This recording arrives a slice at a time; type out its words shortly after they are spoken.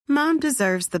Mom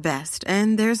deserves the best,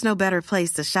 and there's no better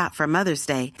place to shop for Mother's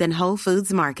Day than Whole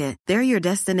Foods Market. They're your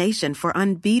destination for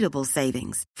unbeatable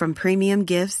savings, from premium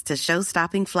gifts to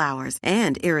show-stopping flowers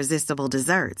and irresistible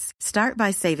desserts. Start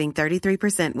by saving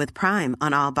 33% with Prime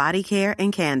on all body care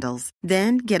and candles.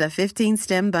 Then get a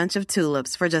 15-stem bunch of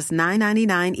tulips for just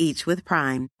 $9.99 each with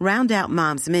Prime. Round out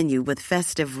Mom's menu with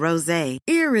festive rosé,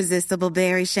 irresistible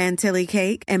berry chantilly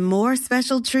cake, and more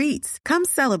special treats. Come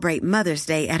celebrate Mother's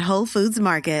Day at Whole Foods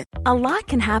Market. A lot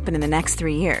can happen in the next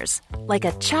 3 years. Like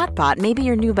a chatbot may be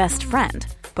your new best friend.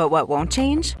 But what won't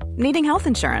change? Needing health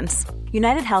insurance.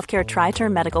 United Healthcare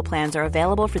Tri-Term Medical Plans are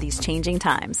available for these changing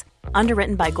times.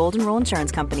 Underwritten by Golden Rule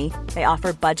Insurance Company, they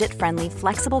offer budget-friendly,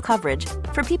 flexible coverage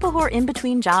for people who are in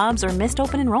between jobs or missed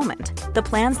open enrollment. The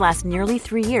plans last nearly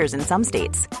 3 years in some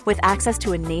states, with access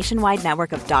to a nationwide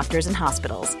network of doctors and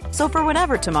hospitals. So for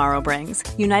whatever tomorrow brings,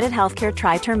 United Healthcare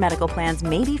Tri-Term Medical Plans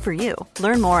may be for you.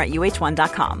 Learn more at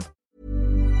uh1.com.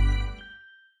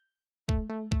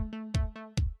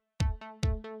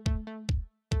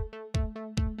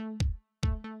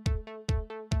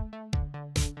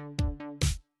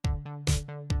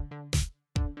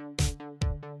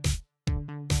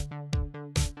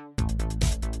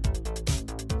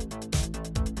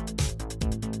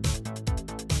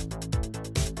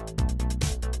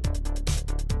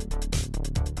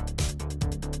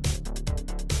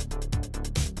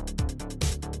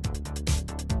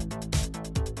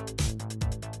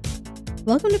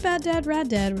 Welcome to Bad Dad, Rad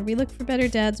Dad, where we look for better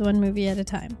dads one movie at a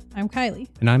time. I'm Kylie.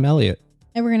 And I'm Elliot.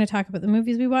 And we're going to talk about the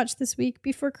movies we watched this week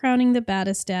before crowning the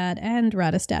baddest dad and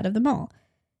raddest dad of them all.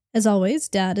 As always,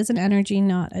 dad is an energy,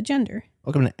 not a gender.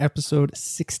 Welcome to episode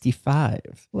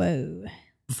 65. Whoa.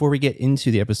 Before we get into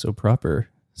the episode proper,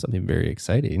 something very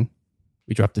exciting.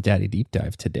 We dropped a Daddy Deep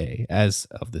Dive today as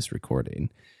of this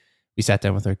recording. We sat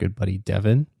down with our good buddy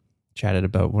Devin, chatted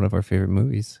about one of our favorite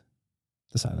movies,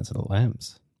 The Silence of the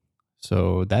Lambs.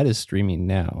 So that is streaming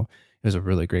now. It was a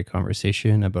really great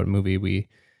conversation about a movie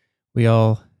we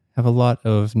all have a lot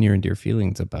of near and dear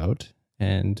feelings about.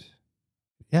 And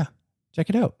yeah, check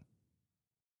it out.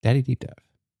 Daddy Deep Dive.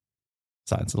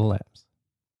 Silence of the Lambs.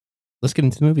 Let's get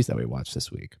into the movies that we watched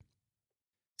this week.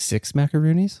 6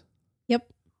 macaroonies?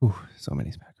 Yep. Ooh, so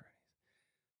many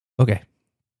macaroonies. Okay.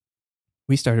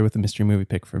 We started with a mystery movie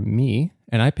pick from me,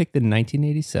 and I picked the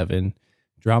 1987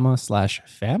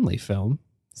 drama/family film.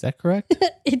 Is that correct?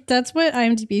 That's what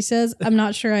IMDb says. I'm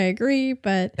not sure I agree,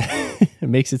 but... It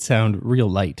makes it sound real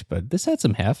light, but this had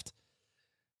some heft.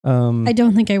 I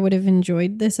don't think I would have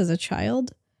enjoyed this as a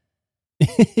child.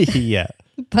 Yeah.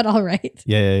 But all right.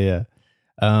 Yeah.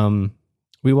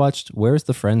 We watched Where's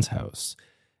the Friend's House?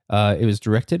 It was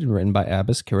directed and written by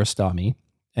Abbas Kiarostami,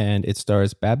 and it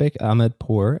stars Babak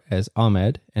Ahmedpour as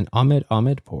Ahmed and Ahmed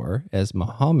Ahmedpour as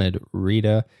Muhammad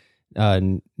Rida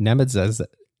Namatzadeh.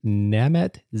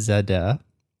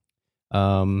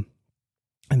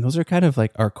 And those are kind of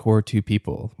like our core two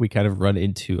people. We kind of run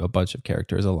into a bunch of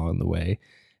characters along the way,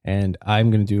 and I'm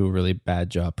going to do a really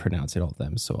bad job pronouncing all of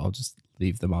them, so I'll just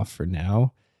leave them off for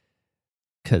now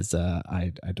because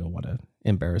I don't want to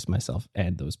embarrass myself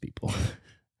and those people.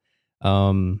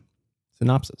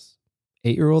 Synopsis.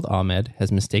 8-year-old Ahmed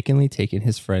has mistakenly taken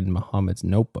his friend Muhammad's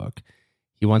notebook.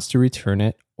 He wants to return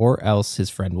it, or else his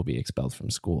friend will be expelled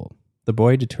from school. The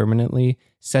boy determinedly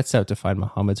sets out to find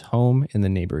Muhammad's home in the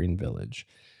neighboring village.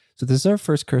 So this is our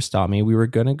first Kiarostami. We were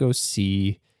going to go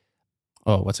see,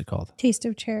 what's it called? Taste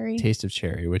of Cherry. Taste of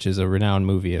Cherry, which is a renowned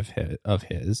movie of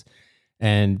his.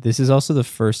 And this is also the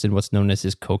first in what's known as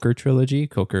his Coker trilogy,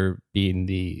 Coker being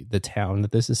the town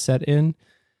that this is set in.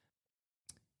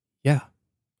 Yeah.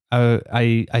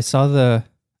 I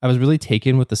was really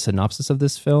taken with the synopsis of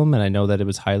this film, and I know that it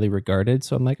was highly regarded.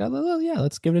 So I'm like, oh, yeah,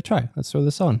 let's give it a try. Let's throw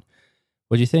this on.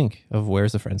 What do you think of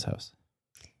Where's the Friend's House?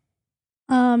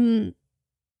 I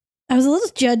was a little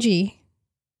judgy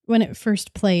when it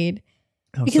first played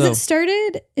because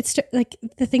like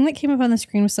the thing that came up on the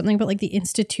screen was something about like the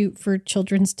Institute for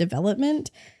Children's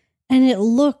Development, and it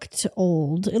looked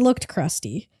old. It looked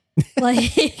crusty.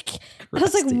 Like I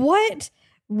was like, what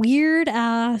weird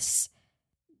ass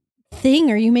thing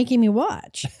are you making me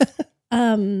watch?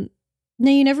 Now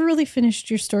you never really finished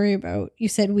your story about, you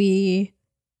said we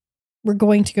were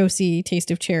going to go see Taste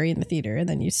of Cherry in the theater and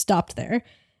then you stopped there.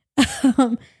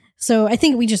 So I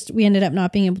think we ended up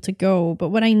not being able to go, but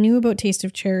what I knew about Taste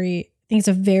of Cherry, I think it's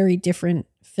a very different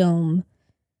film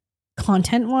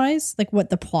content wise, like what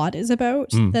the plot is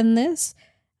about than this.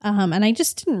 And I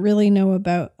just didn't really know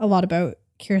a lot about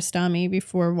Kiarostami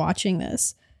before watching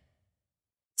this.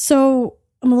 So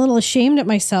I'm a little ashamed at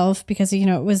myself because, it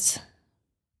was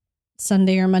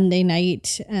Sunday or Monday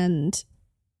night and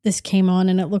this came on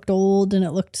and it looked old and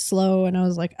it looked slow. And I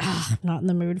was like, I'm not in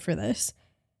the mood for this.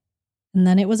 And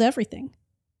then it was everything.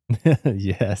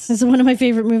 Yes. It's one of my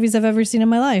favorite movies I've ever seen in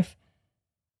my life.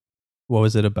 What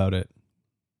was it about it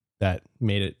that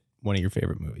made it one of your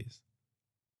favorite movies?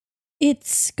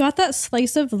 It's got that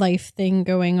slice of life thing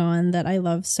going on that I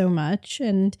love so much.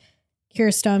 And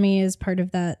Kiarostami is part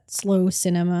of that slow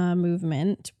cinema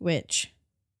movement, which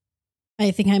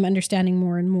I think I'm understanding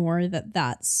more and more that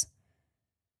that's,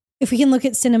 if we can look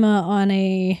at cinema on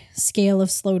a scale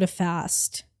of slow to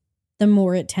fast, the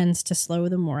more it tends to slow,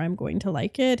 the more I'm going to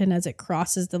like it. And as it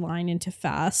crosses the line into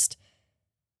fast,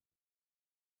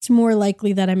 it's more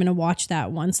likely that I'm going to watch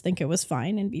that once, think it was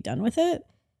fine, and be done with it.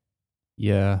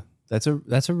 Yeah, that's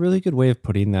a really good way of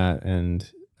putting that,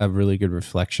 and a really good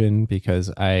reflection,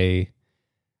 because I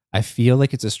feel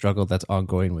like it's a struggle that's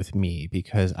ongoing with me,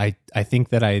 because I think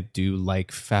that I do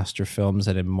like faster films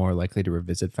and I'm more likely to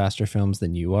revisit faster films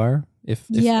than you are. If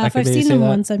I've seen them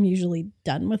once, I'm usually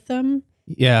done with them.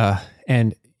 Yeah,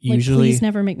 and usually, please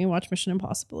never make me watch Mission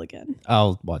Impossible again.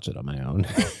 I'll watch it on my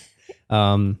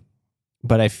own.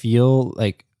 But I feel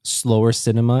like slower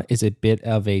cinema is a bit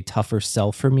of a tougher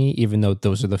sell for me, even though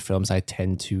those are the films I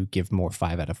tend to give more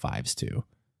 5 out of 5s to.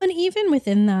 And even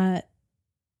within that,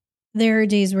 there are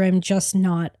days where I'm just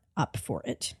not up for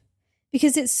it,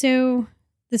 because this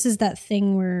is that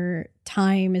thing where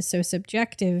time is so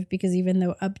subjective, because even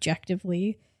though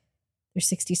objectively there's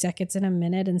 60 seconds in a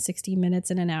minute and 60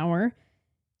 minutes in an hour,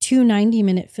 2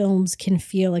 90-minute films can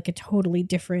feel like a totally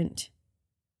different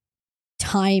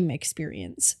time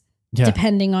experience,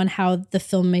 depending on how the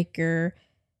filmmaker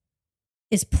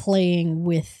is playing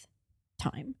with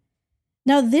time.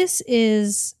 Now, this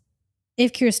is,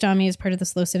 if Kiarostami is part of the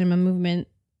slow cinema movement,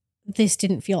 this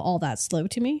didn't feel all that slow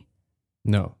to me.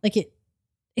 No. Like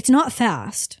it's not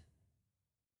fast.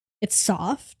 It's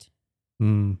soft.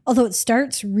 Although it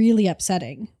starts really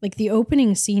upsetting. Like the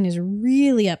opening scene is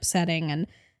really upsetting, and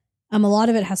a lot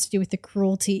of it has to do with the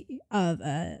cruelty of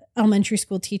an elementary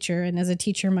school teacher. And as a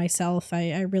teacher myself,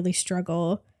 I really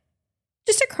struggle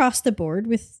just across the board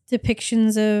with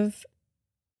depictions of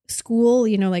school,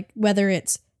 you know, like whether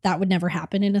it's that would never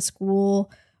happen in a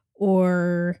school,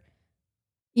 or,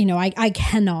 you know, I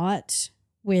cannot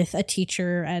with a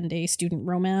teacher and a student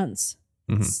romance.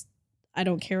 Mm-hmm. I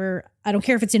don't care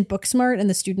if it's in Booksmart and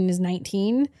the student is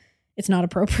 19. It's not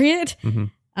appropriate.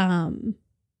 Mm-hmm.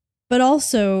 But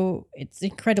also, it's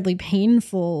incredibly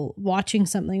painful watching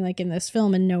something like in this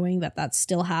film and knowing that that's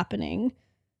still happening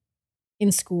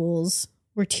in schools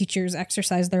where teachers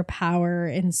exercise their power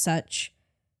in such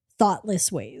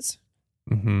thoughtless ways.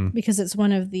 Mm-hmm. Because it's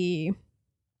one of the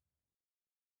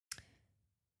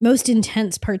most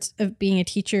intense parts of being a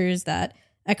teacher is that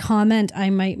a comment I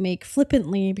might make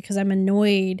flippantly because I'm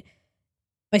annoyed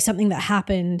by something that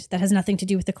happened that has nothing to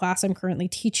do with the class I'm currently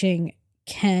teaching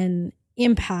can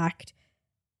impact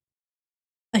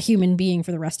a human being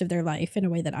for the rest of their life in a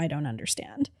way that I don't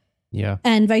understand. Yeah.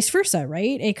 And vice versa,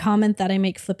 right? A comment that I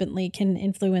make flippantly can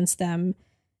influence them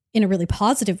in a really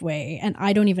positive way, and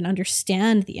I don't even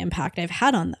understand the impact I've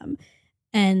had on them.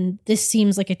 And this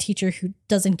seems like a teacher who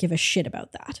doesn't give a shit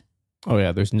about that. Oh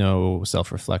yeah, there's no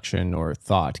self-reflection or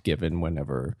thought given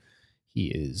whenever he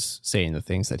is saying the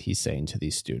things that he's saying to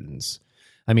these students.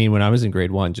 I mean, when I was in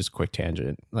grade 1, just quick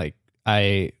tangent, like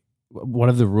one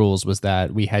of the rules was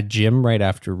that we had gym right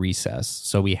after recess.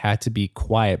 So we had to be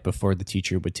quiet before the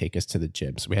teacher would take us to the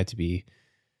gym. So we had to be,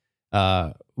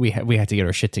 we had to get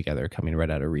our shit together coming right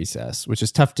out of recess, which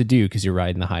is tough to do because you're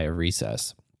riding the high of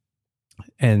recess.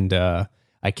 And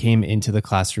I came into the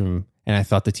classroom and I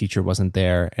thought the teacher wasn't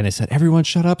there. And I said, "Everyone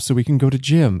shut up so we can go to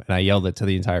gym." And I yelled it to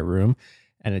the entire room.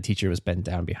 And the teacher was bent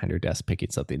down behind her desk picking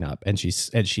something up, and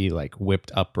she like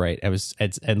whipped upright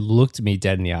and looked me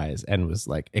dead in the eyes and was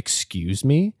like, "Excuse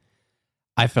me."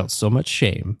 I felt so much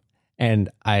shame, and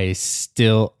I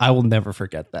will never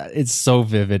forget that. It's so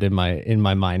vivid in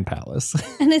my mind palace.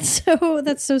 And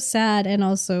that's so sad, and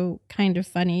also kind of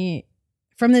funny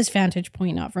from this vantage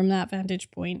point, not from that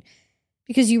vantage point,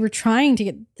 because you were trying to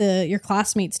get your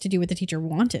classmates to do what the teacher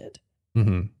wanted,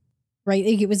 mm-hmm. right?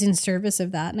 Like it was in service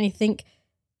of that, and I think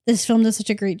this film does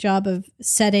such a great job of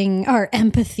setting our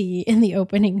empathy in the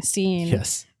opening scene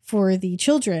for the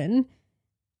children.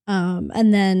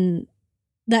 And then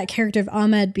that character of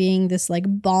Ahmed being this like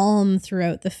balm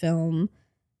throughout the film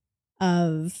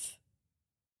of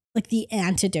like the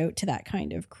antidote to that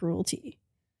kind of cruelty.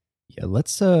 Yeah,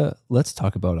 let's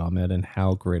talk about Ahmed and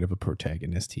how great of a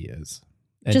protagonist he is.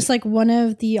 And just like one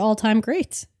of the all-time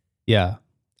greats. Yeah.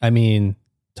 I mean,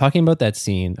 talking about that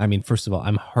scene, I mean, first of all,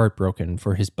 I'm heartbroken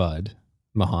for his bud,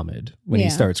 Muhammad, when he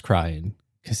starts crying.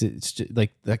 because it's just,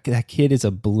 like that kid is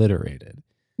obliterated.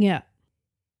 Yeah.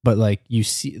 But like you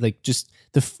see, like just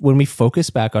when we focus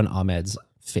back on Ahmed's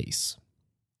face,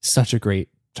 such a great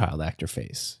child actor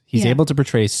face. He's able to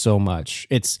portray so much.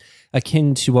 It's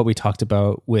akin to what we talked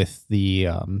about with the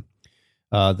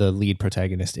lead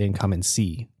protagonist in Come and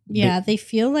See. Yeah, they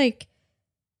feel like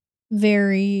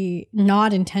very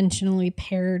not intentionally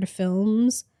paired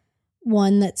films.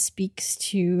 One that speaks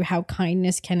to how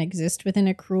kindness can exist within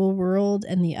a cruel world,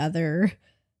 and the other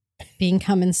being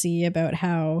Come and See about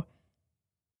how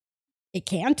it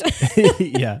can't.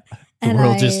 Yeah. The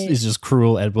world is just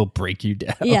cruel and will break you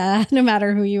down. Yeah, no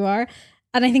matter who you are.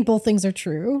 And I think both things are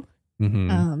true.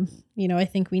 Mm-hmm. I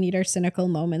think we need our cynical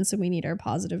moments and we need our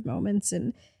positive moments,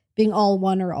 and being all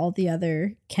one or all the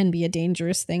other can be a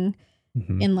dangerous thing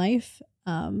in life.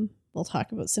 We'll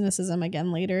talk about cynicism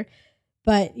again later.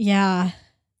 But yeah,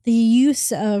 the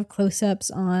use of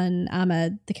close-ups on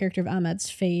Ahmed, the character of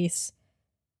Ahmed's face,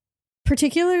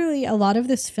 particularly a lot of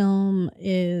this film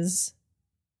is,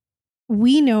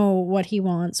 we know what he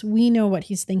wants. We know what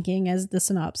he's thinking. As the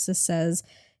synopsis says,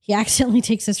 he accidentally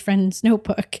takes his friend's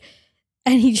notebook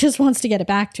and he just wants to get it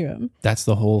back to him. That's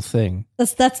the whole thing.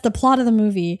 That's the plot of the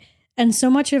movie. And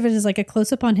so much of it is like a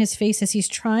close-up on his face as he's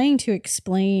trying to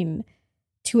explain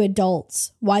to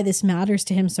adults why this matters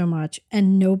to him so much,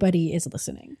 and nobody is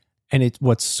listening. And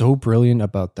what's so brilliant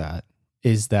about that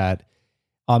is that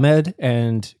Ahmed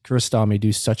and Kiarostami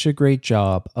do such a great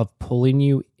job of pulling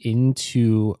you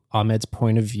into Ahmed's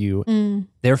point of view,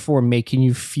 therefore making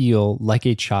you feel like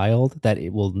a child that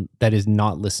is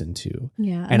not listened to.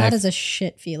 Yeah, and that is a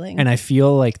shit feeling. And I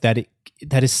feel like that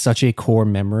is such a core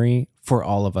memory for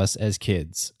all of us as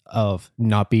kids, of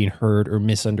not being heard or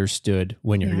misunderstood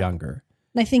when you're younger.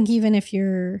 I think even if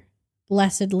you're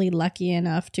blessedly lucky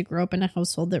enough to grow up in a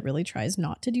household that really tries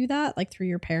not to do that, like through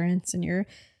your parents and your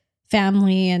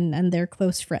family and their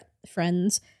close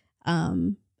friends,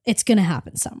 it's going to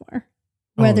happen somewhere.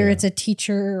 Whether it's a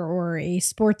teacher or a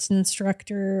sports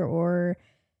instructor or,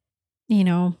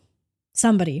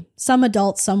 some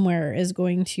adult somewhere is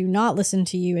going to not listen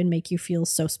to you and make you feel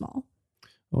so small.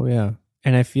 Oh, yeah.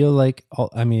 And I feel like,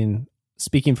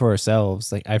 speaking for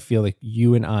ourselves, like I feel like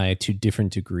you and I, to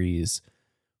different degrees,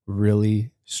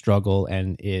 really struggle,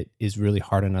 and it is really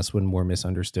hard on us when we're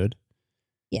misunderstood.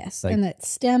 Yes, and that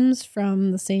stems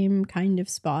from the same kind of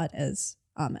spot as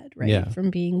Ahmed, right? Yeah. From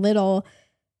being little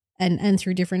and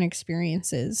through different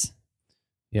experiences.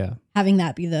 Yeah. Having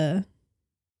that be the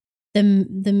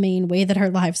main way that our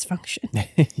lives function.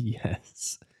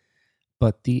 Yes.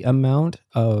 But the amount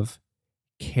of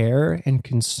care and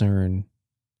concern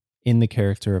in the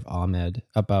character of Ahmed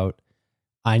about,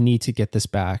 I need to get this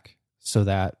back so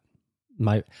that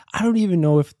I don't even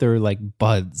know if they're like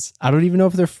buds. I don't even know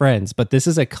if they're friends, but this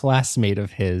is a classmate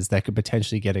of his that could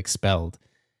potentially get expelled.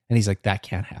 And he's like, that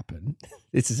can't happen.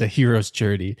 This is a hero's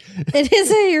journey. It is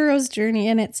a hero's journey.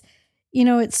 And it's,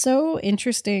 it's so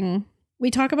interesting.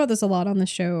 We talk about this a lot on the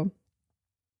show,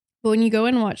 but when you go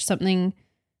and watch something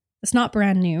that's not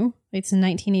brand new, it's in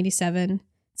 1987,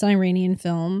 it's an Iranian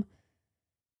film,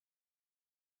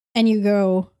 and you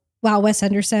go, wow, Wes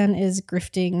Anderson is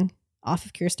grifting off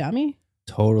of Kiarostami.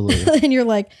 Totally. And you're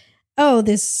like, oh,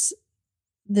 this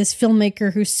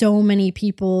filmmaker who so many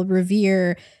people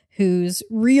revere, whose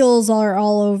reels are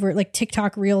all over, like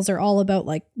TikTok reels are all about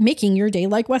like making your day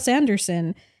like Wes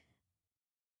Anderson.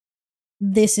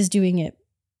 This is doing it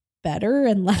better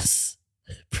and less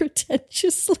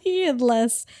pretentiously and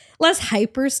less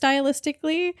hyper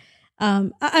stylistically.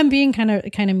 I'm being kind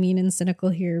of mean and cynical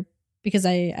here, because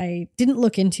I didn't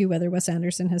look into whether Wes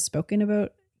Anderson has spoken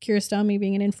about Kiarostami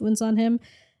being an influence on him.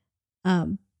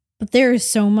 But there is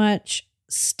so much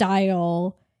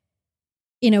style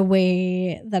in a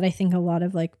way that I think a lot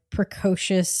of like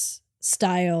precocious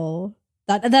style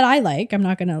that I like, I'm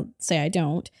not going to say I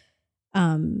don't,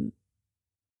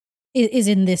 is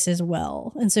in this as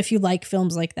well. And so if you like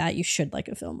films like that, you should like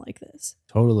a film like this.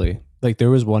 Totally. Like there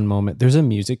was one moment, there's a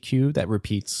music cue that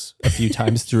repeats a few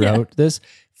times throughout this.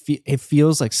 It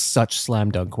feels like such slam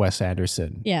dunk Wes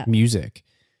Anderson music.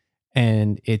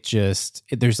 And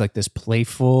there's like this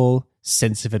playful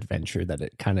sense of adventure that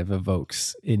it kind of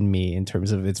evokes in me in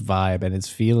terms of its vibe and its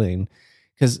feeling.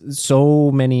 Because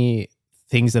so many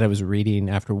things that I was reading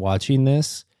after watching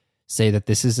this say that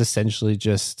this is essentially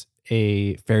just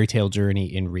a fairy tale journey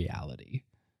in reality.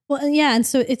 Well, yeah, and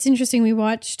so it's interesting. We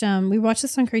watched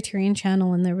this on Criterion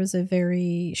Channel, and there was a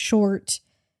very short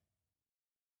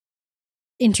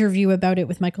interview about it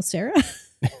with Michael Cera.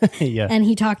 Yeah. And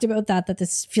he talked about that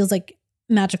this feels like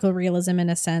magical realism in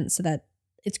a sense, so that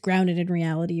it's grounded in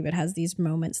reality, but has these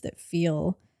moments that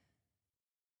feel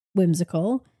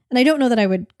whimsical. And I don't know that I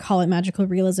would call it magical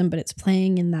realism, but it's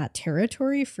playing in that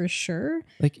territory for sure.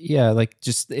 Like, yeah, like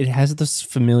just it has this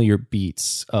familiar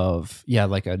beats of, yeah,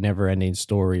 like a never ending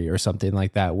story or something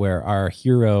like that, where our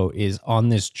hero is on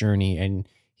this journey and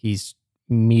he's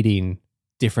meeting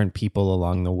different people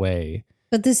along the way.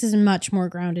 But this is much more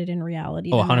grounded in reality.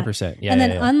 Oh, 100%. Yeah. And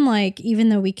then unlike, even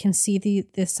though we can see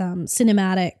this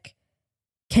cinematic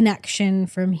connection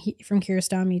from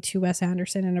Kiarostami to Wes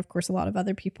Anderson and of course a lot of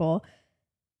other people,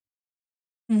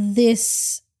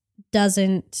 this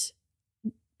doesn't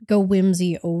go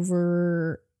whimsy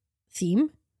over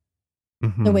theme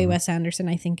the way Wes Anderson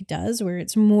I think does, where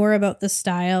it's more about the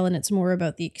style and it's more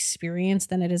about the experience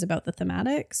than it is about the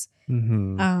thematics.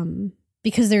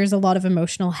 Because there's a lot of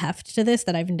emotional heft to this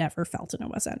that I've never felt in a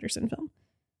Wes Anderson film.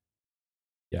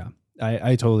 Yeah,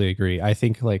 I totally agree. I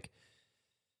think the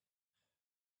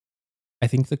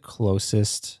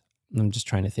closest, I'm just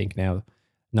trying to think now,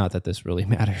 not that this really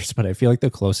matters, but I feel like the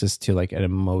closest to like an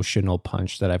emotional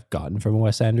punch that I've gotten from a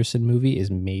Wes Anderson movie is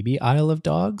maybe Isle of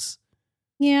Dogs.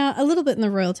 Yeah, a little bit in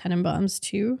the Royal Tenenbaums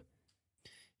too.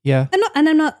 Yeah.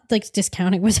 I'm not like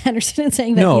discounting Wes Anderson and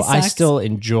saying that no, he sucks. I still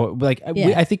enjoy,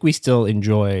 I think we still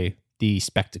enjoy the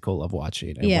spectacle of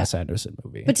watching a Wes Anderson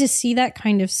movie. But to see that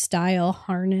kind of style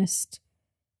harnessed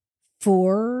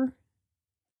for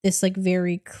this like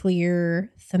very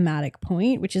clear thematic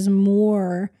point, which is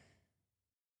more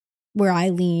where I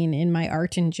lean in my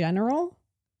art in general.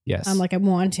 Yes. I'm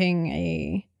wanting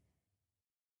a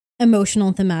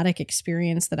emotional thematic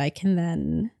experience that I can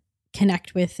then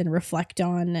connect with and reflect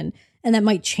on, and that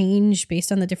might change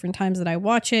based on the different times that I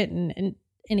watch it and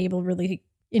enable really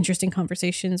interesting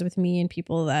conversations with me and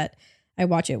people that I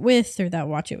watch it with or that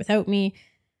watch it without me.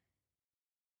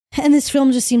 And this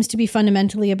film just seems to be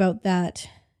fundamentally about that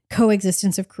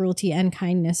coexistence of cruelty and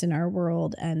kindness in our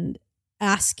world and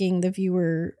asking the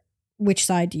viewer, which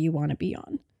side do you want to be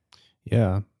on?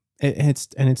 Yeah.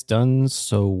 It's done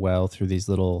so well through these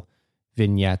little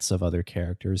vignettes of other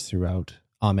characters throughout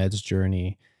Ahmed's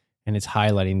journey. And it's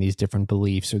highlighting these different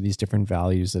beliefs or these different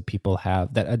values that people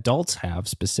have, that adults have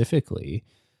specifically,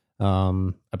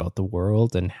 about the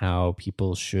world and how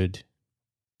people should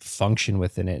function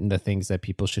within it and the things that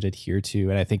people should adhere to.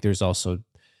 And I think there's also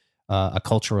a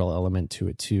cultural element to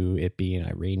it too, it being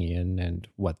Iranian and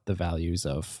what the values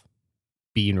of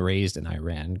being raised in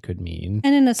Iran could mean.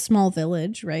 And in a small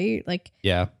village, right? Like,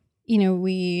 yeah. You know,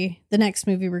 the next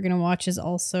movie we're going to watch is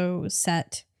also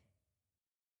set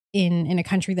in a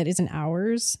country that isn't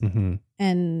ours. Mm-hmm.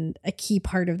 And a key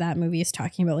part of that movie is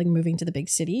talking about like moving to the big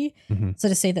city. Mm-hmm. So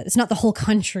to say that it's not the whole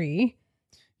country.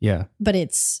 Yeah. But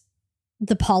it's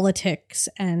the politics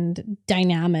and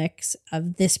dynamics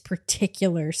of this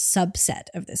particular subset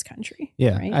of this country.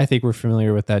 Yeah. Right? I think we're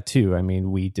familiar with that too. I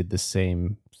mean, we did the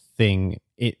same thing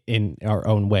in our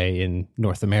own way in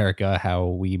North America, how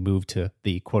we moved to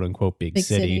the quote unquote big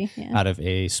city yeah. out of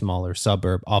a smaller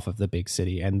suburb off of the big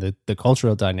city. And the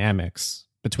cultural dynamics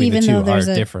between even the two though there's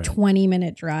are a different.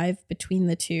 20-minute drive between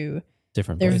the two.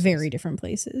 Different They're places. very different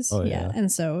places. Oh, yeah.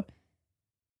 And so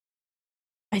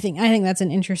I think that's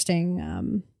an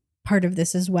interesting part of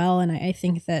this as well. And I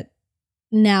think that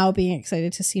now being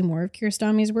excited to see more of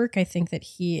Kiarostami's work, I think that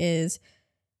he is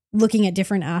looking at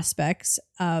different aspects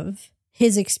of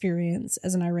his experience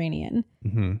as an Iranian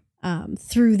mm-hmm.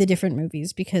 Through the different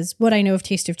movies. Because what I know of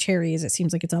Taste of Cherry is it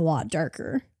seems like it's a lot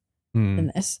darker than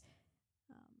this.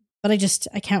 But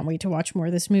I can't wait to watch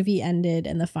more. This movie ended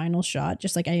and the final shot,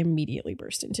 just like I immediately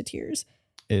burst into tears.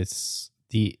 It's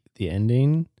the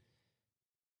ending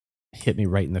hit me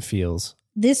right in the feels.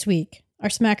 This week, our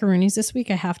Smackaroonies this week,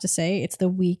 I have to say, it's the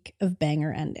week of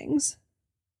banger endings.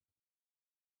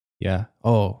 Yeah.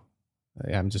 Oh,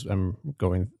 yeah, I'm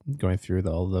going through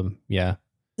all of them. Yeah.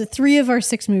 The 3 of our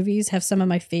 6 movies have some of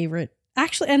my favorite,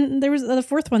 actually, and there was the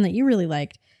 4th one that you really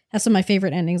liked, has some of my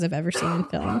favorite endings I've ever seen in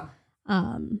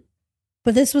film.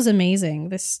 But this was amazing.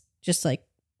 This just like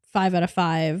 5 out of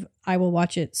 5. I will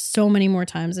watch it so many more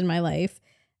times in my life.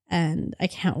 And I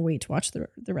can't wait to watch the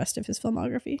rest of his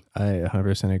filmography. I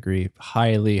 100% agree.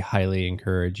 Highly, highly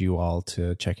encourage you all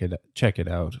to check it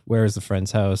out. Where is the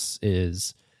Friend's House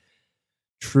is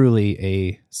truly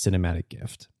a cinematic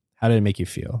gift. How did it make you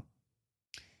feel?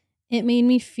 It made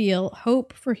me feel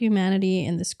hope for humanity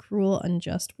in this cruel,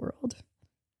 unjust world.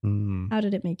 How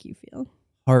did it make you feel?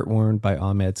 Heartwarmed by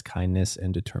Ahmed's kindness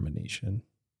and determination.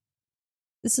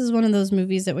 This is one of those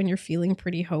movies that when you're feeling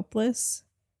pretty hopeless,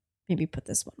 maybe put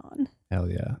this one on. Hell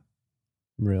yeah.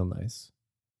 Real nice.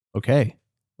 Okay,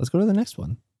 let's go to the next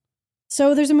one.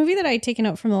 So there's a movie that I had taken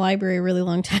out from the library a really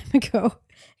long time ago.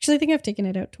 Actually, I think I've taken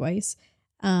it out twice.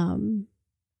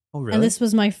 Oh, really? And this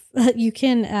was you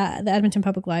can, at the Edmonton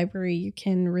Public Library, you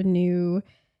can renew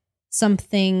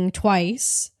something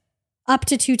twice, up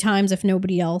to 2 times if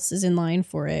nobody else is in line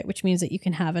for it, which means that you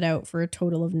can have it out for a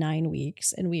total of 9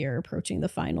 weeks. And we are approaching the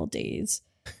final days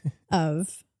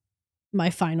of my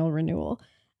final renewal.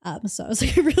 So I was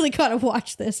like, I really got to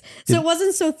watch this. So it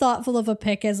wasn't so thoughtful of a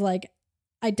pick as like,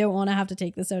 I don't want to have to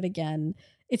take this out again.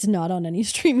 It's not on any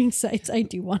streaming sites. I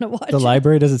do want to watch it. The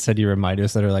library doesn't send you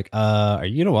reminders that are like, are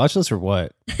you going to watch this or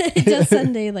what? It does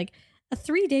send a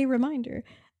 3-day reminder.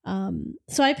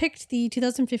 So I picked the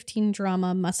 2015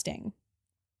 drama Mustang.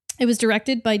 It was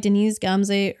directed by Denise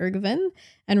Gamze-Ergevin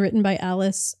and written by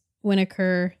Alice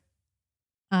Winokur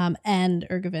and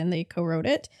Ergevin. They co-wrote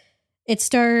it. It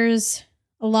stars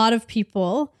a lot of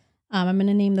people. I'm going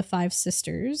to name the 5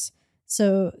 sisters.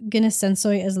 So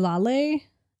Guinesensoy as Lale,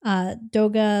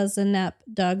 Doga Zanep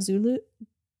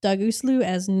Daguslu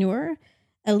as Nur,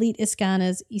 Elite Iskan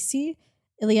as Isi,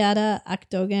 Iliada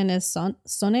Akdogan as Sone,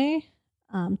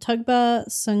 Tugba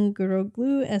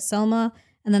Sunguroglu as Selma,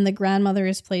 and then the grandmother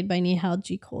is played by Nihal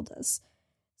G. Koldas.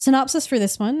 Synopsis for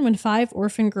this one: when 5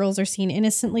 orphan girls are seen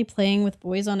innocently playing with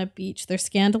boys on a beach, their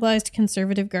scandalized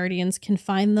conservative guardians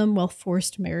confine them while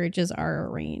forced marriages are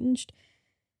arranged.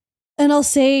 And I'll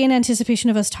say, in anticipation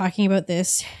of us talking about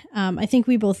this, I think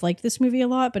we both liked this movie a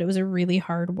lot, but it was a really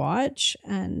hard watch,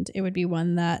 and it would be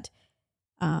one that,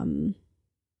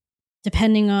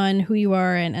 depending on who you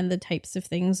are and the types of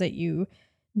things that you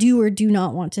do or do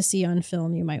not want to see on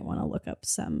film, you might want to look up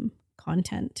some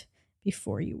content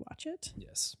before you watch it.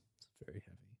 Yes, it's very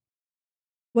heavy.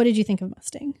 What did you think of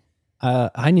Mustang?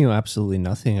 I knew absolutely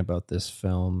nothing about this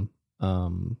film.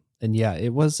 And yeah,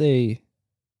 it was a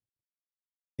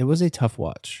tough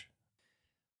watch.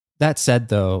 That said,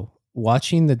 though,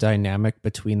 watching the dynamic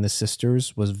between the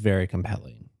sisters was very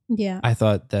compelling. Yeah. I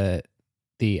thought that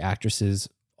the actresses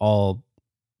all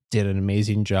did an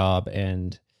amazing job,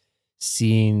 and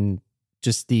seeing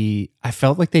I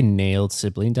felt like they nailed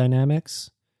sibling dynamics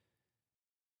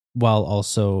while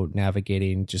also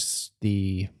navigating just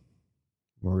the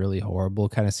really horrible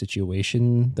kind of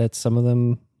situation that some of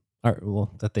them are,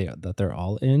 that they're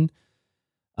all in.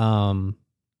 But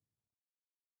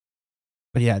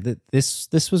yeah,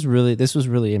 this was really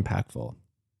impactful.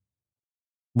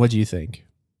 What do you think?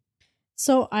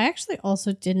 So I actually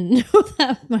also didn't know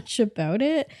that much about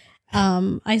it.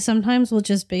 I sometimes will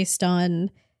just, based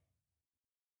on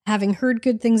having heard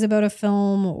good things about a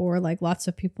film, or like lots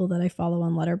of people that I follow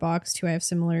on Letterboxd who I have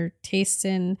similar tastes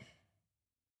in,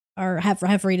 or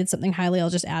have rated something highly, I'll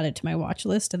just add it to my watch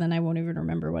list and then I won't even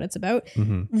remember what it's about.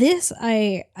 Mm-hmm. This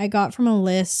I got from a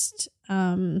list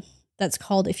that's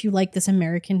called "If you like this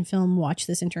American film, watch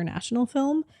this international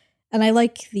film." And I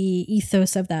like the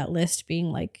ethos of that list being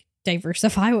like,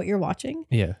 diversify what you're watching.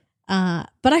 Yeah.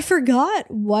 But I forgot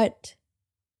what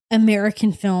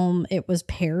American film it was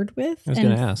paired with. I was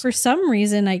going to ask. For some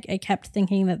reason, I kept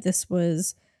thinking that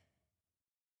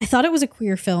I thought it was a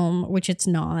queer film, which it's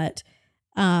not.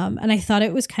 And I thought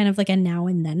it was kind of like a now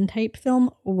and then type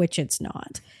film, which it's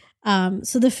not.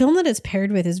 So the film that it's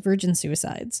paired with is Virgin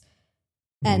Suicides.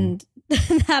 And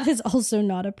that is also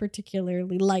not a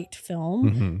particularly light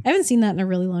film. Mm-hmm. I haven't seen that in a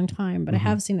really long time, but I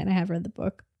have seen it and I have read the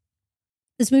book.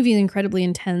 This movie is incredibly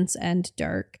intense and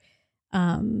dark.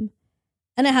 And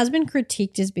it has been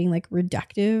critiqued as being like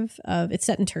reductive of, it's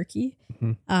set in Turkey,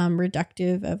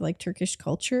 reductive of like Turkish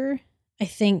culture. I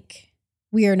think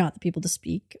we are not the people to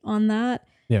speak on that.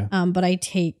 Yeah. But I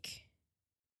take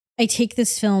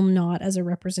this film not as a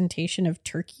representation of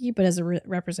Turkey, but as a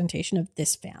representation of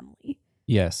this family.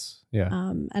 Yes. Yeah.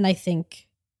 And I think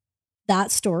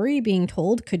that story being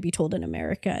told could be told in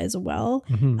America as well.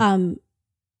 Mm-hmm.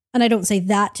 And I don't say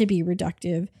that to be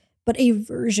reductive, but a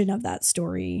version of that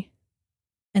story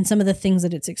and some of the things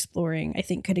that it's exploring, I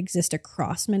think, could exist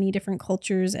across many different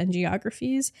cultures and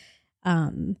geographies.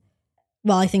 While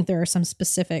I think there are some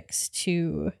specifics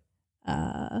to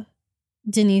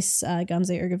Denise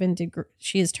Gamze-Ergevin,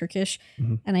 she is Turkish,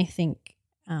 and I think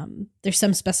there's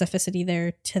some specificity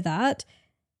there to that.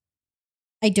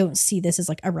 I don't see this as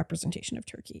like a representation of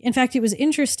Turkey. In fact, it was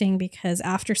interesting because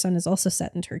After Sun is also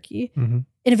set in Turkey in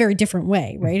a very different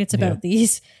way, right? It's about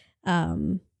these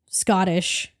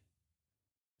Scottish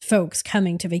folks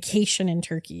coming to vacation in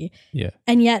Turkey. Yeah.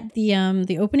 And yet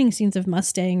the opening scenes of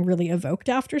Mustang really evoked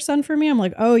After Sun for me. I'm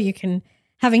like, oh, you can,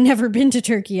 having never been to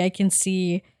Turkey, I can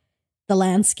see the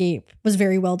landscape was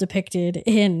very well depicted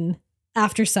in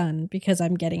After Sun because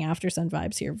I'm getting After Sun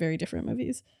vibes here. Very different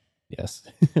movies. Yes.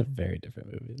 Very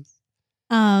different movies.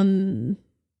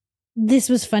 This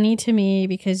was funny to me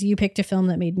because you picked a film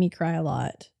that made me cry a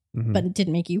lot, but it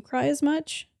didn't make you cry as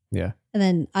much. Yeah. And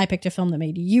then I picked a film that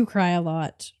made you cry a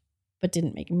lot, but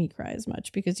didn't make me cry as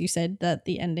much because you said that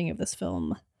the ending of this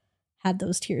film had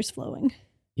those tears flowing.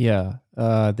 Yeah.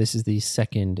 This is the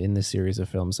second in the series of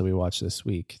films that we watched this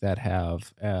week that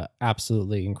have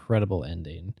absolutely incredible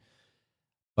ending.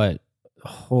 But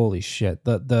holy shit,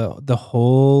 the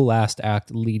whole last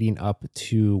act leading up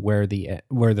to where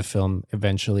the film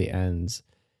eventually ends,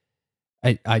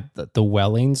 the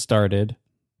welling started,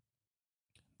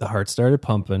 the heart started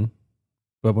pumping,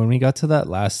 but when we got to that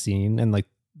last scene and like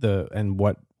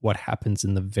what happens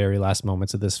in the very last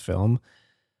moments of this film,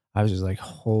 I was just like,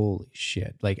 holy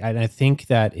shit. Like, and I think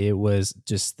that it was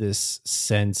just this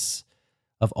sense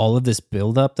of all of this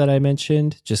buildup that I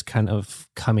mentioned just kind of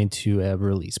coming to a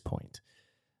release point.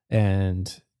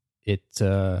 And it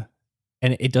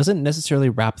doesn't necessarily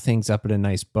wrap things up in a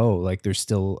nice bow. Like there's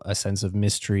still a sense of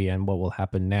mystery and what will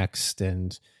happen next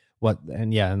and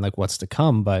like what's to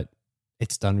come, but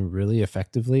it's done really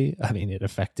effectively. I mean, it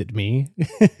affected me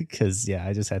because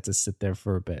I just had to sit there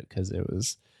for a bit because it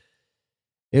was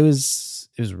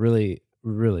really,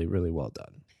 really, really well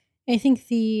done. I think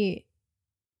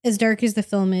as dark as the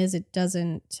film is, it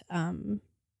doesn't,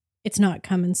 it's not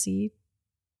come and see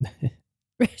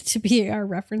to be our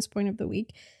reference point of the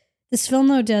week. This film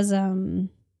though does,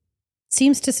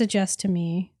 seems to suggest to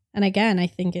me, and again, I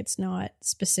think it's not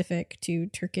specific to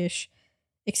Turkish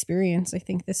experience. I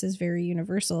think this is very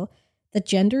universal, that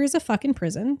gender is a fucking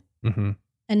prison and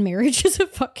marriage is a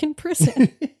fucking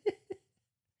prison.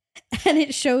 And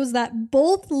it shows that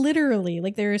both literally,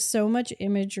 like there is so much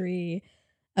imagery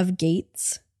of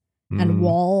gates and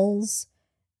walls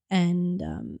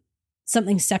and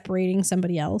something separating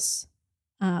somebody else.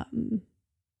 And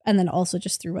then also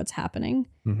just through what's happening.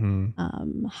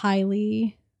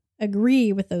 Highly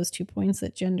agree with those 2 points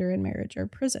that gender and marriage are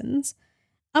prisons,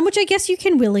 which I guess you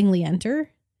can willingly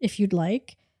enter if you'd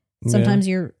like. Sometimes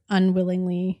you're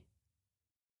unwillingly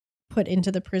put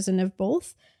into the prison of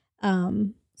both.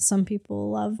 Some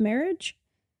people love marriage.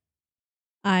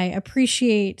 I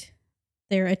appreciate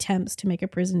their attempts to make a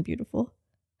prison beautiful.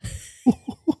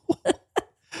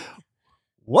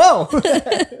 Whoa!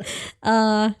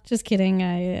 Just kidding.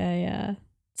 I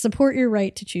support your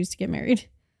right to choose to get married.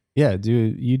 Yeah, do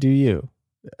you.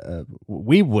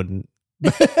 We wouldn't.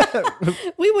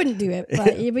 We wouldn't do it,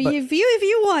 but if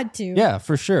you want to. Yeah,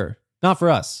 for sure. Not for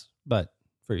us, but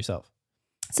for yourself.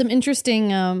 Some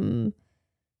interesting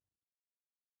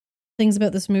things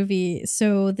about this movie.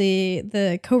 So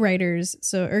the co-writers,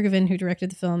 so Ergüven, who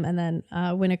directed the film, and then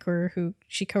Winokur, who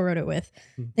she co-wrote it with,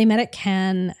 they met at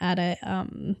Cannes at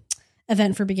a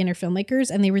event for beginner filmmakers,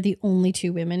 and they were the only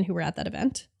 2 women who were at that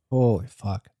event. Holy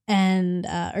fuck. And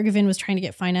Ergüven was trying to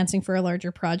get financing for a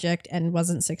larger project and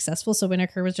wasn't successful. So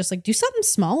Winokur was just like, do something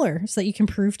smaller so that you can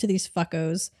prove to these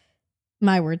fuckos,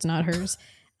 my words, not hers,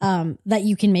 that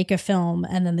you can make a film.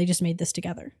 And then they just made this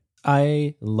together.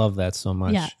 I love that so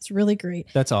much. Yeah, it's really great.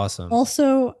 That's awesome.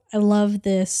 Also, I love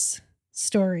this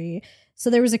story. So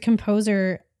there was a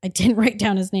composer, I didn't write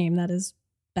down his name, that is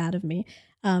bad of me,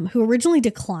 who originally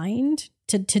declined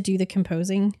to do the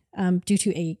composing due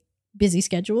to a busy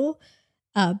schedule.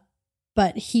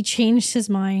 But he changed his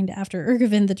mind after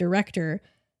Ergüven, the director,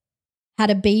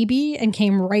 had a baby and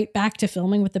came right back to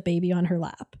filming with the baby on her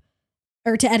lap.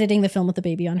 Or to editing the film with the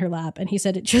baby on her lap. And he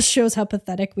said, it just shows how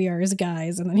pathetic we are as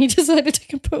guys. And then he decided to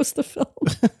compose the film.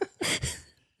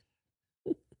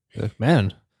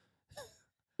 Man,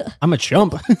 I'm a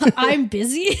chump. I'm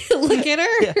busy. Look at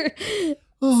her. Yeah.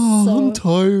 Oh, I'm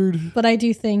tired. But I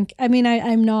do think,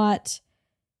 I'm not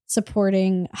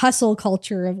supporting hustle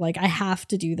culture of like, I have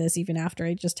to do this even after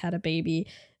I just had a baby.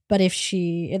 But if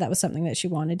that was something that she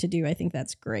wanted to do, I think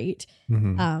that's great.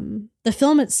 The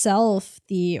film itself,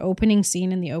 the opening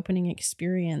scene and the opening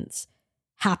experience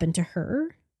happened to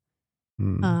her.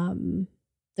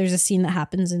 There's a scene that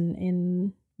happens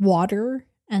in water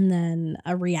and then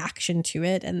a reaction to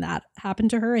it. And that happened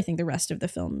to her. I think the rest of the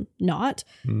film not.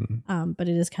 But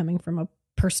it is coming from a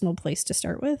personal place to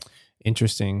start with.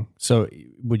 Interesting. So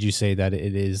would you say that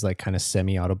it is like kind of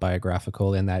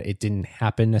semi-autobiographical in that it didn't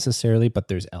happen necessarily, but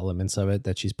there's elements of it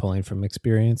that she's pulling from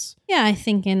experience? Yeah, I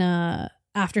think in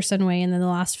After Sunway and then the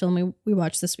last film we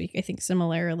watched this week, I think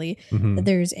similarly, that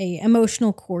there's a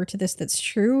emotional core to this that's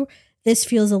true. This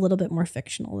feels a little bit more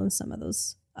fictional than some of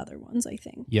those other ones, I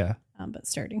think. Yeah. But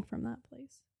starting from that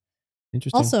place.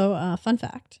 Interesting. Also, fun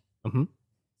fact.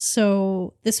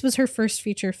 So this was her first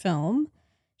feature film.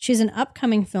 She has an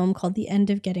upcoming film called The End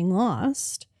of Getting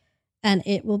Lost, and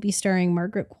it will be starring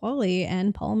Margaret Qualley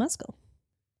and Paul Mescal.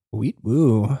 Sweet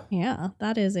woo. Yeah,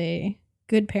 that is a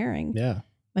good pairing. Yeah.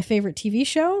 My favorite TV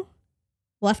show,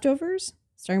 Leftovers,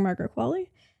 starring Margaret Qualley.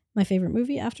 my favorite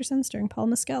movie, After Sun, starring Paul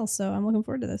Mescal. So I'm looking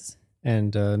forward to this.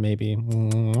 And maybe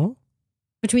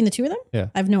between the two of them? Yeah.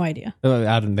 I have no idea.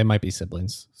 Adam, they might be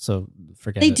siblings. So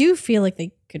forget They it. do feel like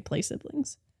they could play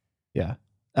siblings. Yeah.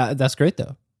 That's great,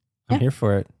 though. I'm here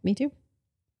for it. Me too.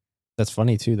 That's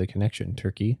funny, too, the connection.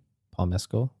 Turkey, Paul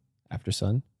Mescal, After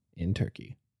Sun, in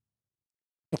Turkey.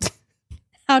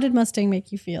 How did Mustang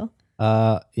make you feel?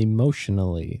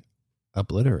 Emotionally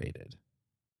obliterated.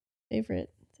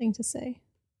 Favorite thing to say?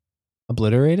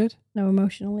 Obliterated? No,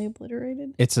 emotionally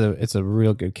obliterated. It's a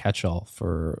real good catch-all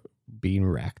for being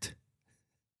wrecked.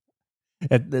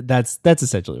 That's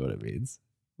essentially what it means.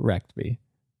 Wrecked me.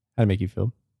 How'd it make you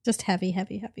feel? Just heavy,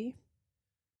 heavy, heavy.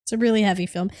 It's a really heavy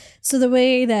film. So the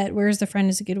way that Where's the Friend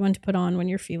is a good one to put on when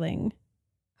you're feeling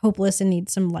hopeless and need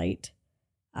some light,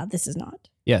 this is not.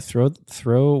 Yeah,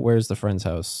 throw Where's the Friend's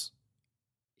House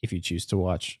if you choose to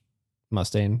watch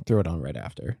Mustang. Throw it on right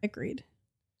after. Agreed.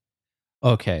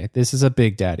 Okay, this is a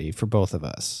big daddy for both of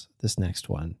us, this next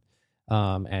one.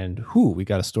 And we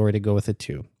got a story to go with it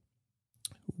too.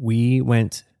 We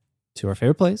went to our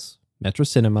favorite place, Metro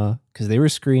Cinema, because they were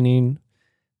screening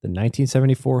the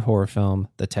 1974 horror film,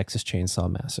 The Texas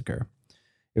Chainsaw Massacre.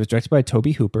 It was directed by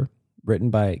Tobe Hooper, written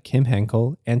by Kim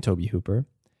Henkel and Tobe Hooper,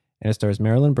 and it stars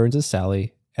Marilyn Burns as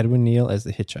Sally, Edwin Neal as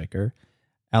the hitchhiker,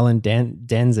 Alan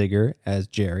Danziger as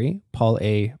Jerry, Paul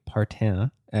A. Partin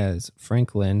as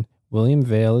Franklin, William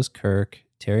Vale as Kirk,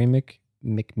 Terry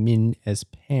McMinn as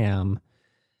Pam,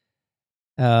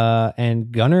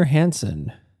 and Gunnar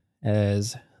Hansen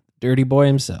as Dirty Boy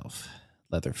himself,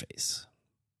 Leatherface.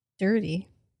 Dirty.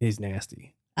 He's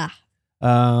nasty.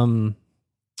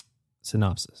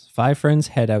 Synopsis. 5 friends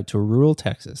head out to rural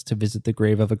Texas to visit the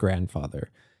grave of a grandfather.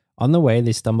 On the way,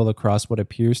 they stumble across what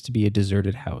appears to be a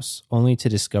deserted house, only to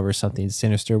discover something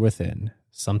sinister within,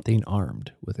 something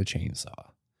armed with a chainsaw.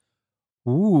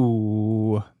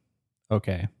 Ooh.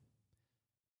 Okay.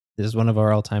 This is one of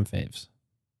our all-time faves.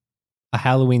 A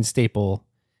Halloween staple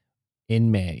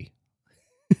in May.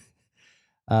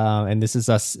 And this is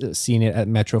us seeing it at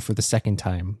Metro for the second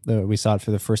time. We saw it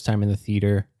for the first time in the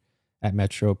theater at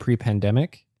Metro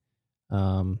pre-pandemic.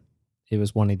 It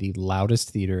was one of the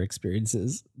loudest theater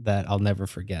experiences that I'll never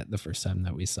forget the first time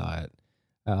that we saw it.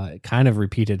 It kind of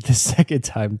repeated the second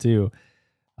time too.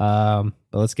 But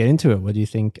let's get into it. What do you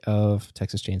think of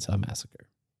Texas Chainsaw Massacre?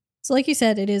 So like you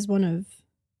said, it is one of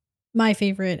my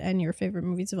favorite and your favorite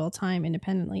movies of all time,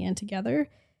 independently and together.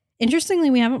 Interestingly,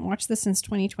 we haven't watched this since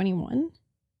 2021.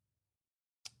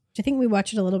 I think we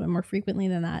watch it a little bit more frequently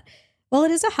than that. Well,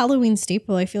 it is a Halloween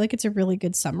staple. I feel like it's a really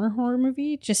good summer horror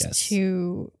movie just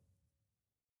to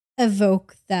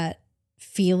evoke that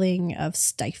feeling of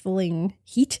stifling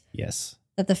heat. Yes.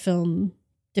 That the film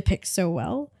depicts so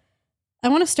well. I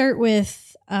want to start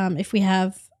with if we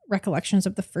have recollections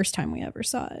of the first time we ever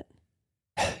saw it.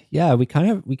 Yeah, we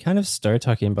kind of started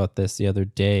talking about this the other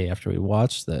day after we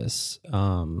watched this.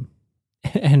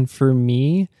 And for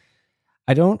me,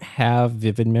 I don't have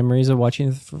vivid memories of watching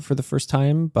it for the first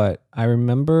time, but I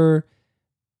remember,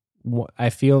 I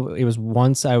feel it was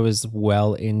once I was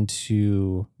well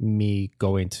into me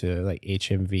going to like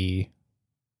HMV,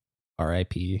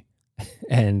 RIP,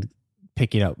 and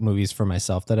picking up movies for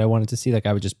myself that I wanted to see. Like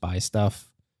I would just buy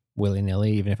stuff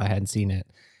willy-nilly, even if I hadn't seen it.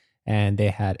 And they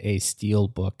had a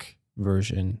steelbook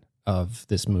version of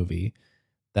this movie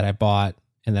that I bought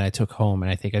and then I took home,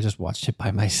 and I think I just watched it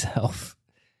by myself.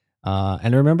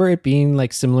 And I remember it being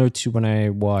like similar to when I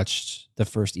watched the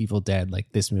first Evil Dead.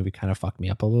 Like this movie kind of fucked me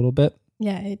up a little bit.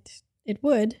 Yeah, it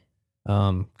would.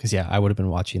 Because I would have been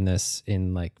watching this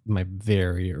in like my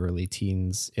very early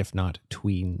teens, if not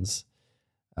tweens.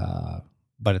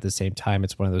 But at the same time,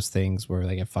 it's one of those things where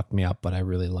like it fucked me up, but I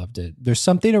really loved it. There's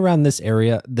something around this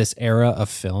era of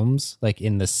films, like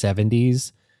in the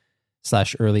 70s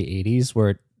 / early 80s,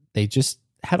 where they just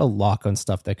had a lock on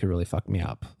stuff that could really fuck me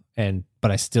up. But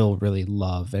I still really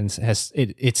love, and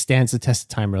it stands the test of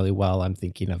time really well. I'm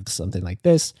thinking of something like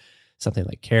this, something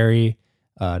like Carrie,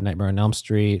 Nightmare on Elm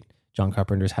Street, John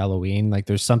Carpenter's Halloween. Like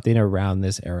there's something around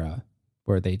this era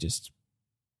where they just,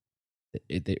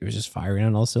 it was just firing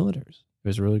on all cylinders. It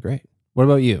was really great. What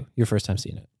about you? Your first time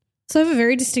seeing it? So I have a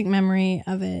very distinct memory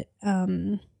of it.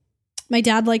 My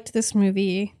dad liked this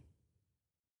movie.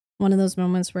 One of those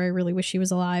moments where I really wish he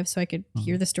was alive so I could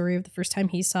hear the story of the first time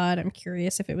he saw it. I'm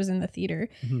curious if it was in the theater.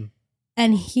 Mm-hmm.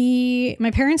 And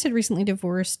my parents had recently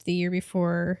divorced the year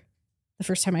before the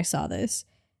first time I saw this.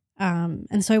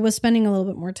 And so I was spending a little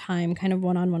bit more time kind of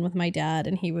one-on-one with my dad,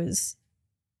 and he was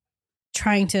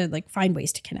trying to like find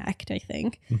ways to connect, I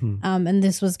think. Mm-hmm. And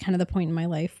this was kind of the point in my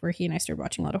life where he and I started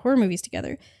watching a lot of horror movies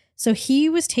together. So he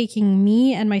was taking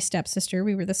me and my stepsister,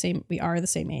 we are the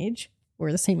same age,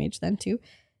 we're the same age then too,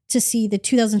 to see the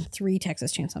 2003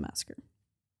 Texas Chainsaw Massacre.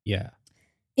 Yeah.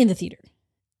 In the theater.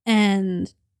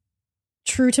 And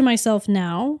true to myself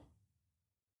now,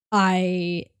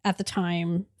 I, at the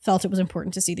time, felt it was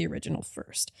important to see the original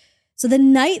first. So the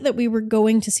night that we were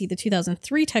going to see the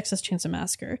 2003 Texas Chainsaw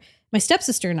Massacre, my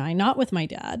stepsister and I, not with my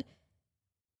dad,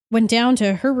 went down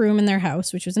to her room in their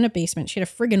house, which was in a basement. She had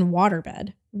a friggin'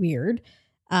 waterbed. Weird.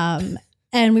 And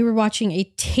we were watching a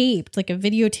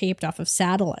videotaped off of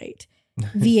satellite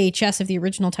VHS of the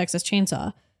original Texas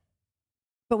Chainsaw.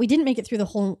 But we didn't make it through the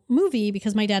whole movie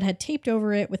because my dad had taped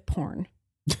over it with porn.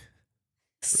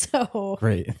 So.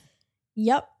 Great.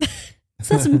 Yep.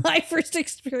 So that's my first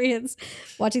experience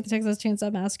watching the Texas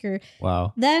Chainsaw Massacre.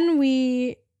 Wow. Then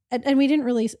we didn't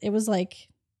really, it was like,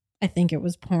 I think it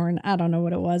was porn. I don't know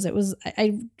what it was. It was,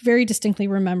 I very distinctly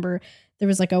remember there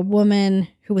was like a woman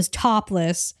who was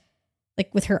topless,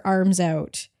 like with her arms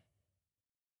out,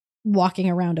 walking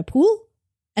around a pool.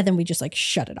 And then we just like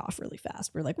shut it off really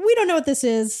fast. We're like, we don't know what this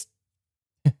is.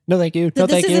 No, thank you.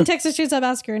 This isn't Texas Chainsaw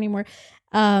Massacre anymore.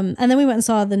 And then we went and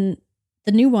saw the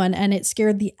new one, and it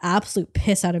scared the absolute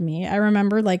piss out of me. I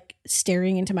remember like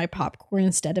staring into my popcorn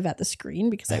instead of at the screen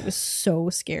because I was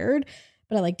so scared.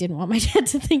 But I like didn't want my dad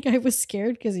to think I was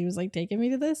scared because he was like taking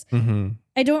me to this. Mm-hmm.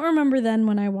 I don't remember then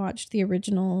when I watched the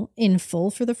original in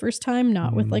full for the first time,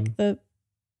 not with like the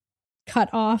cut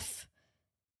off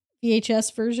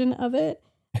VHS version of it.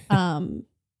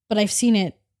 But I've seen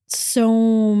it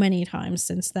so many times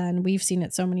since then. We've seen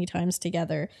it so many times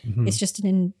together. Mm-hmm. It's just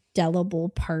an indelible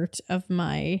part of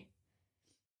my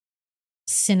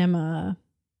cinema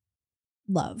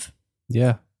love.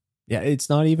 Yeah. Yeah. It's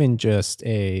not even just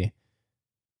a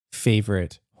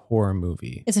favorite horror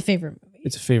movie. It's a favorite movie.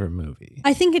 It's a favorite movie.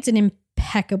 I think it's an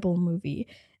impeccable movie.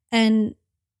 And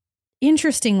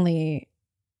interestingly,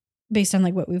 based on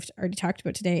like what we've already talked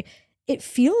about today, it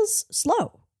feels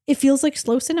slow. It feels like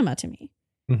slow cinema to me.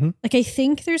 Mm-hmm. Like, I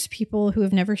think there's people who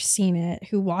have never seen it,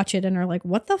 who watch it and are like,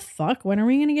 what the fuck? When are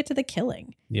we going to get to the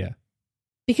killing? Yeah.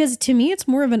 Because to me, it's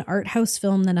more of an art house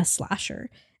film than a slasher.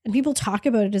 And people talk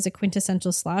about it as a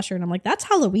quintessential slasher. And I'm like, that's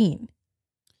Halloween.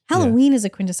 Halloween is a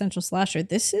quintessential slasher.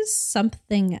 This is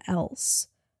something else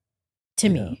to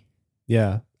me.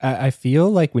 Yeah. I feel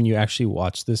like when you actually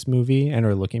watch this movie and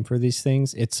are looking for these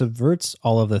things, it subverts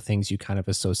all of the things you kind of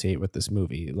associate with this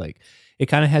movie. Like, it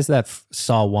kind of has that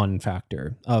Saw 1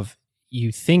 factor of,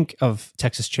 you think of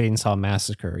Texas Chainsaw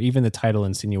Massacre, even the title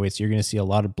insinuates you're going to see a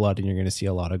lot of blood and you're going to see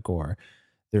a lot of gore.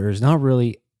 There's not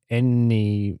really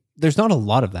there's not a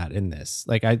lot of that in this.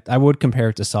 Like, I would compare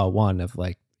it to Saw 1 of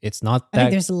like, it's not that. I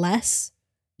think there's less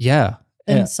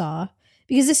than Saw.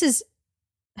 Because this is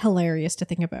hilarious to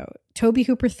think about. Tobe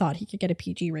Hooper thought he could get a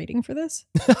PG rating for this.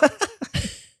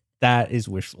 That is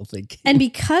wishful thinking. And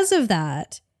because of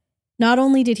that, not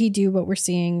only did he do what we're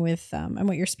seeing with, and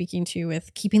what you're speaking to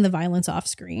with keeping the violence off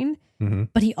screen, mm-hmm.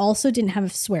 but he also didn't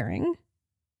have swearing,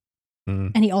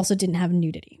 and he also didn't have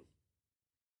nudity.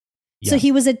 Yeah. So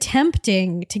he was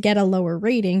attempting to get a lower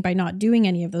rating by not doing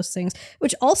any of those things,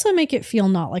 which also make it feel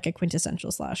not like a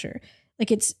quintessential slasher.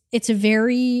 Like, it's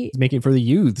He's making it for the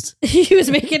youths. He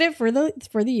was making it for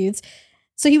the youths.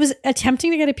 So he was attempting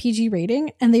to get a PG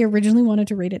rating, and they originally wanted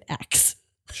to rate it X.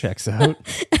 Checks out.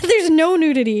 There's no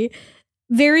nudity,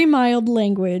 very mild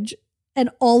language, and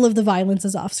all of the violence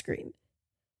is off screen.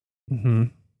 Mm-hmm.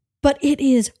 But it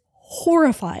is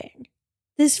horrifying.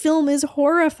 This film is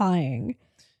horrifying.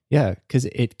 Yeah, because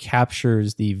it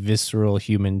captures the visceral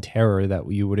human terror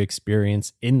that you would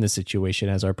experience in the situation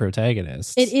as our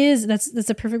protagonist. It is. That's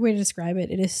a perfect way to describe it.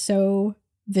 It is so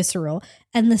visceral.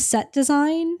 And the set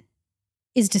design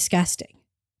is disgusting.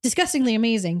 Disgustingly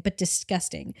amazing, but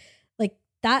disgusting. Like,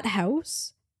 that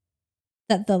house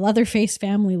that the Leatherface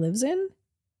family lives in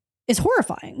is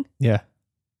horrifying. Yeah.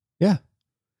 Yeah.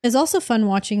 It's also fun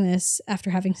watching this after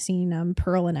having seen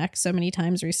Pearl and X so many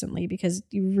times recently, because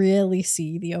you really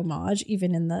see the homage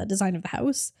even in the design of the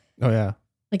house. Oh, yeah.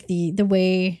 Like the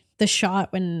way the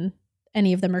shot when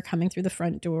any of them are coming through the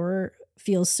front door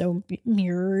feels so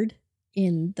mirrored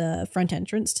in the front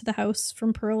entrance to the house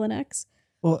from Pearl and X.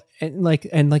 Well, and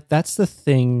that's the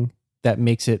thing that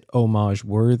makes it homage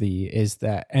worthy, is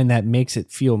that, and that makes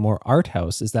it feel more art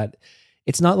house, is that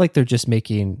it's not like they're just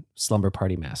making Slumber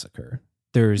Party Massacre.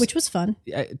 Which was fun.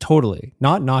 Totally.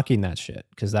 Not knocking that shit,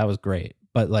 because that was great.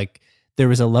 But like, there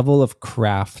was a level of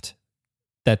craft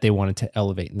that they wanted to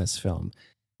elevate in this film.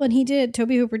 When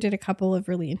Tobe Hooper did a couple of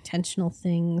really intentional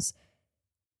things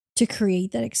to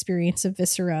create that experience of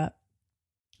viscera.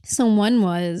 So one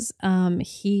was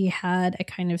he had a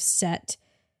kind of set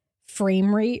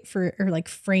frame rate or like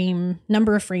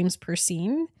number of frames per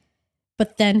scene,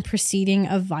 but then preceding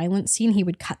a violent scene, he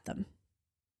would cut them.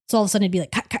 So all of a sudden it'd be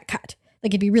like cut, cut, cut.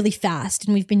 Like it'd be really fast.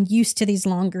 And we've been used to these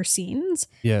longer scenes.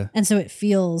 Yeah. And so it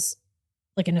feels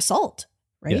like an assault,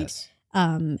 right? Yes.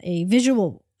 A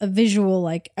visual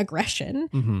like aggression.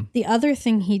 Mm-hmm. The other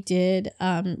thing he did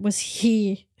was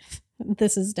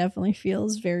this is definitely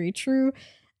feels very true.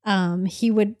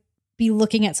 He would be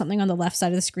looking at something on the left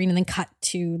side of the screen and then cut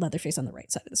to Leatherface on the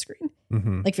right side of the screen,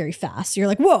 like very fast. You're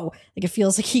like, whoa, like it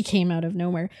feels like he came out of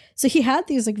nowhere. So he had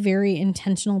these like very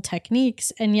intentional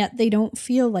techniques, and yet they don't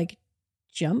feel like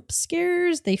jump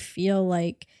scares. They feel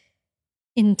like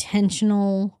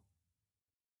intentional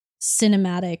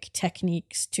cinematic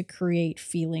techniques to create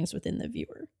feelings within the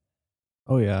viewer.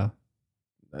 Oh yeah.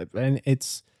 And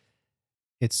it's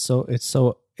so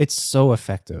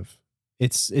effective.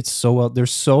 It's so well.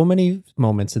 There's so many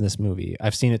moments in this movie.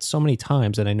 I've seen it so many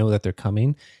times, and I know that they're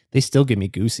coming. They still give me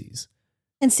goosies.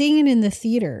 And seeing it in the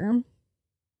theater,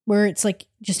 where it's like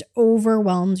just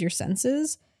overwhelms your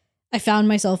senses, I found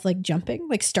myself like jumping,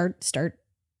 like startling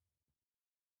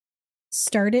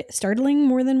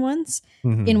more than once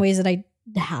in ways that I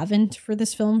haven't for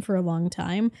this film for a long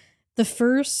time. The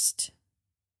first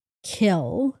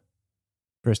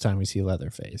time we see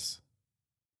Leatherface,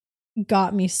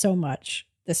 got me so much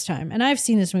this time. And I've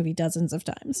seen this movie dozens of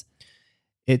times.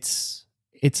 It's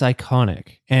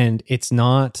iconic, and it's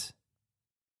not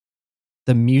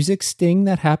the music sting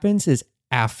that happens is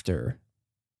after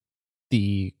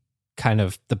the kind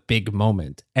of the big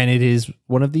moment. And it is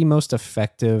one of the most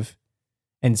effective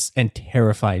and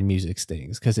terrifying music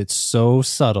stings because it's so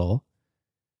subtle.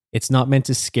 It's not meant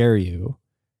to scare you,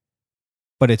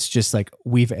 but it's just like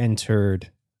we've entered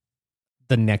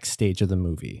the next stage of the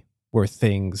movie where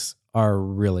things are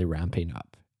really ramping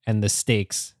up and the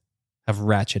stakes have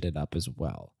ratcheted up as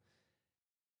well.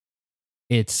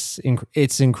 It's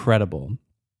incredible.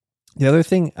 The other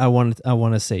thing I want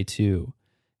to say too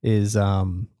is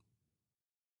the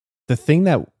thing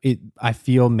that I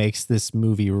feel makes this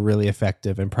movie really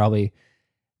effective and probably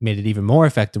made it even more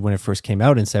effective when it first came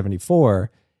out in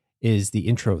 1974 is the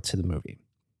intro to the movie.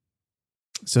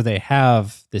 So they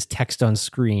have this text on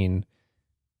screen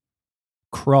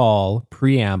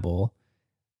preamble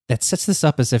that sets this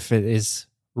up as if it is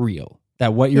real,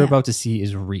 that what you're about to see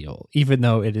is real, even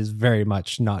though it is very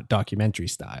much not documentary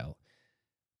style.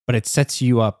 But it sets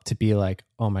you up to be like,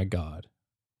 oh my God,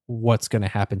 what's going to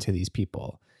happen to these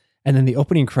people? And then the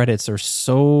opening credits are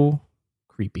so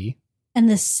creepy. And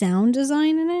the sound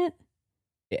design in it?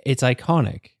 It's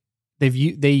iconic. They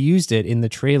used it in the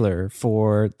trailer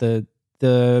for the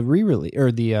re-release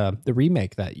or the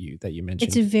remake that you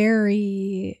mentioned. It's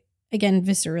very, again,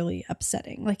 viscerally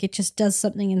upsetting. Like it just does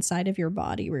something inside of your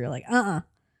body where you're like,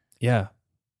 Yeah.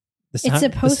 It's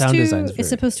supposed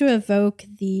to evoke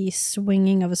the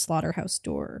swinging of a slaughterhouse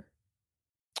door.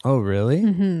 Oh, really?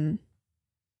 Mm-hmm.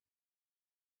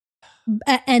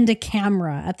 And a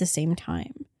camera at the same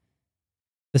time.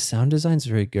 The sound design's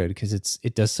very good because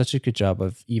it does such a good job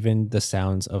of even the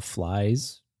sounds of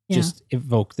flies just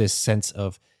evoke this sense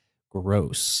of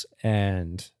gross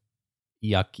and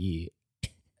yucky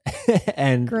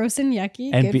and gross and yucky.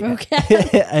 And good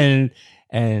vocab.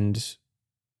 and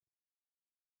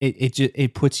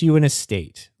it puts you in a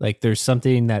state. Like there's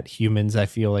something that humans, I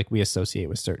feel like we associate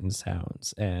with certain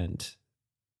sounds, and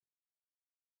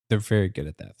they're very good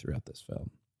at that throughout this film.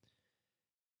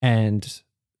 And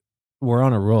we're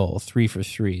on a roll, 3 for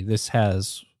 3. This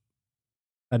has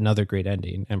another great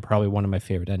ending and probably one of my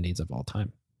favorite endings of all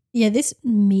time. Yeah, this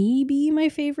may be my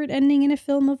favorite ending in a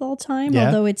film of all time,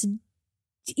 although it's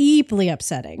deeply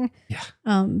upsetting. Yeah.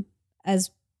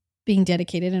 As being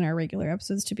dedicated in our regular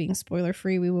episodes to being spoiler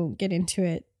free, we won't get into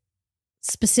it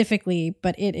specifically,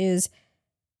 but it is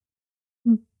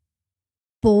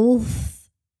both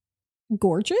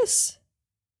gorgeous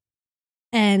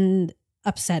and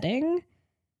upsetting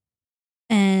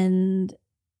and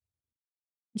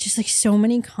just like so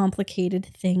many complicated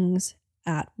things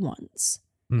at once.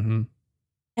 Mm-hmm.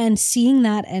 And seeing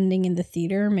that ending in the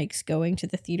theater makes going to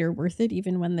the theater worth it,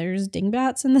 even when there's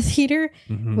dingbats in the theater,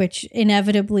 which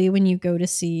inevitably when you go to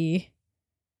see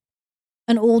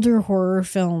an older horror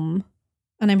film,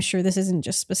 and I'm sure this isn't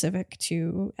just specific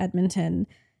to Edmonton,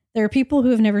 there are people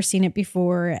who have never seen it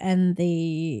before and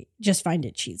they just find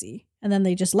it cheesy. And then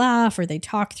they just laugh or they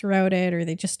talk throughout it or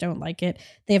they just don't like it.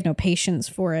 They have no patience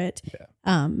for it.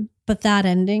 Yeah. But that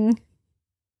ending,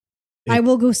 I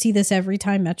will go see this every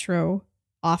time Metro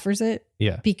offers it.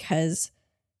 Yeah. Because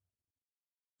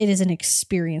it is an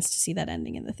experience to see that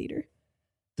ending in the theater.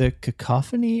 The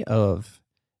cacophony of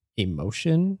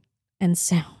emotion and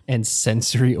sound and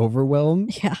sensory overwhelm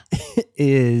yeah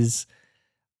is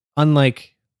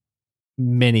unlike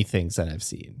many things that I've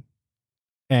seen.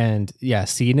 And yeah,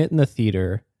 seeing it in the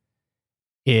theater,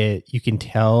 you can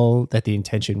tell that the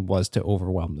intention was to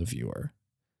overwhelm the viewer,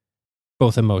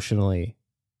 both emotionally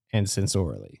and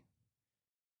sensorially.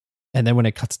 And then when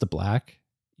it cuts to black,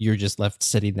 you're just left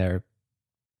sitting there.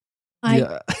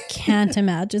 I can't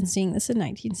imagine seeing this in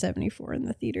 1974 in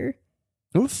the theater.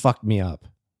 It would fuck me up.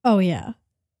 Oh, yeah.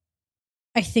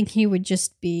 I think he would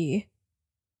just be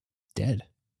dead.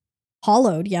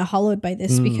 Hollowed by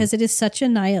this because it is such a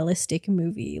nihilistic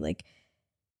movie. Like,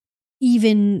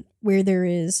 even where there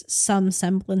is some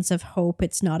semblance of hope,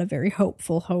 it's not a very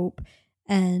hopeful hope.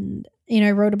 And,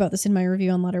 I wrote about this in my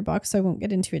review on Letterboxd, so I won't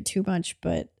get into it too much,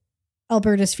 but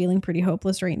Alberta's feeling pretty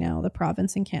hopeless right now, the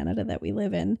province in Canada that we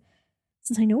live in.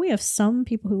 Since I know we have some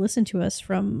people who listen to us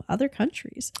from other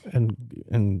countries.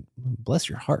 And bless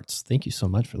your hearts. Thank you so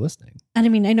much for listening.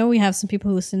 And I know we have some people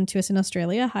who listen to us in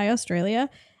Australia. Hi, Australia.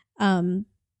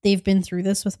 They've been through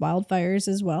this with wildfires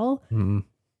as well. Mm-hmm.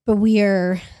 But we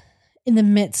are in the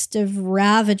midst of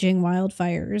ravaging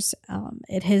wildfires.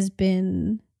 It has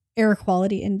been air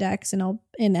quality index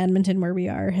in Edmonton, where we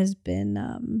are, has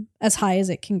been as high as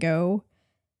it can go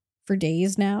for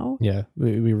days now. Yeah,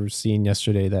 we were seeing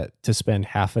yesterday that to spend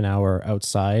half an hour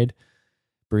outside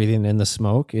breathing in the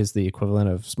smoke is the equivalent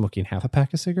of smoking half a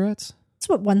pack of cigarettes. That's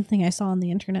what one thing I saw on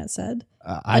the internet said.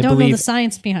 I don't know the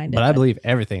science behind it. But I believe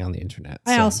everything on the internet.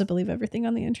 I also believe everything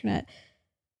on the internet.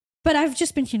 But I've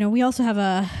just been, we also have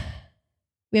an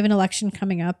election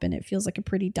coming up, and it feels like a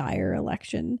pretty dire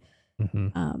election.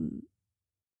 Mm-hmm.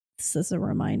 This is a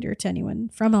reminder to anyone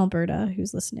from Alberta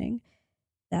who's listening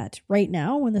that right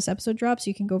now, when this episode drops,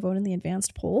 you can go vote in the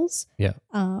advanced polls. Yeah.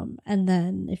 And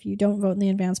then if you don't vote in the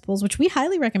advanced polls, which we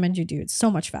highly recommend you do, it's so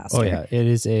much faster. Oh yeah, it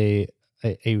is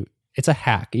it's a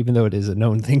hack. Even though it is a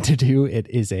known thing to do, it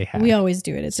is a hack. We always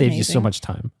do it. It saves you so much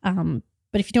time.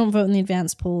 But if you don't vote in the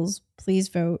advanced polls, please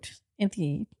vote in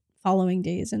the following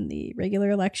days in the regular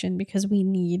election, because we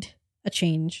need a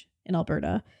change in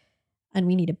Alberta, and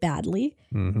we need it badly.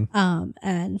 Mm-hmm.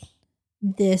 And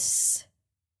this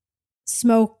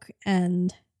smoke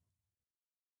and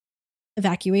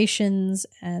evacuations,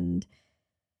 and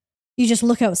you just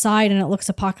look outside and it looks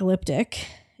apocalyptic.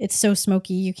 It's so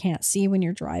smoky you can't see when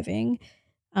you're driving.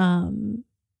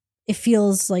 It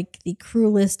feels like the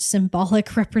cruelest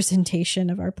symbolic representation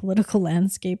of our political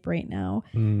landscape right now.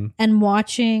 And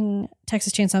watching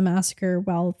Texas Chainsaw Massacre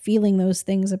while feeling those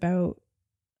things about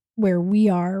where we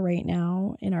are right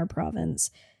now in our province,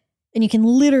 and you can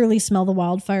literally smell the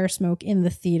wildfire smoke in the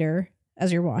theater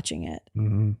as you're watching it.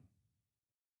 Mm-hmm.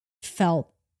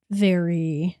 Felt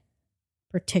very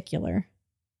particular.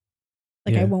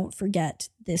 Like, I won't forget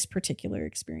this particular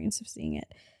experience of seeing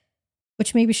it,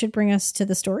 which maybe should bring us to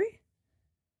the story.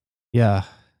 Yeah.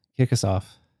 Kick us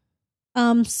off.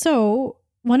 So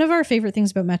one of our favorite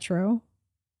things about Metro,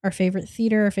 our favorite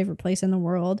theater, our favorite place in the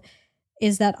world,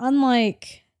 is that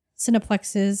unlike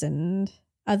Cineplexes and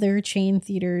other chain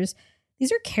theaters,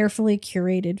 these are carefully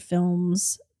curated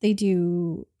films. They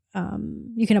do,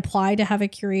 you can apply to have a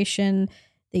curation.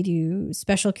 They do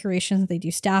special curations. They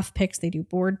do staff picks. They do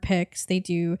board picks. They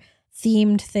do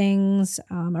themed things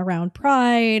around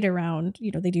Pride, around,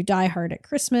 they do Die Hard at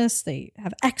Christmas. They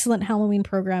have excellent Halloween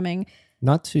programming.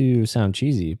 Not to sound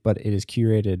cheesy, but it is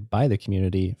curated by the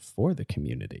community for the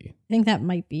community. I think that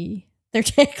might be their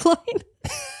tagline.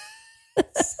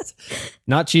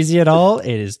 Not cheesy at all. It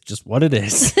is just what it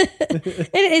is.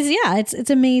 It is, yeah. It's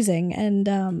amazing.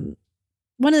 And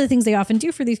one of the things they often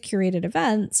do for these curated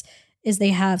events is they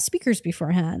have speakers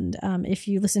beforehand. If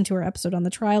you listen to our episode on the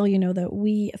trial, you know that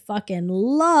we fucking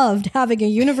loved having a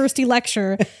university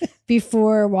lecture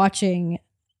before watching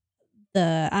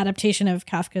the adaptation of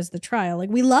Kafka's The Trial.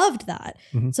 Like, we loved that.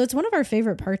 Mm-hmm. So it's one of our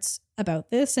favorite parts about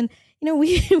this. And,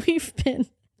 we've been,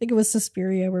 I think it was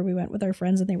Suspiria, where we went with our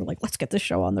friends and they were like, let's get this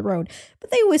show on the road. But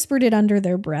they whispered it under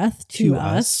their breath to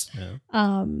us.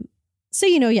 Yeah. So,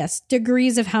 yes,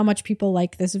 degrees of how much people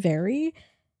like this vary.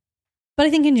 But I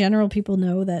think in general, people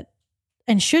know that,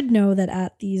 and should know that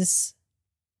at these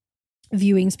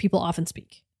viewings, people often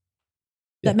speak.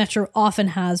 Yeah. That Metro often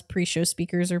has pre-show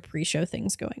speakers or pre-show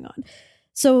things going on.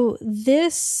 So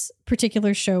this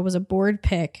particular show was a board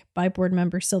pick by board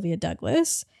member Sylvia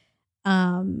Douglas.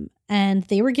 And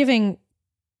they were giving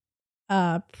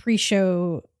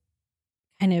pre-show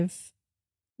kind of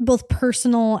both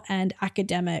personal and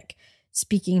academic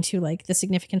speaking to like the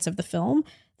significance of the film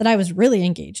that I was really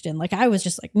engaged in. Like, I was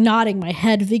just like nodding my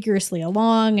head vigorously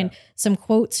along, and some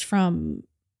quotes from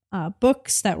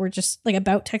books that were just like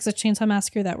about Texas Chainsaw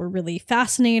Massacre that were really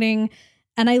fascinating.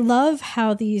 And I love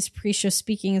how these pre-show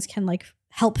speakings can like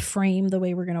help frame the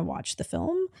way we're going to watch the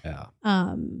film. Yeah.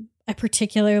 I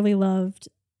particularly loved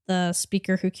the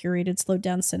speaker who curated Slowed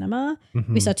Down Cinema.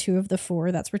 Mm-hmm. We saw 2 of the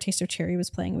 4. That's where Taste of Cherry was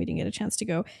playing. We didn't get a chance to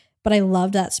go, but I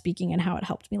loved that speaking and how it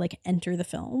helped me like enter the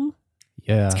film.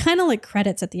 Yeah. It's kind of like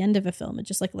credits at the end of a film. It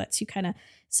just like lets you kind of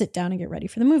sit down and get ready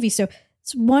for the movie. So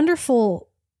it's wonderful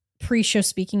pre-show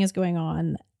speaking is going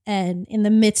on. And in the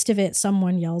midst of it,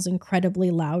 someone yells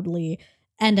incredibly loudly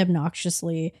and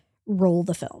obnoxiously, roll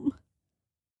the film.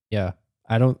 Yeah.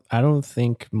 I don't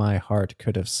think my heart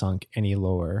could have sunk any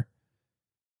lower.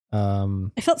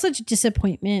 I felt such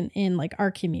disappointment in like our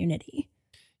community.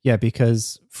 Yeah,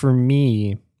 because for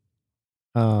me,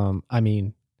 I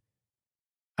mean,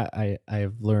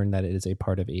 I've learned that it is a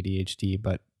part of ADHD,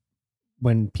 but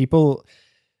when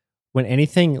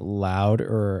anything loud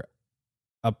or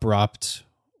abrupt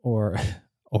or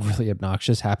overly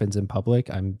obnoxious happens in public,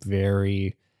 I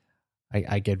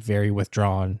get very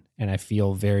withdrawn and I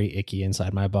feel very icky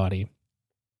inside my body.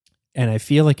 And I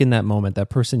feel like in that moment, that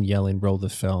person yelling, roll the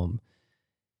film,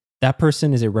 that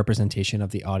person is a representation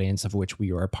of the audience of which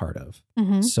we are a part of.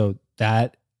 Mm-hmm. So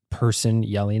that person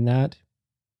yelling that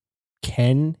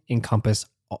can encompass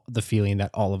the feeling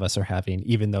that all of us are having,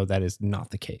 even though that is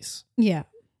not the case. Yeah.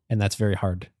 And that's very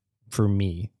hard for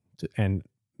me and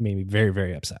made me very,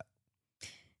 very upset.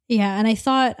 Yeah. And I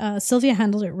thought Sylvia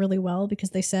handled it really well because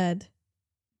they said,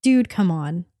 dude, come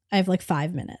on. I have like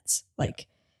 5 minutes, like,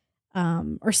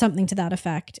 or something to that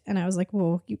effect. And I was like,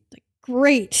 whoa,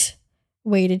 great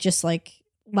way to just like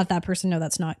let that person know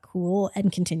that's not cool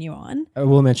and continue on. I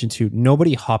will mention too,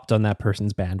 nobody hopped on that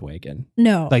person's bandwagon.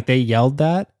 No. Like they yelled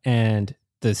that and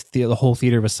the whole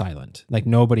theater was silent. Like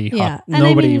nobody hopped,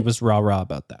 nobody was rah-rah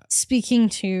about that. Speaking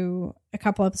to a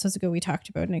couple episodes ago, we talked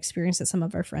about an experience that some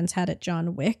of our friends had at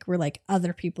John Wick where like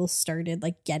other people started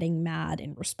like getting mad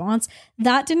in response.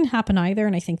 That didn't happen either.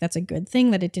 And I think that's a good thing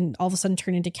that it didn't all of a sudden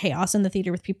turn into chaos in the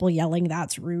theater with people yelling,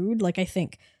 that's rude. Like I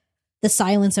think the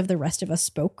silence of the rest of us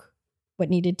spoke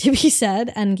what needed to be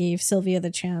said and gave Sylvia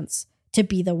the chance to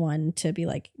be the one to be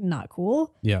like, not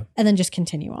cool. Yeah. And then just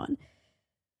continue on.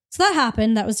 So that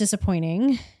happened. That was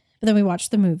disappointing. But then we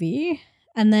watched the movie.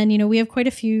 And then, you know, we have quite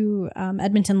a few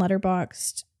Edmonton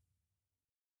Letterboxd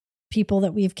people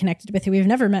that we've connected with who we've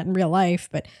never met in real life,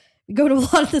 but we go to a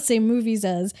lot of the same movies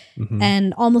as. Mm-hmm.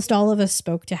 And almost all of us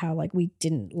spoke to how like we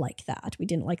didn't like that. We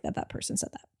didn't like that that person said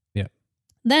that. Yeah.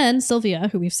 Then Sylvia,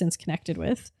 who we've since connected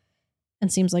with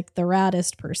and seems like the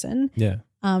raddest person,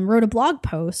 wrote a blog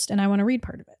post, and I want to read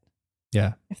part of it.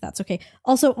 Yeah. If that's okay.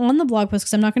 Also on the blog post,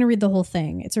 because I'm not going to read the whole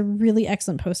thing. It's a really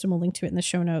excellent post and we'll link to it in the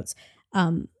show notes.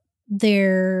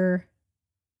 They're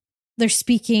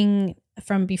speaking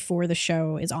from before the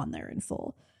show is on there in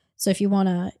full. So if you want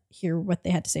to hear what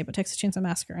they had to say about Texas Chainsaw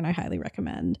Massacre, and I highly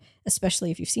recommend,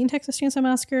 especially if you've seen Texas Chainsaw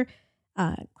Massacre,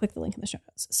 click the link in the show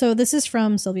notes. So this is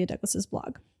from Sylvia Douglas's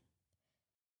blog.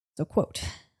 So quote,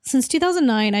 since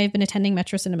 2009, I have been attending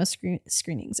Metro Cinema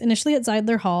screenings, initially at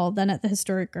Zeidler Hall, then at the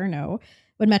historic Garneau,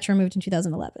 when Metro moved in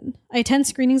 2011. I attend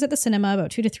screenings at the cinema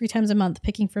about 2 to 3 times a month,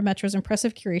 picking from Metro's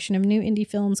impressive curation of new indie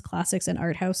films, classics, and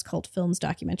art house cult films,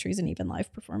 documentaries, and even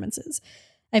live performances.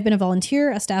 I've been a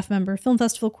volunteer, a staff member, film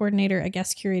festival coordinator, a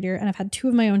guest curator, and I've had 2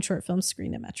 of my own short films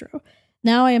screened at Metro.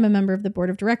 Now I am a member of the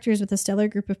board of directors with a stellar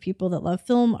group of people that love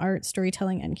film, art,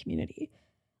 storytelling, and community.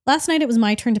 Last night, it was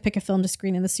my turn to pick a film to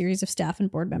screen in the series of staff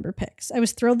and board member picks. I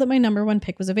was thrilled that my number 1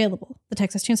 pick was available, The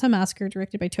Texas Chainsaw Massacre,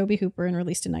 directed by Tobe Hooper and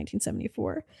released in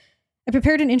 1974. I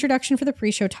prepared an introduction for the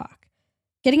pre-show talk.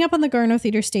 Getting up on the Garneau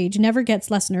Theater stage never gets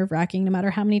less nerve-wracking, no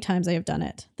matter how many times I have done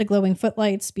it. The glowing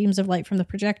footlights, beams of light from the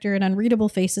projector, and unreadable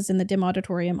faces in the dim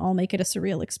auditorium all make it a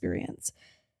surreal experience.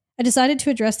 I decided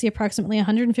to address the approximately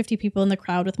 150 people in the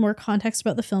crowd with more context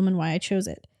about the film and why I chose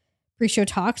it. Pre-show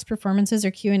talks, performances, or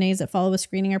Q&As that follow a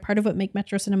screening are part of what make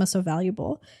Metro Cinema so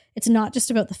valuable. It's not just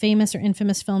about the famous or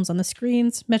infamous films on the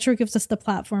screens. Metro gives us the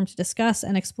platform to discuss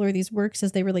and explore these works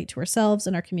as they relate to ourselves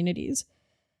and our communities.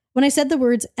 When I said the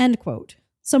words, end quote,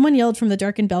 someone yelled from the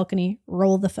darkened balcony,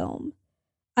 roll the film.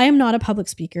 I am not a public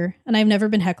speaker, and I've never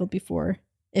been heckled before.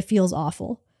 It feels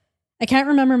awful. I can't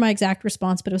remember my exact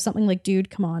response, but it was something like,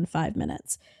 dude, come on, 5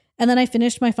 minutes. And then I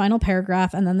finished my final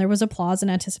paragraph, and then there was applause in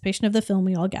anticipation of the film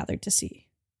we all gathered to see.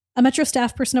 A Metro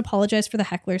staff person apologized for the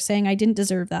heckler, saying I didn't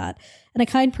deserve that, and a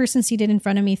kind person seated in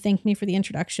front of me thanked me for the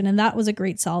introduction, and that was a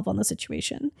great salve on the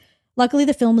situation. Luckily,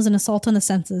 the film is an assault on the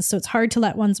senses, so it's hard to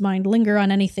let one's mind linger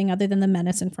on anything other than the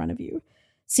menace in front of you.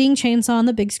 Seeing Chainsaw on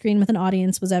the big screen with an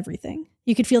audience was everything.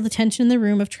 You could feel the tension in the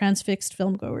room of transfixed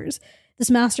filmgoers. This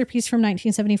masterpiece from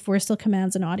 1974 still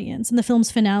commands an audience, and the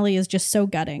film's finale is just so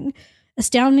gutting.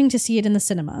 Astounding to see it in the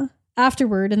cinema.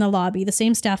 Afterward, in the lobby, the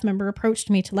same staff member approached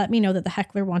me to let me know that the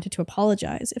heckler wanted to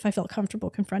apologize if I felt comfortable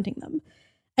confronting them.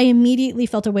 I immediately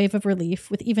felt a wave of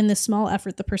relief with even this small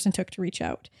effort the person took to reach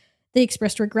out. They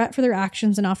expressed regret for their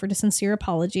actions and offered a sincere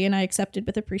apology, and I accepted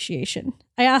with appreciation.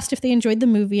 I asked if they enjoyed the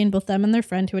movie, and both them and their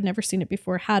friend, who had never seen it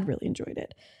before, had really enjoyed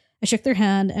it. I shook their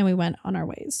hand, and we went on our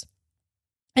ways.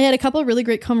 I had a couple of really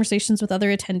great conversations with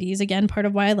other attendees. Again, part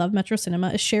of why I love Metro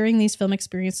Cinema is sharing these film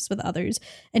experiences with others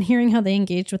and hearing how they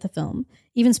engaged with the film.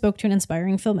 Even spoke to an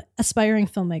aspiring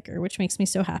filmmaker, which makes me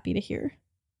so happy to hear.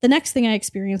 The next thing I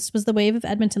experienced was the wave of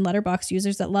Edmonton Letterboxd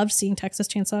users that loved seeing Texas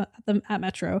Chainsaw at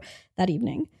Metro that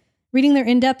evening. Reading their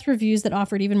in-depth reviews that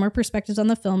offered even more perspectives on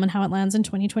the film and how it lands in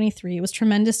 2023, it was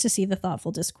tremendous to see the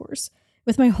thoughtful discourse.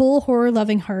 With my whole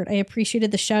horror-loving heart, I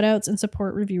appreciated the shout-outs and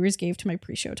support reviewers gave to my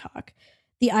pre-show talk.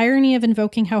 The irony of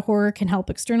invoking how horror can help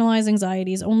externalize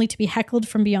anxieties only to be heckled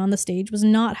from beyond the stage was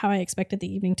not how I expected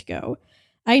the evening to go.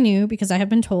 I knew, because I have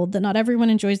been told, that not everyone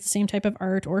enjoys the same type of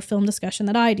art or film discussion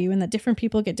that I do, and that different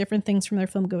people get different things from their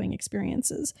film-going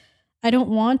experiences. I don't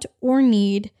want or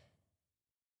need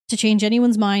to change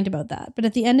anyone's mind about that, but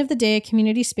at the end of the day, a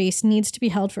community space needs to be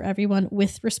held for everyone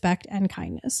with respect and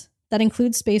kindness. That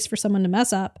includes space for someone to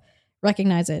mess up,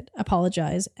 recognize it,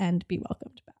 apologize, and be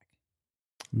welcomed back.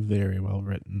 Very well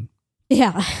written.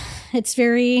 Yeah, it's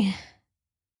very...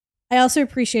 I also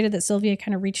appreciated that Sylvia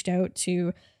kind of reached out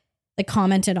to,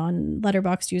 commented on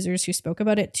Letterboxd users who spoke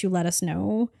about it to let us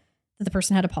know that the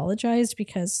person had apologized,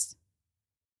 because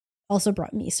also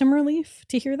brought me some relief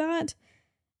to hear that.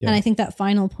 Yeah. And I think that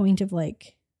final point of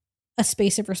a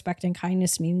space of respect and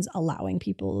kindness means allowing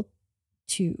people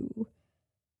to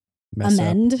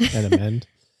amend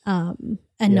and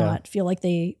not feel like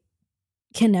they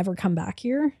can never come back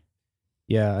here.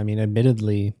 Yeah. I mean,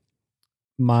 admittedly,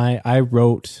 I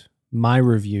wrote my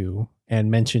review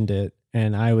and mentioned it,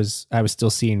 and I was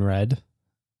still seeing red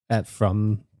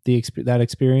from that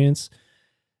experience.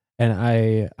 And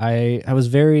I was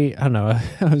very, I don't know,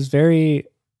 I was very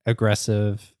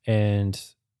aggressive and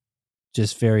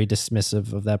just very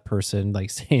dismissive of that person,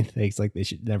 saying things like they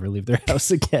should never leave their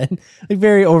house again,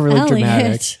 very overly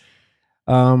dramatic.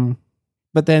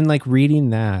 But then reading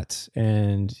that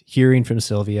and hearing from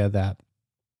Sylvia that,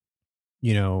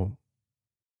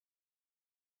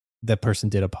 that person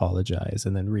did apologize,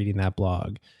 and then reading that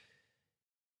blog,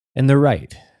 and they're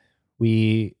right.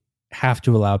 We have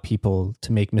to allow people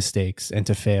to make mistakes and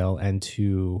to fail and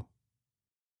to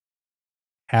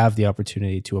have the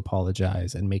opportunity to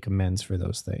apologize and make amends for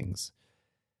those things.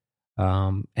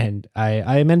 And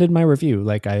I amended my review.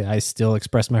 I still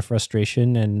expressed my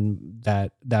frustration, and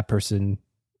that person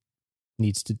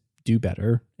needs to do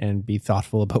better and be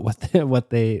thoughtful about what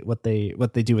they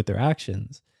do with their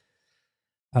actions.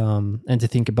 And to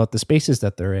think about the spaces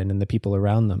that they're in and the people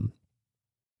around them.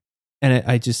 And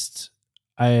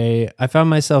I found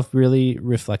myself really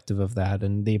reflective of that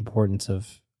and the importance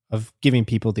of giving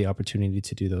people the opportunity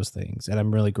to do those things. And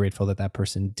I'm really grateful that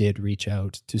person did reach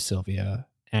out to Sylvia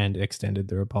and extended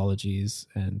their apologies,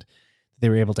 and they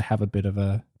were able to have a bit of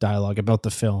a dialogue about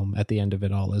the film at the end of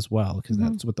it all as well, because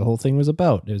that's what the whole thing was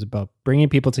about. It was about bringing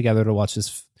people together to watch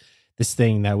this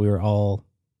thing that we were all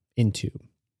into.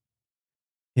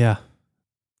 Yeah,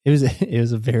 it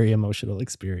was a very emotional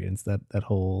experience, that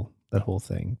whole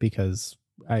thing, because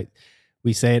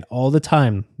we say it all the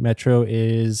time. Metro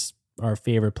is our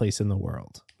favorite place in the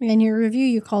world. In your review,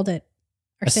 you called it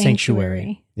our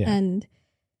sanctuary. Yeah. And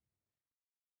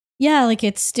yeah,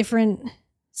 it's different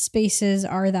spaces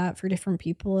are that for different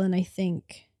people. And I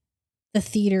think the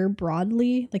theater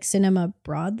broadly, cinema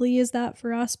broadly, is that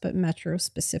for us, but Metro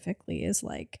specifically is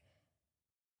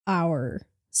our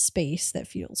space that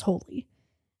feels holy.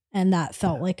 And that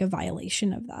felt like a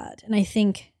violation of that. And I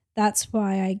think that's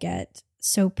why I get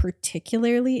so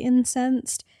particularly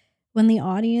incensed when the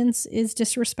audience is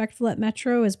disrespectful at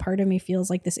Metro, as part of me feels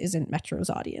like this isn't Metro's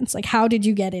audience. How did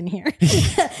you get in here?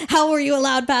 How were you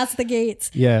allowed past the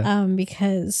gates? Yeah.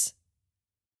 Because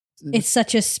it's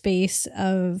such a space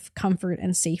of comfort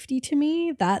and safety to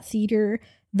me. That theater,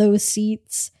 those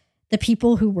seats, the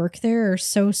people who work there are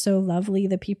so, so lovely.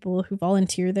 The people who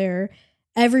volunteer there,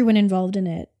 everyone involved in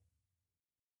it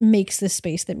makes this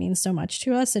space that means so much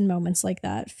to us. And moments like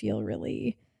that feel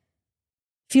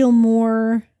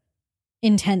more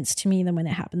intense to me than when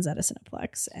it happens at a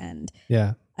Cineplex. And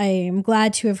yeah, I am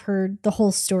glad to have heard the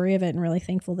whole story of it, and really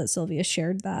thankful that Sylvia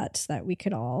shared that, so that we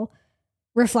could all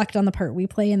reflect on the part we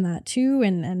play in that too,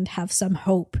 and have some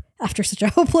hope after such a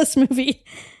hopeless movie.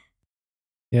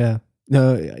 Yeah.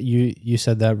 No, you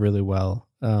said that really well.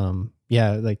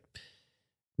 Yeah, like,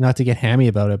 not to get hammy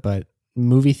about it, but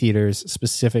movie theaters,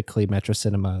 specifically Metro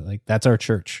Cinema, like, that's our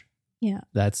church. Yeah.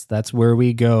 That's where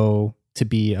we go to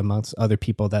be amongst other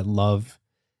people that love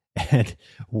and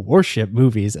worship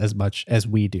movies as much as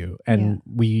we do. And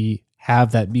we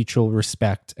have that mutual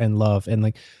respect and love. And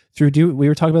like, we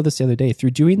were talking about this the other day,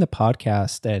 through doing the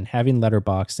podcast and having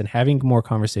Letterboxd and having more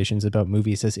conversations about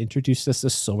movies has introduced us to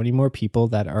so many more people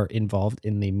that are involved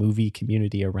in the movie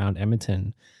community around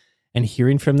Edmonton. And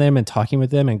hearing from them and talking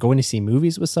with them and going to see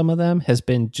movies with some of them has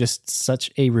been just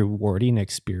such a rewarding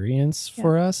experience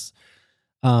for us.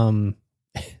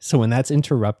 So when that's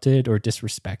interrupted or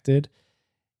disrespected,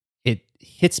 it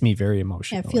hits me very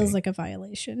emotionally. Yeah, it feels like a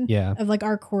violation of like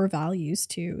our core values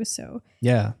too. So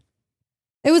yeah,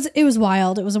 it was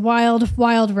wild. It was a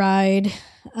wild ride.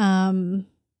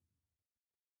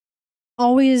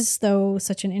 Always though,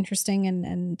 such an interesting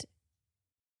and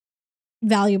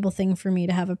valuable thing for me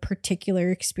to have a particular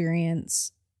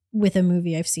experience with a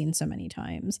movie I've seen so many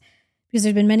times, because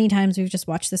there's been many times we've just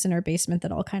watched this in our basement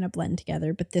that all kind of blend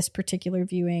together. But this particular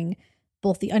viewing,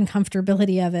 both the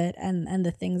uncomfortability of it and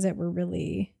the things that were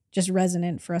really just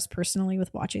resonant for us personally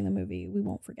with watching the movie, we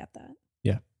won't forget that.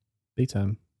 Yeah, big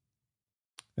time.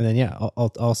 And then,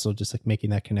 also just like making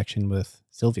that connection with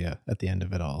Sylvia at the end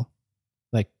of it all.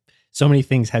 Like, so many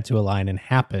things had to align and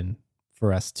happen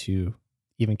for us to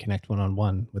even connect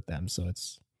one-on-one with them. So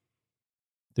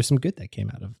there's some good that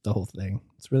came out of the whole thing.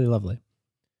 It's really lovely.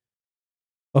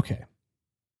 Okay.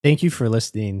 Thank you for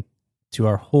listening to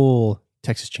our whole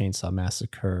Texas Chainsaw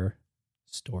Massacre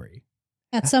story.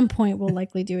 At some point, we'll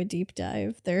likely do a deep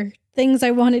dive. There are things I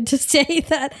wanted to say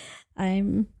that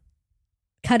I'm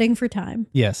cutting for time.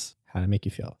 Yes. How did it make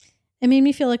you feel? It made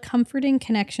me feel a comforting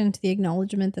connection to the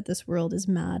acknowledgement that this world is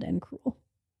mad and cruel.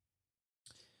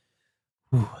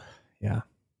 Ooh, yeah.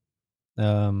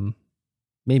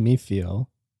 Made me feel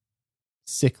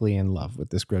sickly in love with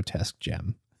this grotesque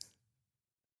gem.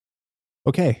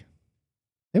 Okay.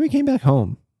 Then we came back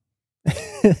home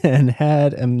and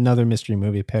had another mystery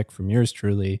movie pick from yours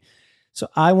truly. So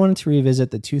I wanted to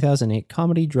revisit the 2008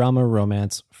 comedy drama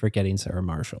romance Forgetting Sarah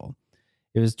Marshall.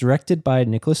 It was directed by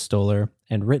Nicholas Stoller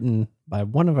and written by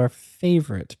one of our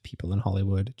favorite people in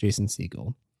Hollywood, Jason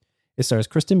Segel. It stars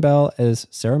Kristen Bell as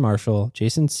Sarah Marshall,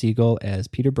 Jason Segel as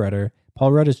Peter Bretter,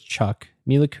 Paul Rudd as Chuck,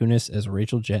 Mila Kunis as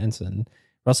Rachel Jensen,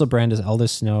 Russell Brand as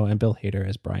Aldous Snow, and Bill Hader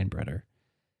as Brian Bretter.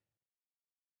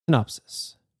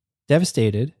 Synopsis.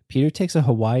 Devastated, Peter takes a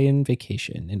Hawaiian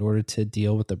vacation in order to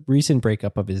deal with the recent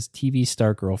breakup of his TV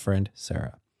star girlfriend,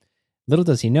 Sarah. Little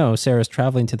does he know, Sarah's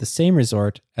traveling to the same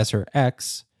resort as her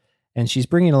ex, and she's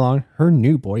bringing along her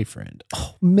new boyfriend.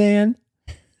 Oh, man.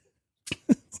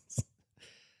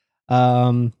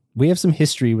 We have some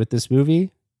history with this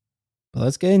movie, but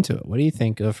let's get into it. What do you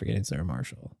think of Forgetting Sarah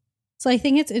Marshall? So I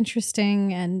think it's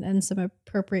interesting, and some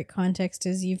appropriate context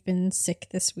is you've been sick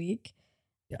this week.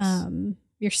 Yes.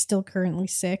 You're still currently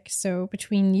sick. So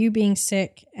between you being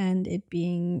sick and it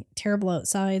being terrible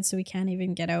outside, so we can't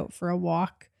even get out for a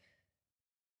walk,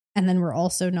 and then we're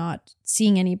also not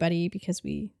seeing anybody because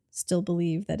we still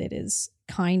believe that it is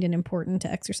kind and important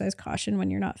to exercise caution when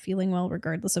you're not feeling well,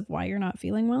 regardless of why you're not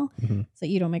feeling well, so that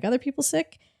you don't make other people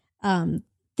sick.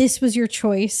 This was your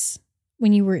choice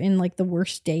when you were in like the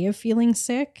worst day of feeling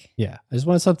sick. Yeah. I just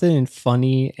wanted something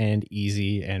funny and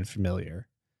easy and familiar.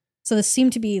 So this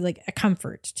seemed to be like a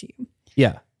comfort to you.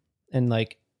 Yeah. And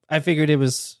like, I figured it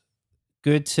was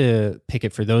good to pick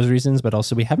it for those reasons, but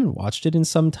also we haven't watched it in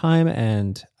some time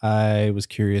and I was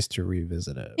curious to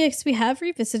revisit it. Yeah, because we have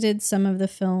revisited some of the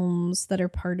films that are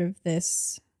part of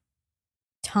this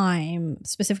time,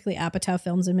 specifically Apatow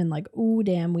films, and been like, oh,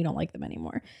 damn, we don't like them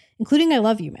anymore, including I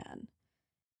Love You,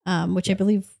 Man, which I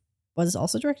believe was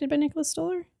also directed by Nicholas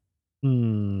Stoller. I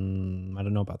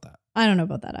don't know about that. I don't know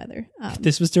about that either.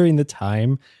 This was during the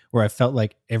time where I felt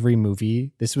like every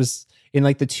movie, this was in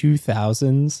like the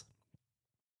 2000s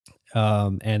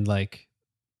and like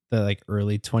the like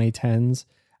early 2010s.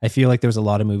 I feel like there was a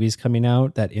lot of movies coming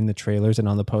out that in the trailers and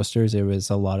on the posters, it was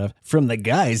a lot of from the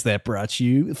guys that brought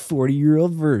you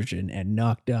 40-year-old version and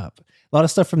Knocked Up. A lot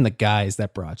of stuff from the guys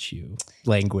that brought you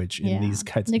language in these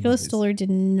kinds of movies. Nicholas Stoller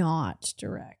did not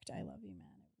direct I Love You, Man.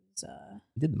 It was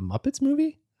he did the Muppets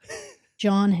movie?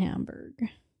 John Hamburg.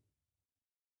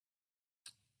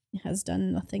 Has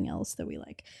done nothing else that we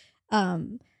like.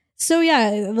 So yeah,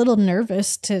 a little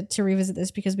nervous to revisit this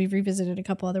because we've revisited a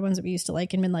couple other ones that we used to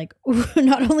like and been like, ooh,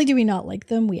 not only do we not like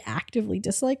them, we actively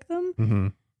dislike them. Mm-hmm.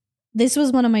 This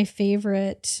was one of my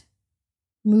favorite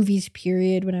movies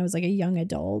period when I was like a young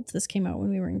adult. This came out when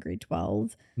we were in grade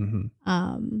 12.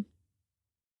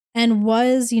 And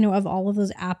was, of all of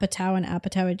those Apatow and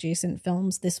Apatow adjacent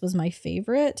films, this was my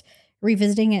favorite.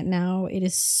 Revisiting it now, it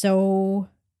is so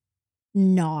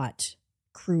not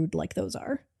crude like those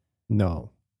are.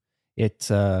 No, it's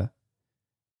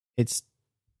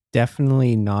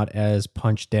definitely not as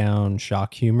punch down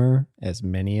shock humor as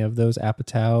many of those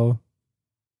Apatow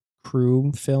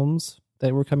crew films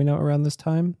that were coming out around this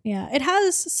time. Yeah, it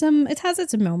has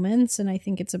its moments, and I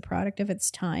think it's a product of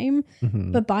its time.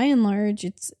 But by and large,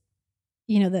 it's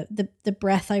the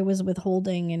breath I was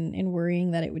withholding and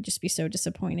worrying that it would just be so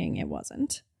disappointing. It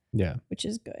wasn't. Yeah, which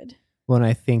is good. Well, and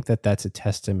I think that that's a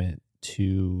testament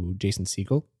to Jason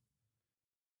Segel,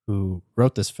 who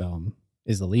wrote this film,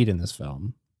 is the lead in this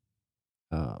film.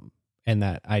 And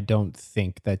that I don't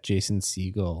think that Jason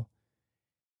Segel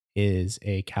is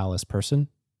a callous person.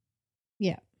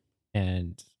 Yeah.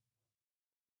 And,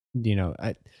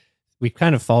 we've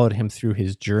kind of followed him through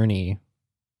his journey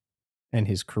and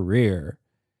his career.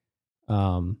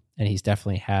 And he's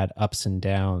definitely had ups and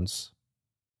downs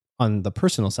on the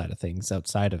personal side of things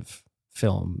outside of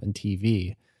film and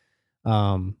TV.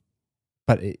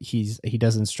 But he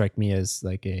doesn't strike me as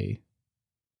like a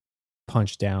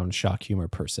punch down shock humor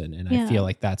person. And I feel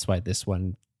like that's why this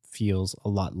one feels a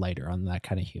lot lighter on that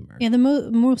kind of humor. Yeah, the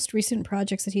most recent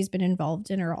projects that he's been involved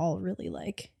in are all really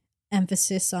like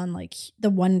emphasis on like the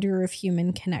wonder of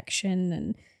human connection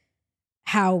and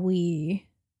how we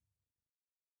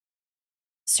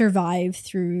survive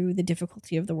through the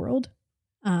difficulty of the world.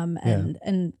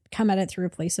 And come at it through a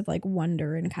place of like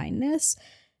wonder and kindness.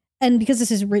 And because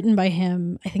this is written by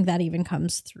him, I think that even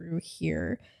comes through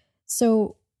here.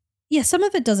 So yeah, some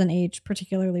of it doesn't age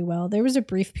particularly well. There was a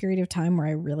brief period of time where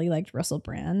I really liked Russell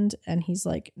Brand, and he's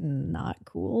like not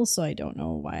cool. So I don't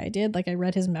know why I did. Like I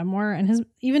read his memoir, and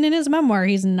even in his memoir,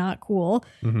 he's not cool.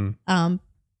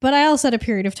 But I also had a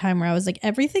period of time where I was like,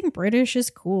 everything British is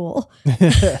cool.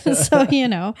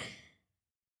 So,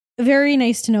 very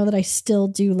nice to know that I still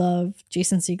do love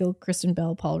Jason Segel, Kristen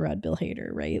Bell, Paul Rudd, Bill Hader,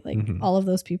 right? Like all of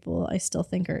those people I still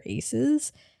think are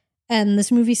aces. And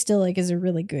this movie still like is a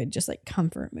really good, just like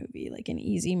comfort movie, like an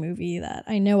easy movie that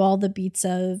I know all the beats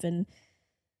of, and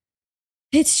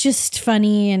it's just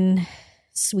funny and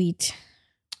sweet.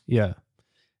 Yeah.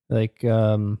 Like,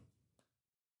 would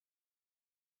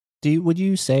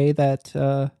you say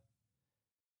that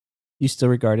you still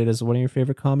regard it as one of your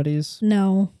favorite comedies?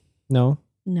 No.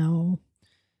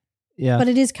 Yeah. But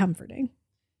it is comforting.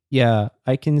 Yeah,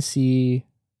 I can see,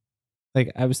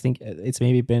 like, I was thinking it's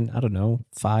maybe been, I don't know,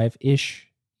 5-ish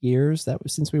years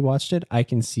since we watched it. I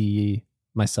can see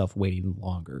myself waiting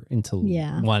longer until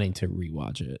wanting to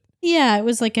rewatch it. Yeah, it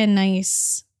was like a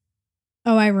nice,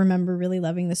 I remember really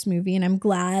loving this movie, and I'm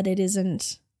glad it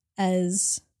isn't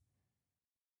as...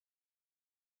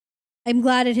 I'm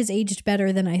glad it has aged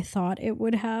better than I thought it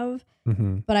would have.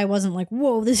 But I wasn't like,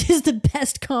 whoa, this is the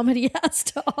best comedy it has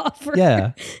to offer.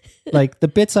 Yeah. Like the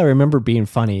bits I remember being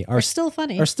funny are still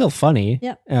funny.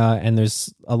 Yep. And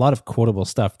there's a lot of quotable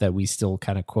stuff that we still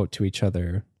kind of quote to each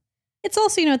other. It's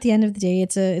also, at the end of the day,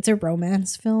 it's a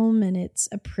romance film, and it's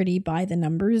a pretty by the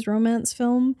numbers romance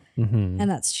film. And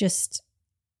that's just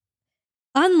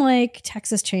unlike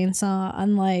Texas Chainsaw,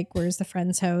 unlike Where's the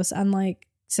Friend's House, unlike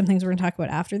some things we're going to talk about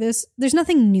after this. There's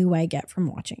nothing new I get from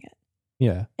watching it.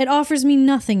 Yeah. It offers me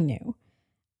nothing new.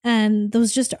 And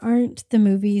those just aren't the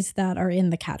movies that are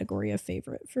in the category of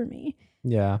favorite for me.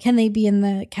 Yeah. Can they be in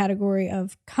the category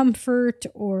of comfort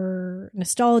or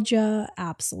nostalgia?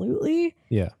 Absolutely.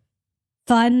 Yeah.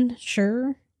 Fun,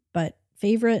 sure. But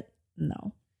favorite?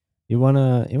 No. You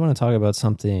wanna talk about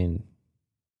something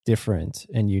different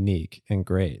and unique and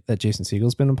great that Jason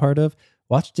Segel's been a part of?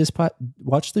 Watch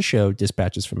the show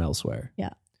Dispatches from Elsewhere.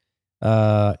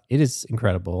 Yeah. It is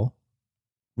incredible.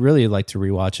 Really like to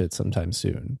rewatch it sometime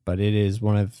soon, but it is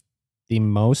one of the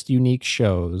most unique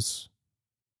shows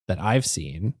that I've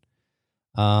seen.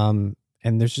 And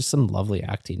there's just some lovely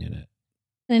acting in it.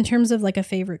 And in terms of like a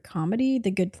favorite comedy,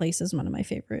 The Good Place is one of my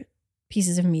favorite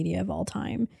pieces of media of all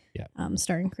time. Yeah.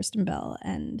 Starring Kristen Bell,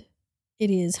 and it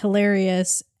is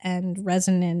hilarious and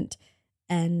resonant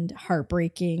and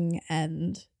heartbreaking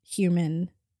and human.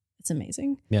 It's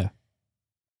amazing. Yeah.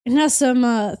 It has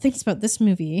some things about this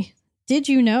movie. Did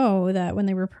you know that when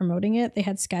they were promoting it, they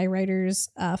had skywriters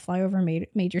fly over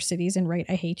major cities and write,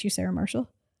 "I hate you, Sarah Marshall"?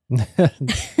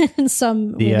 And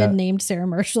some women named Sarah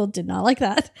Marshall did not like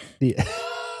that.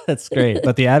 That's great.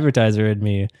 But the advertiser in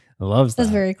me loves that.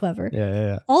 That's very clever.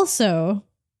 Yeah. Also,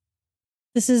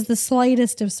 this is the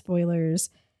slightest of spoilers,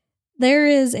 There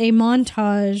is a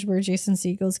montage where Jason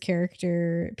Segel's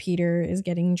character, Peter, is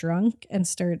getting drunk and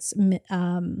starts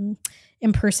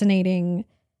impersonating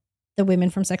the women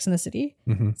from Sex and the City.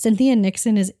 Mm-hmm. Cynthia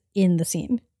Nixon is in the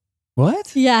scene.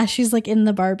 What? Yeah, she's like in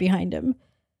the bar behind him.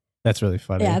 That's really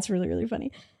funny. Yeah, it's really, really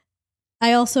funny.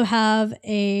 I also have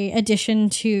a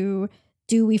addition to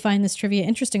do we find this trivia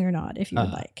interesting or not, if you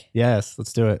would like. Yes,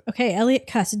 let's do it. Okay, Elliot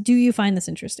Cuss, do you find this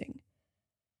interesting?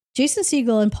 Jason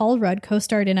Segel and Paul Rudd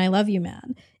co-starred in I Love You,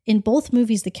 Man. In both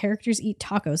movies, the characters eat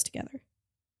tacos together.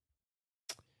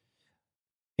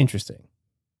 Interesting.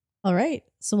 All right,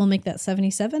 so we'll make that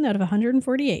 77 out of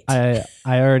 148. I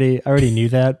already knew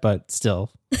that, but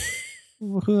still.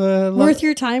 Worth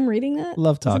your time reading that?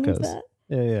 Love tacos.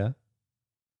 Yeah.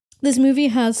 This movie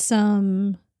has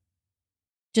some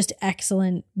just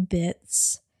excellent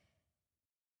bits.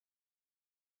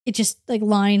 It just like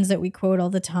lines that we quote all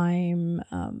the time.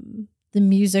 The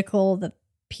musical that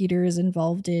Peter is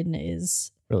involved in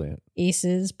is brilliant.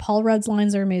 Aces. Paul Rudd's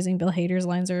lines are amazing. Bill Hader's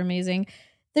lines are amazing.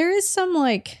 There is some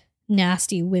like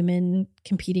nasty women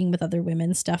competing with other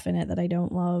women stuff in it that I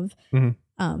don't love.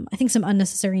 Mm-hmm. I think some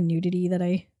unnecessary nudity that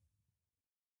I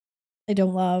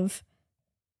don't love.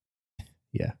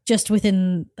 Yeah. Just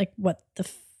within like what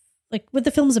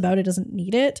the film's about, it doesn't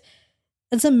need it.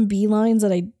 And some B lines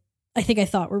that I think I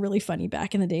thought were really funny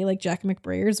back in the day, like Jack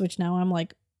McBrayer's, which now I'm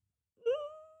like,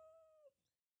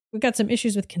 we've got some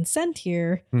issues with consent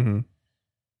here. Mm-hmm.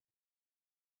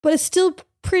 But it's still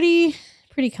pretty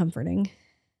comforting.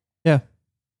 Yeah.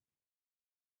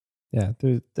 Yeah.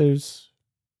 There's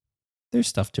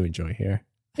stuff to enjoy here.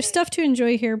 There's stuff to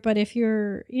enjoy here, but if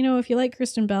you're, if you like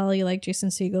Kristen Bell, you like Jason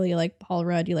Segel, you like Paul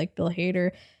Rudd, you like Bill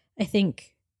Hader, I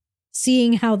think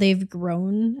seeing how they've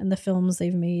grown and the films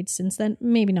they've made since then,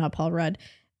 maybe not Paul Rudd,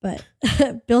 but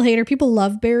Bill Hader, people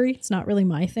love Barry. It's not really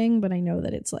my thing, but I know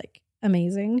that it's like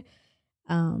amazing.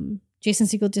 Jason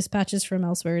Segel Dispatches from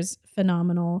Elsewhere is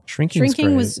phenomenal.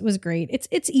 Shrinking was great.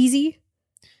 It's easy,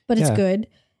 but it's good.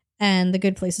 And The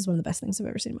Good Place is one of the best things I've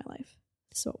ever seen in my life.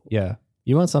 So yeah.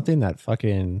 You want something that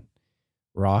fucking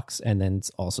rocks and then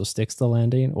also sticks the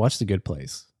landing? Watch The Good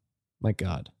Place. My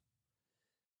God.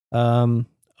 All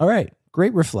right.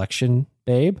 Great reflection,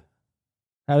 babe.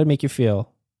 How did it make you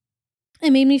feel?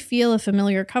 It made me feel a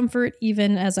familiar comfort,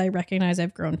 even as I recognize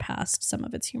I've grown past some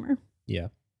of its humor. Yeah.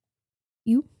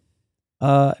 You?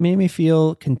 It made me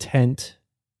feel content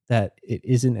that it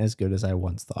isn't as good as I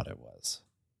once thought it was.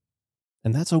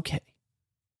 And that's okay.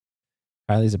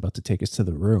 Riley's about to take us to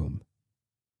the room.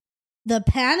 The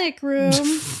Panic Room.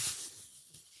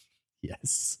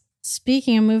 Yes.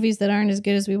 Speaking of movies that aren't as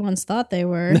good as we once thought they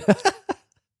were.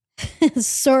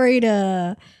 Sorry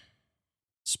to...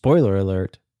 Spoiler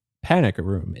alert. Panic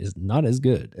Room is not as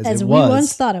good as it we was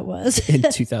once thought it was. in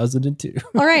 2002.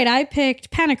 All right, I picked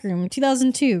Panic Room,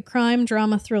 2002, crime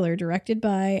drama thriller directed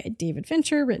by David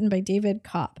Fincher, written by David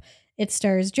Kopp. It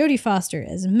stars Jodie Foster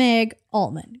as Meg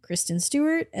Altman, Kristen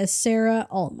Stewart as Sarah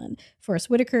Altman,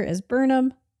 Forrest Whitaker as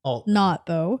Burnham, not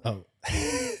Bo. Oh.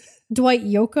 Dwight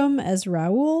Yoakam as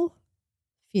Raoul,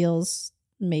 feels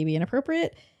maybe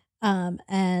inappropriate.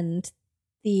 And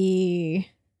the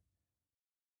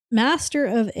master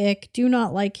of Ick, do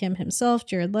not like him himself,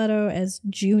 Jared Leto as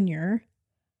Junior.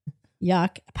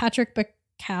 Yuck. Patrick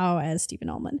Bacow as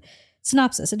Stephen Allman.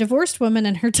 Synopsis: a divorced woman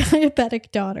and her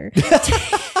diabetic daughter.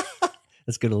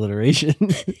 That's good alliteration.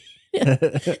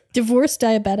 Divorced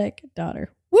diabetic daughter.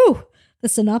 Woo! The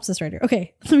synopsis writer.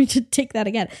 Okay, let me just take that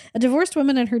again. A divorced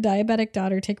woman and her diabetic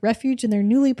daughter take refuge in their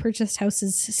newly purchased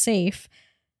house's safe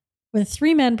when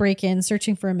three men break in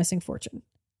searching for a missing fortune.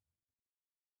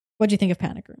 What do you think of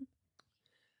Panic Room?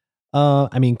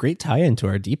 I mean, great tie-in to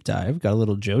our deep dive. Got a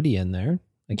little Jodie in there.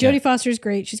 Jodie Foster's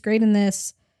great. She's great in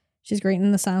this. She's great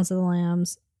in The Silence of the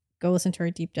Lambs. Go listen to our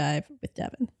deep dive with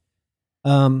Devin.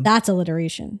 That's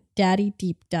alliteration. Daddy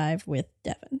deep dive with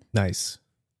Devin. Nice.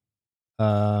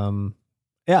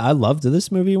 Yeah, I loved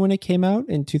this movie when it came out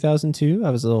in 2002. I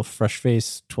was a little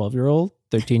fresh-faced 12-year-old,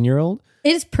 13-year-old.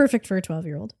 It is perfect for a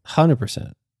 12-year-old.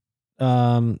 100%.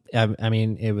 I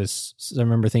mean, I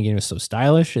remember thinking it was so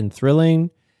stylish and thrilling.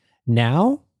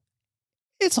 Now,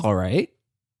 it's all right.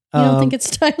 You don't think it's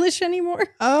stylish anymore?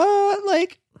 I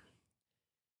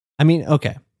mean,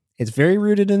 okay. It's very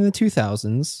rooted in the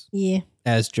 2000s. Yeah.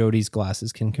 As Jodie's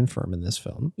glasses can confirm in this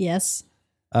film. Yes.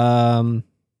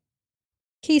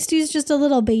 K-Stu's just a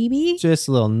little baby. Just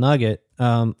a little nugget.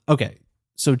 Okay.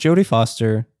 So Jodie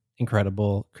Foster,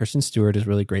 incredible. Kristen Stewart is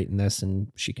really great in this,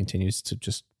 and she continues to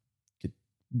just get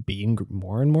being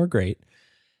more and more great.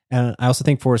 And I also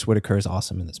think Forrest Whitaker is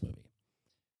awesome in this movie.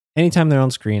 Anytime they're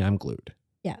on screen, I'm glued.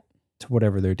 Yeah. To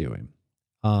whatever they're doing.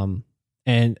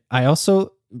 And I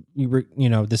also,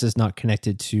 this is not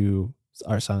connected to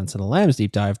our Silence of the Lambs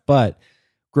deep dive, but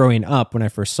growing up, when I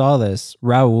first saw this,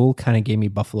 Raoul kind of gave me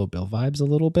Buffalo Bill vibes a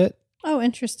little bit. Oh,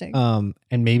 interesting.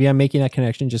 And maybe I'm making that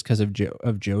connection just because of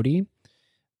Jodie,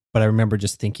 but I remember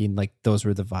just thinking like those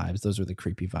were the vibes, those were the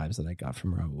creepy vibes that I got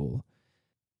from Raoul.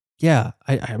 Yeah,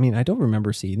 I mean, I don't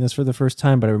remember seeing this for the first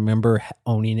time, but I remember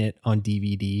owning it on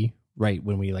DVD right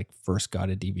when we like first got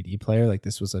a DVD player. Like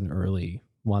this was an early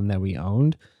one that we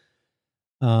owned.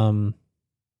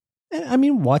 I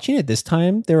mean, watching it this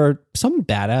time, there are some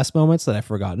badass moments that I've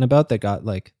forgotten about that got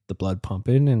like the blood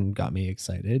pumping and got me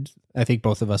excited. I think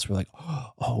both of us were like,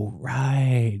 "Oh,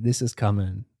 right, this is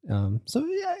coming." So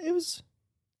yeah, it was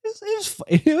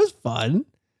fun.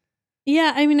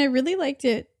 Yeah, I mean, I really liked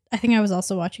it. I think I was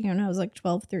also watching it when I was like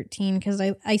 12, 13, because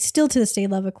I still to this day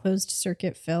love a closed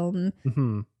circuit film.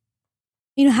 Mm-hmm.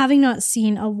 You know, having not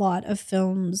seen a lot of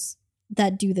films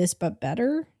that do this but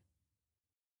better.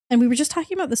 And we were just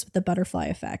talking about this with The Butterfly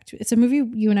Effect. It's a movie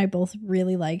you and I both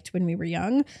really liked when we were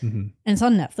young. Mm-hmm. And it's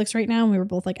on Netflix right now. And we were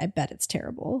both like, I bet it's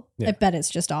terrible. Yeah. I bet it's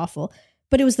just awful.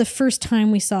 But it was the first time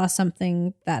we saw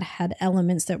something that had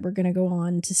elements that we're going to go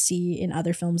on to see in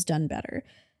other films done better.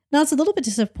 Now, it's a little bit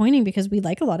disappointing because we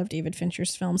like a lot of David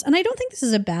Fincher's films. And I don't think this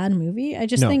is a bad movie. I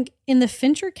just think in the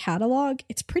Fincher catalog,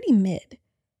 it's pretty mid.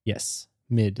 Yes,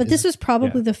 mid. But this was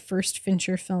probably the first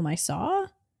Fincher film I saw.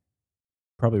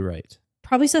 Probably right.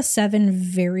 Probably saw Seven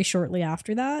very shortly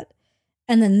after that.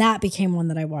 And then that became one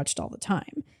that I watched all the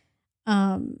time.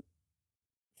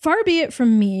 Far be it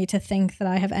from me to think that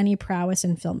I have any prowess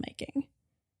in filmmaking.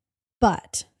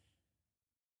 But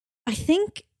I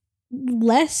think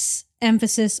less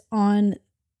emphasis on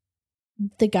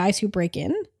the guys who break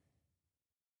in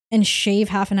and shave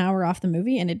half an hour off the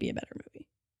movie and it'd be a better movie.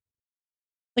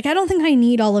 Like, I don't think I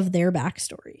need all of their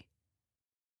backstory.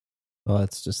 Well,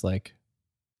 it's just like,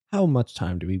 how much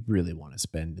time do we really want to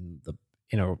spend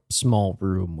in a small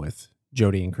room with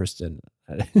Jodie and Kristen?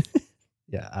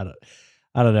 Yeah,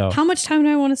 I don't know. How much time do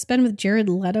I want to spend with Jared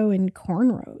Leto in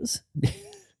cornrows?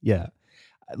 Yeah.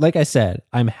 Like I said,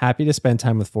 I'm happy to spend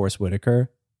time with Forrest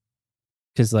Whitaker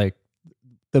because like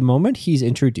the moment he's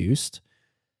introduced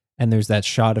and there's that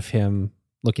shot of him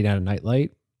looking at a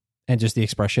nightlight and just the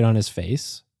expression on his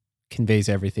face conveys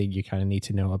everything you kind of need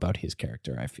to know about his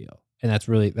character, I feel. And that's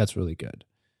really good.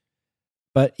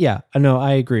 But yeah, no,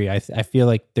 I agree. I feel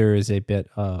like there is a bit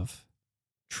of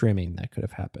trimming that could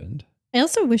have happened. I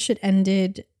also wish it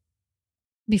ended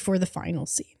before the final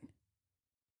scene.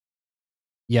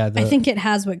 Yeah, I think it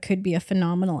has what could be a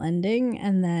phenomenal ending,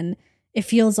 and then it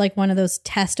feels like one of those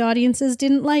test audiences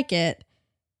didn't like it,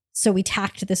 so we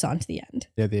tacked this onto the end.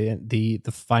 Yeah, the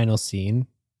final scene,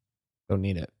 don't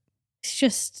need it.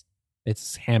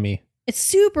 It's hammy. It's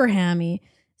super hammy.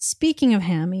 Speaking of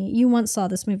hammy, you once saw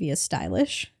this movie as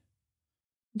stylish.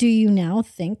 Do you now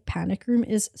think Panic Room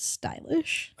is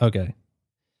stylish? Okay.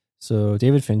 So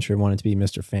David Fincher wanted to be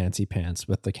Mr. Fancy Pants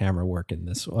with the camera work in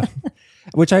this one,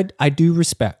 which I do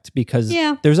respect because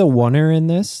there's a oneer in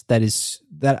this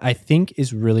that I think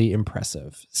is really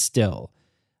impressive still.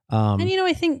 And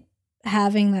I think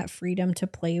having that freedom to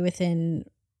play within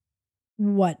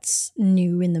what's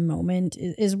new in the moment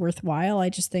is worthwhile. I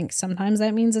just think sometimes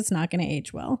that means it's not going to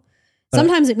age well.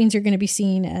 Sometimes it means you're going to be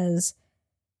seen as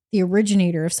the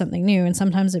originator of something new, and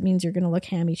sometimes it means you're going to look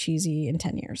hammy cheesy in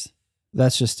 10 years.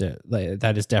 That's just it. Like,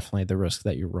 that is definitely the risk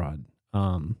that you run.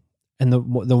 And the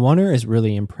oneer is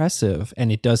really impressive, and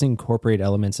it does incorporate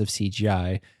elements of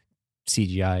CGI.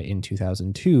 CGI in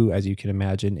 2002, as you can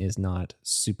imagine, is not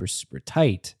super, super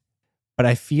tight. But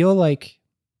I feel like,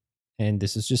 and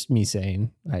this is just me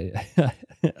saying, I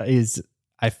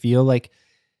feel like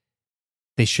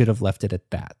they should have left it at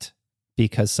that.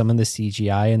 Because some of the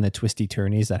CGI and the twisty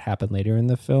turnies that happen later in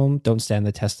the film don't stand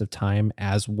the test of time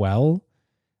as well.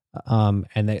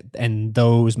 And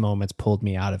those moments pulled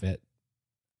me out of it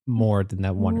more than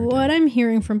that one. What I'm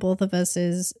hearing from both of us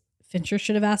is Fincher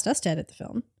should have asked us to edit the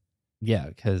film. Yeah,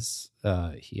 because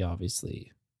he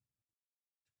obviously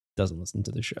doesn't listen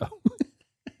to the show.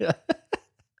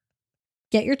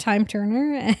 Get your time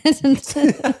turner.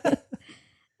 And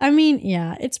I mean,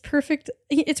 yeah, it's perfect.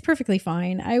 It's perfectly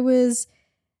fine. I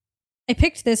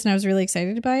picked this and I was really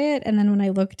excited by it. And then when I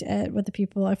looked at what the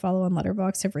people I follow on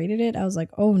Letterboxd have rated it, I was like,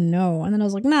 oh no. And then I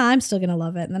was like, nah, I'm still going to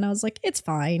love it. And then I was like, it's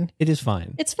fine. It is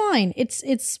fine. It's fine.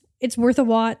 It's worth a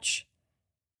watch.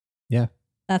 Yeah.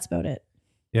 That's about it.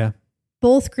 Yeah.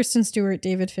 Both Kristen Stewart,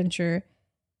 David Fincher,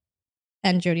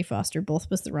 and Jodie Foster, both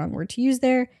was the wrong word to use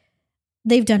there.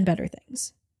 They've done better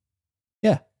things.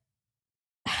 Yeah.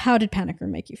 How did Panic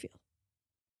Room make you feel?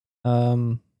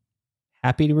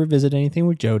 Happy to revisit anything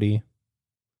with Jodie.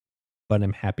 but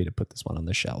I'm happy to put this one on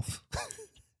the shelf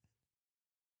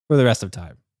for the rest of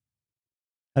time.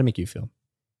 How'd it make you feel?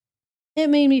 It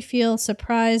made me feel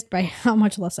surprised by how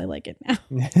much less I like it now.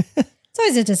 It's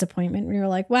always a disappointment when you're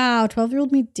like, wow,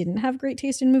 12-year-old me didn't have great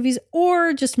taste in movies,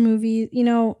 or just movies,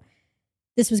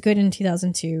 this was good in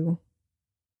 2002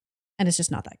 and it's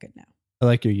just not that good now. I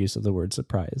like your use of the word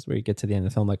surprise, where you get to the end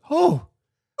of the film like, oh,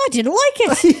 I didn't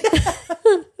like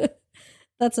it.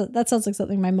 That sounds like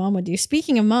something my mom would do.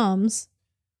 Speaking of moms.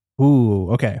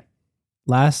 Ooh, okay.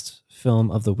 Last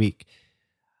film of the week.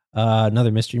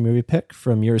 Another mystery movie pick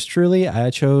from yours truly.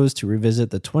 I chose to revisit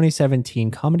the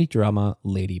 2017 comedy drama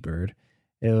Lady Bird.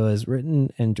 It was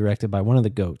written and directed by one of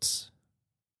the GOATs,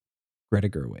 Greta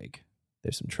Gerwig.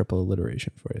 There's some triple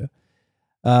alliteration for you.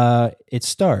 It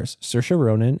stars Saoirse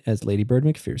Ronan as Lady Bird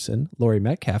McPherson, Laurie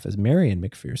Metcalf as Marion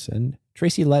McPherson,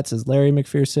 Tracy Letts as Larry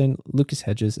McPherson, Lucas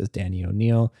Hedges as Danny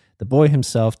O'Neill, the boy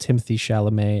himself, Timothy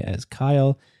Chalamet as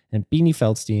Kyle, and Beanie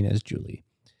Feldstein as Julie.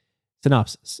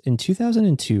 Synopsis. In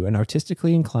 2002, an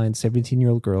artistically inclined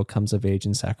 17-year-old girl comes of age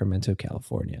in Sacramento,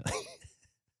 California.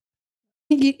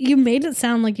 You made it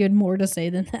sound like you had more to say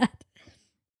than that.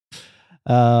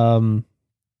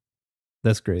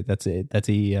 That's great. That's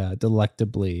a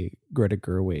delectably Greta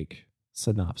Gerwig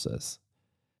synopsis.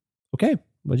 Okay.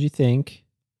 What did you think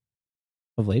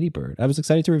of Lady Bird? I was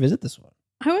excited to revisit this one.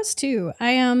 I was too.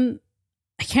 I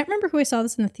can't remember who I saw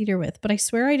this in the theater with, but I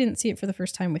swear I didn't see it for the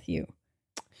first time with you.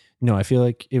 No, I feel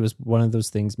like it was one of those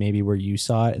things maybe where you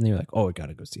saw it and you're like, oh, I got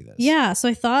to go see this. Yeah. So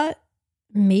I thought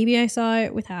maybe I saw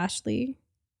it with Ashley.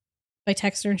 I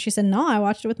texted her and she said, no, I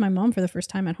watched it with my mom for the first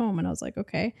time at home. And I was like,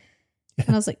 okay. And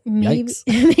I was like,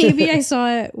 maybe I saw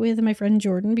it with my friend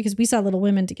Jordan because we saw Little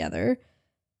Women together.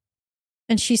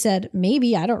 And she said,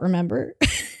 maybe, I don't remember. But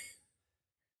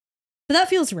that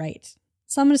feels right.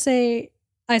 So I'm going to say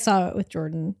I saw it with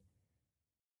Jordan.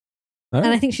 Right.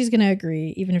 And I think she's going to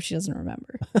agree, even if she doesn't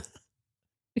remember.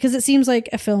 Because it seems like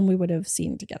a film we would have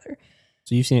seen together.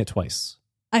 So you've seen it twice.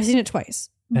 I've seen it twice.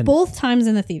 And both times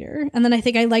in the theater. And then I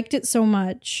think I liked it so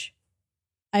much,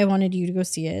 I wanted you to go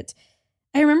see it.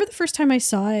 I remember the first time I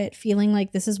saw it feeling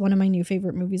like this is one of my new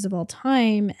favorite movies of all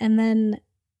time. And then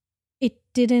it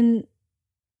didn't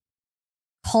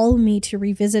call me to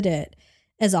revisit it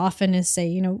as often as,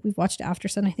 say, we've watched After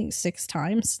Sun, I think 6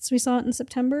 times since we saw it in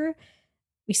September.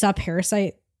 We saw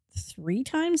Parasite 3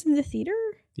 times in the theater.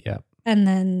 Yeah. And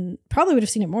then probably would have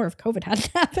seen it more if COVID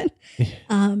hadn't happened.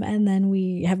 And then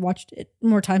we have watched it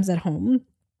more times at home.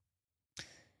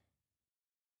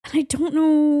 And I don't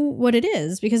know what it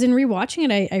is because in rewatching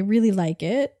it, I really like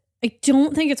it. I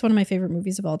don't think it's one of my favorite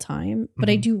movies of all time, but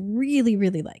I do really,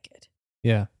 really like it.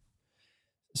 Yeah.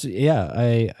 So yeah,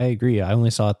 I agree. I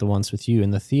only saw it the once with you in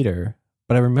the theater,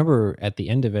 but I remember at the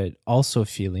end of it also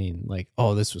feeling like,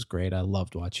 oh, this was great. I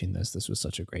loved watching this. This was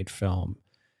such a great film.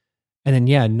 And then,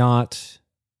 yeah, not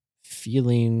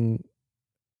feeling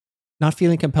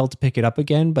compelled to pick it up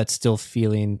again, but still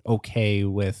feeling okay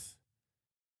with,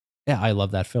 yeah, I love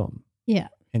that film. Yeah.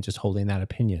 And just holding that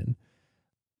opinion.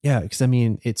 Yeah, because I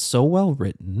mean, it's so well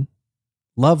written.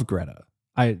 Love Greta.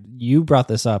 You brought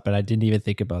this up, and I didn't even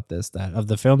think about this, that of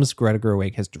the films Greta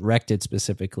Gerwig has directed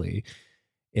specifically,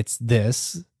 it's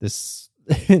this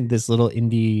little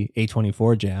indie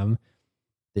A24 gem,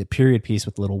 the period piece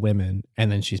with Little Women,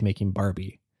 and then she's making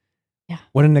Barbie. Yeah.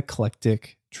 What an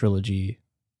eclectic trilogy,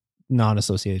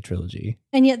 non-associated trilogy.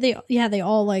 And yet they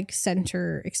all like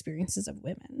center experiences of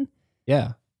women.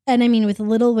 Yeah. And I mean, with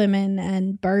Little Women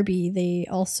and Barbie,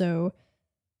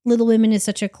 Little Women is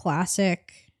such a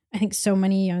classic. I think so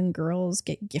many young girls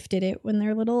get gifted it when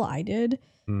they're little. I did.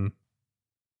 Mm.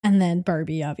 And then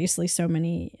Barbie, obviously, so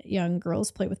many young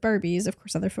girls play with Barbies. Of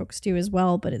course, other folks do as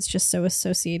well, but it's just so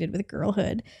associated with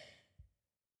girlhood.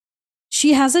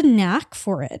 She has a knack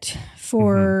for it,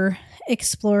 for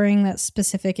exploring that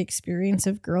specific experience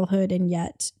of girlhood and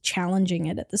yet challenging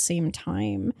it at the same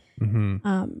time.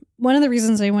 Mm-hmm. One of the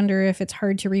reasons I wonder if it's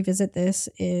hard to revisit this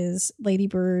is Lady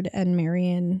Bird and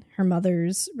Marion, her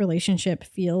mother's relationship,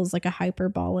 feels like a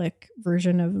hyperbolic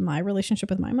version of my relationship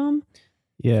with my mom.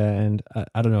 Yeah, and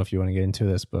I don't know if you want to get into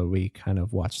this, but we kind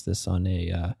of watched this on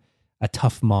a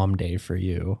tough mom day for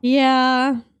you.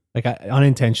 Yeah. Like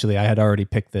unintentionally, I had already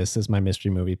picked this as my mystery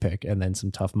movie pick, and then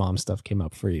some tough mom stuff came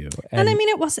up for you. And I mean,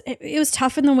 it was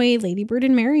tough in the way Lady Bird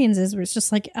and Marion's is, where it's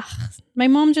just like, my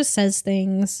mom just says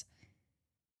things,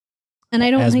 and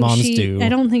I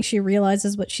don't think she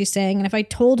realizes what she's saying. And if I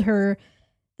told her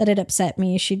that it upset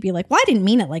me, she'd be like, "Well, I didn't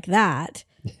mean it like that."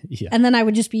 Yeah. And then I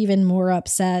would just be even more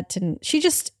upset. And she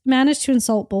just managed to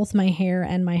insult both my hair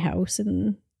and my house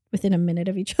within a minute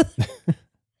of each other.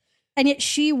 And yet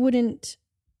she wouldn't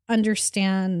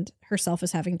understand herself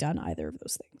as having done either of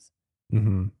those things.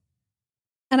 Mm-hmm.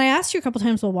 And I asked you a couple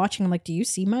times while watching, I'm like, do you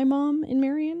see my mom in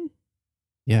Marion?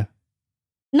 Yeah.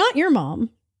 Not your mom.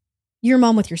 Your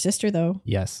mom with your sister, though.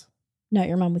 Yes. Not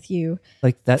your mom with you.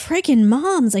 Like that. Freaking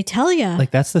moms, I tell ya.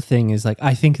 Like that's the thing is like,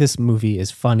 I think this movie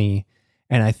is funny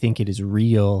and I think it is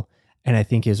real and I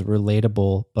think is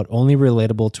relatable, but only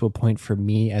relatable to a point for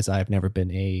me as I've never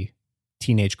been a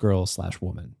teenage girl /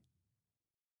 woman.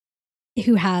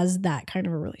 Who has that kind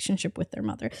of a relationship with their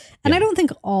mother. And I don't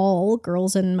think all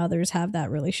girls and mothers have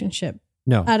that relationship.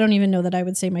 No. I don't even know that I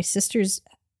would say my sisters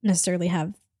necessarily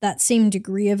have that same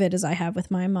degree of it as I have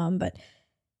with my mom. But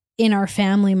in our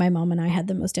family, my mom and I had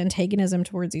the most antagonism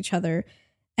towards each other.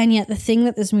 And yet the thing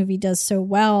that this movie does so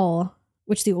well,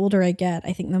 which the older I get,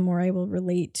 I think the more I will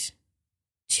relate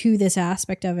to this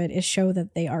aspect of it, is show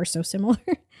that they are so similar.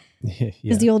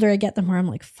 Because the older I get, the more I'm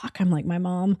like, fuck, I'm like my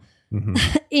mom. Mm-hmm.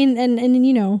 and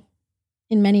you know,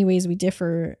 in many ways we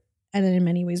differ, and then in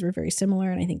many ways we're very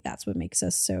similar, and I think that's what makes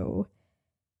us so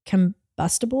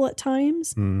combustible at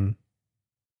times. Mm.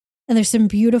 And there's some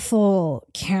beautiful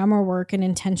camera work and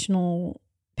intentional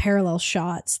parallel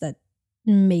shots that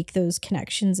make those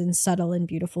connections in subtle and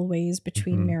beautiful ways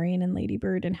between Marion and Lady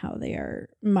Bird, and how they are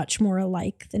much more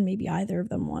alike than maybe either of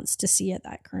them wants to see at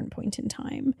that current point in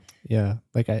time. Yeah,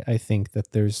 like I think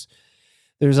that there's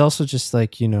also just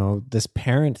like, you know, this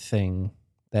parent thing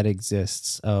that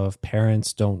exists of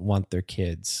parents don't want their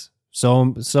kids.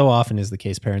 So often is the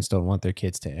case, parents don't want their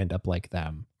kids to end up like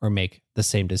them or make the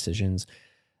same decisions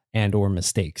and or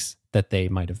mistakes that they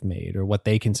might have made or what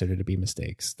they consider to be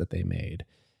mistakes that they made.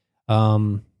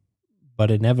 But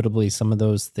inevitably some of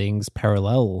those things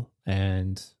parallel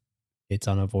and it's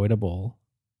unavoidable.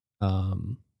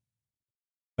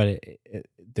 But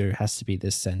there has to be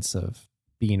this sense of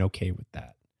being okay with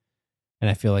that. And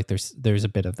I feel like there's a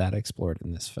bit of that explored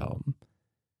in this film.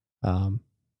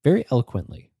 Very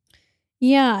eloquently.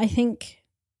 Yeah, I think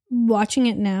watching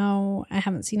it now, I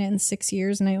haven't seen it in 6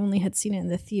 years and I only had seen it in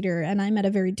the theater, and I'm at a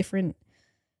very different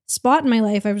spot in my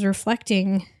life. I was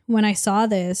reflecting when I saw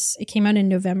this. It came out in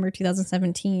November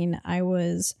 2017. I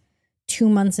was 2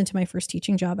 months into my first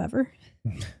teaching job ever.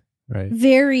 Right.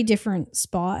 Very different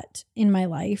spot in my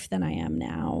life than I am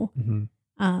now.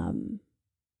 Mm-hmm.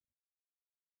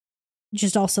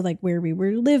 Just also like where we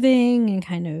were living and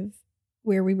kind of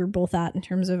where we were both at in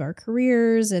terms of our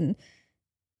careers and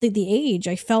the age.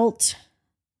 I felt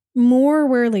more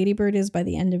where Lady Bird is by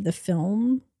the end of the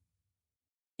film.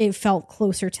 It felt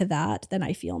closer to that than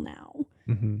I feel now,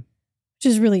 which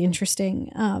is really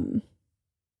interesting.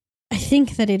 I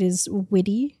think that it is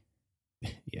witty.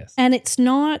 Yes. And it's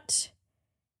not,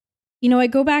 you know, I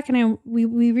go back and we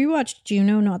rewatched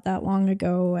Juno not that long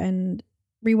ago, and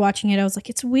rewatching it, I was like,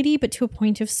 it's witty, but to a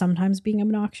point of sometimes being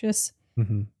obnoxious.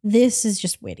 Mm-hmm. This is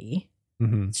just witty.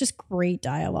 Mm-hmm. It's just great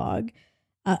dialogue.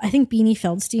 I think Beanie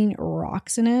Feldstein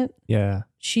rocks in it. Yeah.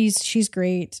 She's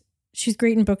great. She's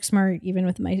great in Booksmart, even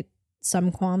with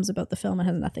some qualms about the film. It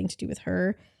has nothing to do with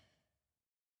her.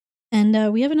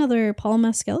 And we have another Paul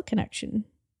Mescal connection.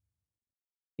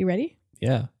 You ready?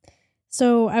 Yeah.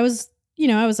 So I was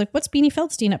like, what's Beanie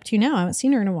Feldstein up to now? I haven't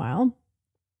seen her in a while.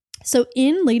 So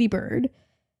in Lady Bird,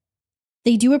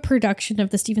 they do a production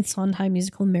of the Stephen Sondheim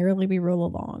musical Merrily We Roll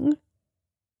Along.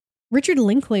 Richard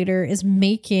Linklater is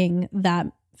making that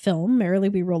film, Merrily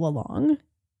We Roll Along,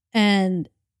 and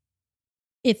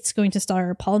it's going to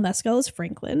star Paul Mescal as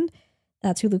Franklin.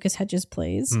 That's who Lucas Hedges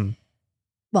plays.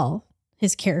 Well,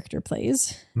 his character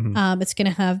plays. It's going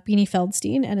to have Beanie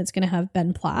Feldstein, and it's going to have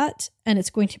Ben Platt, and it's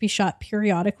going to be shot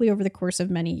periodically over the course of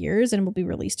many years, and will be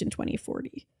released in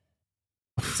 2040.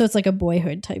 So it's like a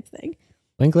Boyhood type thing.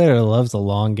 Linklater loves the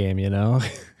long game, you know.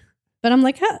 But I'm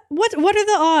like, what are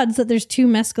the odds that there's two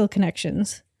Mescal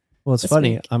connections? Well, it's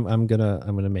funny. Week? I'm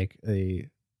gonna make a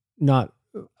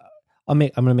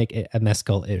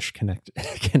Mescal-ish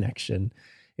connection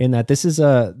in that this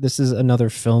is another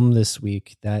film this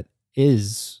week that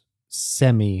is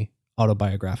semi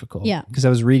autobiographical. Yeah, because I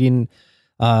was reading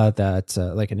that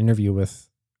like an interview with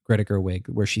Greta Gerwig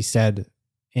where she said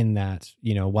in that,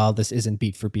 you know, while this isn't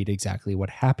beat for beat exactly what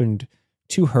happened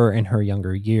to her in her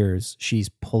younger years, she's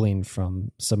pulling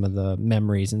from some of the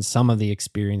memories and some of the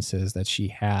experiences that she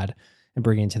had and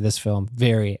bringing into this film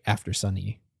very After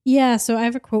Sunny. Yeah, so I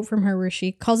have a quote from her where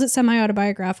she calls it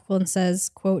semi-autobiographical and says,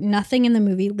 quote, "Nothing in the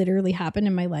movie literally happened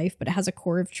in my life, but it has a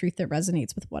core of truth that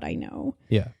resonates with what I know."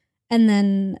 Yeah. And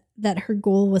then that her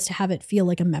goal was to have it feel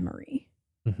like a memory.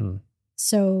 Mm-hmm.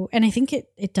 So, and I think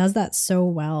it does that so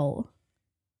well.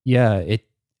 Yeah,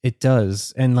 it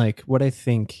does. And like what I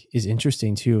think is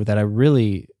interesting too, that I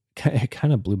really it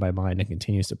kind of blew my mind and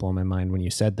continues to blow my mind when you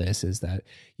said this, is that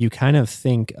you kind of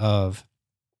think of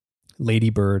Lady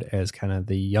Bird as kind of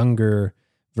the younger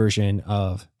version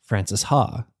of Frances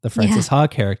Ha, the Frances Ha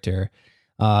character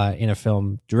in a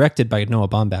film directed by Noah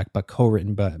Baumbach, but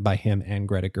co-written by him and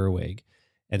Greta Gerwig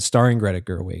and starring Greta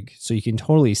Gerwig. So you can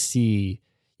totally see,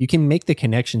 you can make the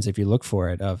connections if you look for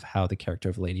it of how the character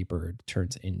of Lady Bird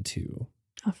turns into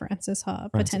Frances Ha,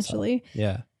 potentially. Ha.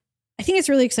 Yeah. I think it's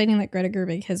really exciting that Greta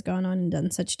Gerwig has gone on and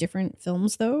done such different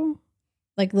films, though.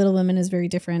 Like Little Women is very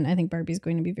different. I think Barbie's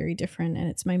going to be very different, and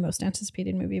it's my most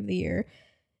anticipated movie of the year.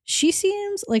 She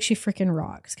seems like she freaking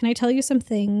rocks. Can I tell you some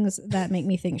things that make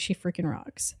me think she freaking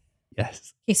rocks?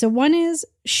 Yes. Okay, so one is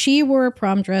she wore a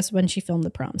prom dress when she filmed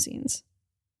the prom scenes.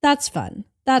 That's fun.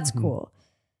 That's cool.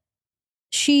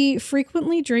 She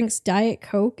frequently drinks Diet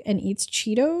Coke and eats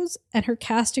Cheetos, and her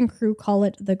cast and crew call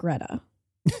it the Greta.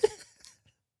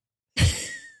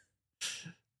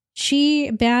 She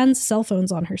bans cell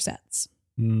phones on her sets.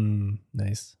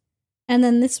 Nice. And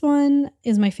then this one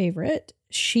is my favorite.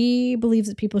 She believes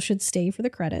that people should stay for the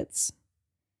credits.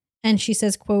 And she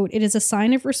says, quote, "It is a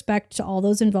sign of respect to all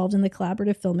those involved in the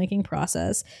collaborative filmmaking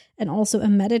process and also a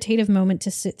meditative moment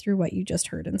to sit through what you just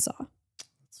heard and saw."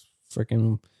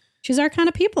 Freaking. She's our kind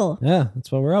of people. Yeah,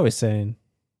 that's what we're always saying.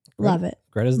 Love it.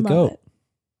 Greta's the GOAT. It.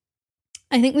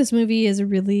 I think this movie is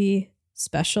really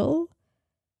special.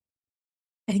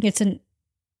 I think it's an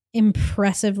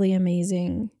impressively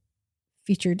amazing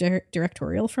feature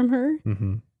directorial from her.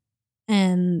 Mm-hmm.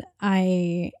 And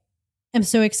I am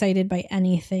so excited by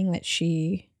anything that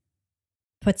she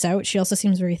puts out. She also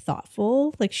seems very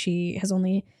thoughtful. Like she has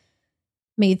only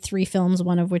made 3 films,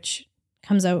 one of which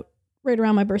comes out right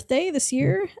around my birthday this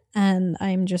year. And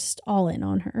I'm just all in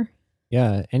on her.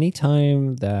 Yeah.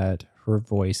 Anytime that her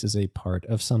voice is a part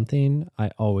of something,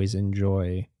 I always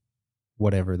enjoy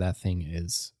whatever that thing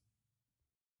is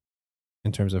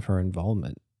in terms of her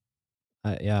involvement.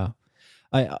 Yeah.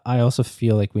 I also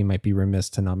feel like we might be remiss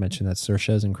to not mention that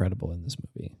Saoirse is incredible in this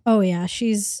movie. Oh yeah,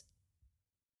 she's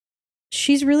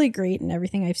really great in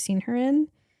everything I've seen her in.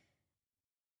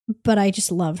 But I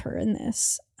just love her in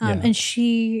this. And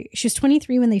she was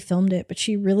 23 when they filmed it, but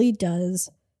she really does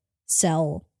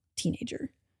sell teenager.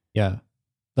 Yeah.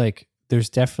 Like there's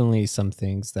definitely some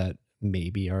things that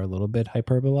maybe are a little bit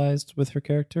hyperbolized with her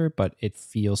character, but it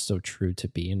feels so true to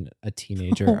being a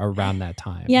teenager around that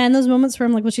time. Yeah, and those moments where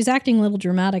I'm like, well, she's acting a little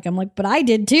dramatic. I'm like, but I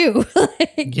did too.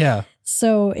 Yeah.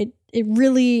 So it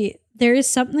really, there is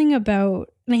something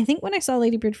about, and I think when I saw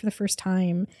Lady Bird for the first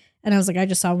time, and I was like, I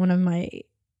just saw one of my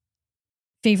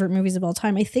favorite movies of all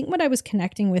time. I think what I was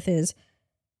connecting with is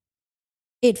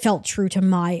it felt true to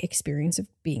my experience of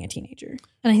being a teenager.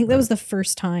 And I think that was the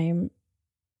first time,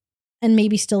 and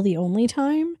maybe still the only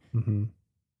time,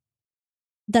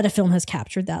 that a film has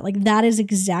captured that. Like that is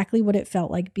exactly what it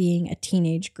felt like being a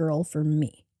teenage girl for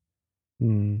me.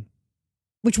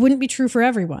 Which wouldn't be true for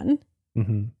everyone.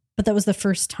 But that was the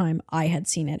first time I had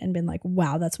seen it and been like,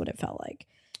 wow, that's what it felt like.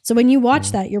 So when you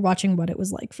watch that, you're watching what it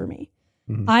was like for me.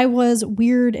 I was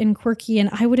weird and quirky, and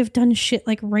I would have done shit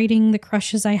like writing the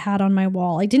crushes I had on my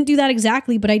wall. I didn't do that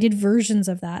exactly, but I did versions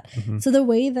of that. So the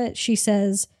way that she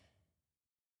says,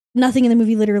 nothing in the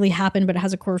movie literally happened, but it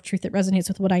has a core of truth that resonates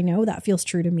with what I know, that feels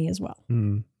true to me as well.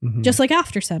 Just like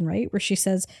After Sun, right? Where she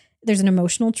says there's an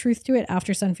emotional truth to it.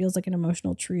 After Sun feels like an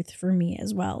emotional truth for me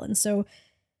as well. And so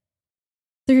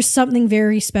there's something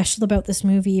very special about this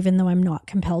movie, even though I'm not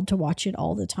compelled to watch it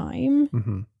all the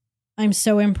time. I'm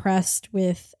so impressed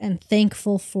with and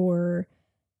thankful for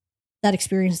that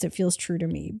experience that feels true to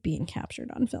me being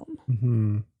captured on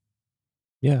film.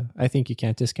 Yeah, I think you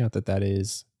can't discount that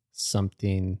is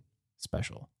something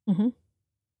special.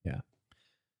 Yeah.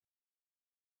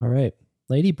 All right.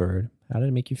 Lady Bird, how did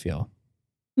it make you feel?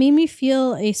 Made me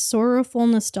feel a sorrowful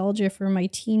nostalgia for my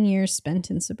teen years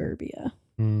spent in suburbia.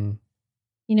 You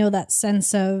know, that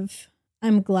sense of,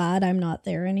 I'm glad I'm not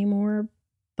there anymore,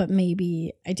 but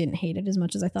maybe I didn't hate it as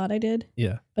much as I thought I did.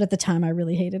 Yeah. But at the time I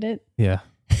really hated it. Yeah.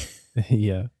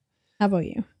 Yeah. How about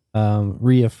you?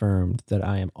 Reaffirmed that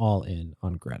I am all in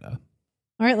on Greta.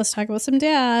 All right, let's talk about some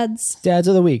dads. Dads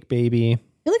of the week, baby. I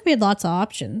feel like we had lots of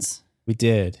options. We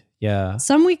did. Yeah.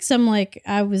 Some weeks I'm like,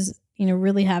 I was,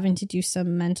 really having to do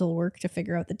some mental work to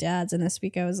figure out the dads. And this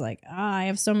week I was like, I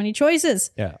have so many choices.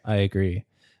 Yeah, I agree.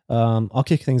 I'll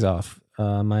kick things off.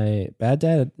 My bad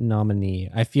dad nominee,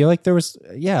 I feel like there was,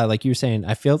 like you were saying,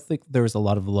 I feel like there was a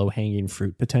lot of low hanging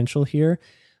fruit potential here,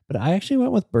 but I actually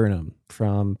went with Burnham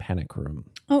from Panic Room.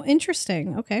 Oh,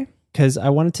 interesting. Okay. Because I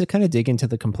wanted to kind of dig into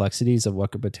the complexities of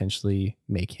what could potentially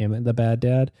make him the bad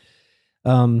dad.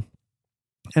 And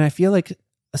I feel like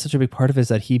such a big part of it is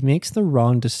that he makes the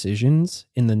wrong decisions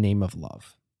in the name of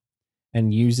love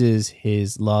and uses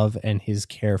his love and his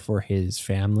care for his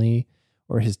family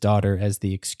or his daughter as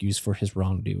the excuse for his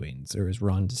wrongdoings or his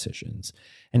wrong decisions.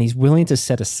 And he's willing to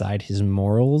set aside his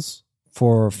morals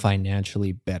for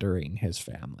financially bettering his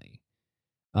family.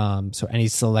 And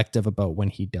he's selective about when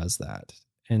he does that.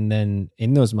 And then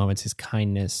in those moments, his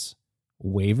kindness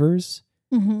wavers,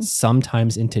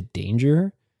 sometimes into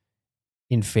danger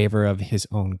in favor of his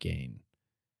own gain.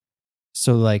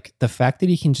 So like the fact that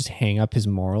he can just hang up his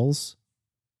morals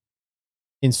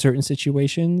in certain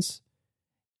situations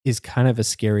is kind of a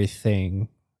scary thing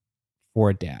for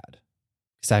a dad.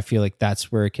 Because I feel like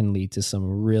that's where it can lead to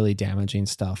some really damaging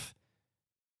stuff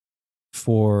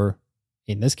for,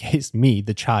 in this case, me,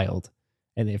 the child.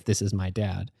 And if this is my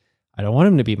dad, I don't want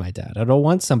him to be my dad. I don't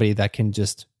want somebody that can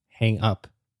just hang up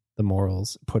the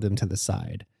morals, put them to the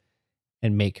side,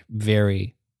 and make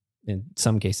very, in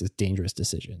some cases, dangerous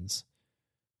decisions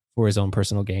for his own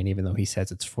personal gain, even though he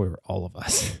says it's for all of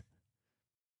us.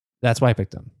 That's why I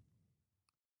picked him.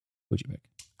 Who'd you pick?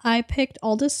 I picked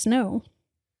Aldous Snow.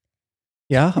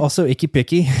 Yeah, also icky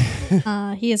picky.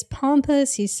 He is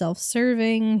pompous. He's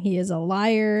self-serving. He is a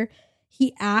liar.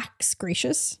 He acts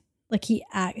gracious. Like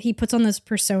he puts on this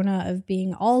persona of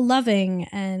being all loving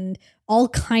and all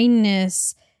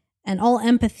kindness and all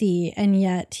empathy, and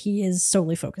yet he is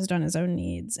solely focused on his own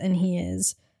needs, and he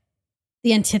is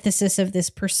the antithesis of this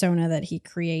persona that he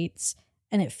creates,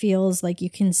 and it feels like you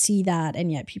can see that,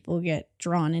 and yet people get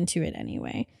drawn into it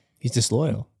anyway. He's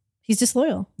disloyal. He's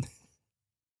disloyal.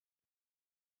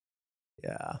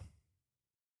 Yeah.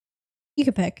 You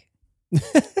could pick.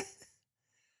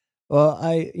 Well,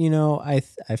 I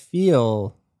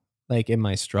feel like in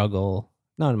my struggle,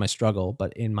 not in my struggle,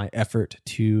 but in my effort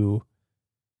to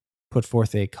put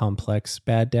forth a complex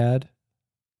bad dad,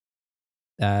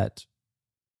 that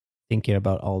thinking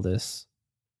about all this,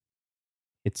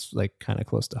 it's like kind of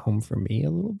close to home for me a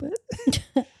little bit.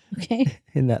 Okay.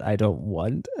 In that I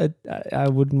I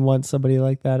wouldn't want somebody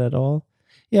like that at all.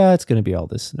 Yeah, it's going to be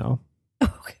Aldous Snow.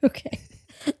 Okay.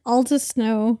 Aldous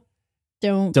Snow,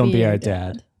 don't be our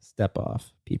dad. Step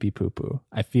off. Pee pee poo poo.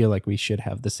 I feel like we should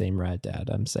have the same rad dad.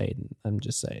 I'm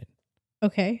just saying.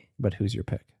 Okay. But who's your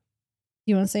pick?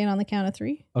 You want to say it on the count of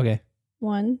 3? Okay.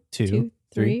 1, 2,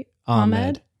 3.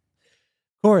 Ahmed. Of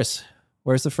course.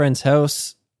 Where's the friend's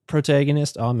house?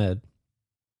 Protagonist Ahmed.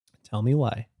 Tell me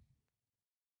why.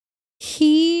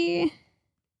 He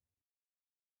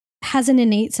has an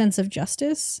innate sense of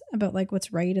justice about like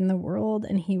what's right in the world,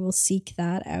 and he will seek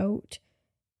that out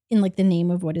in like the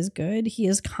name of what is good. He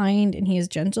is kind and he is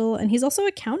gentle, and he's also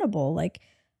accountable. Like,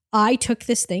 I took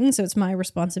this thing, so it's my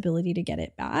responsibility to get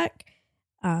it back.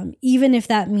 Even if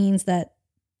that means that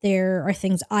there are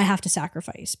things I have to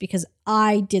sacrifice because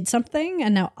I did something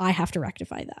and now I have to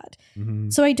rectify that. Mm-hmm.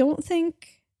 So I don't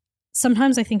think,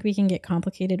 sometimes I think we can get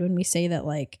complicated when we say that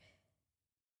like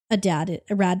a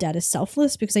rad dad is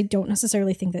selfless, because I don't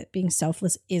necessarily think that being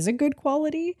selfless is a good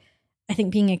quality. I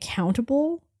think being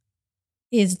accountable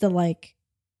is the like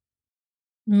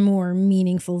more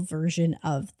meaningful version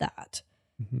of that.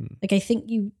 Mm-hmm. Like I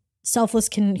think selfless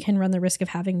can run the risk of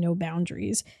having no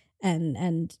boundaries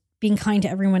and being kind to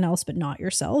everyone else but not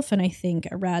yourself. And I think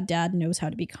a rad dad knows how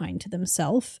to be kind to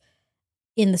themselves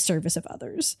in the service of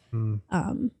others.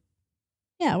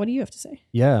 Yeah, what do you have to say?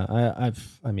 Yeah,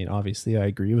 I mean, obviously I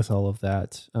agree with all of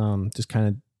that. Just kind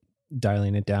of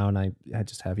dialing it down, I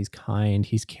just have, he's kind,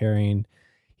 he's caring,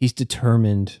 he's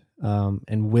determined,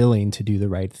 and willing to do the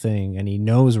right thing, and he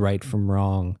knows right from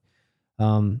wrong.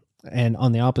 And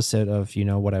on the opposite of,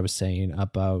 what I was saying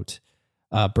about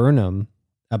Burnham,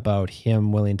 about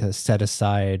him willing to set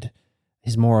aside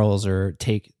his morals or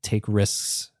take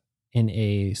risks in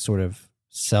a sort of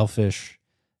selfish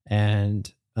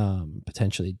and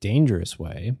potentially dangerous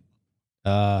way.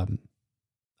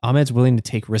 Ahmed's willing to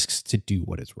take risks to do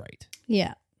what is right.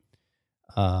 Yeah.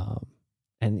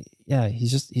 And yeah,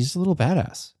 he's a little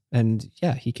badass. And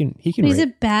yeah, he can. But he's a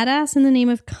badass in the name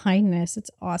of kindness.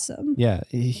 It's awesome. Yeah,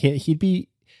 he'd be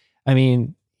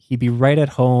right at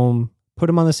home. Put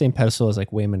him on the same pedestal as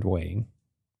like Waymond Wang.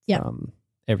 Yeah.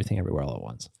 Everything Everywhere All at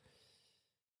Once.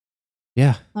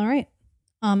 Yeah. All right,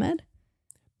 Ahmed.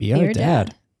 Be our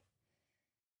dad.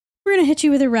 We're going to hit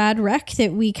you with a rad rec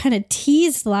that we kind of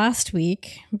teased last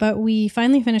week, but we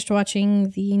finally finished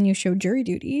watching the new show Jury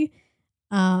Duty,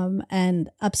 and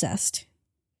obsessed.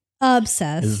 This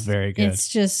is very good. It's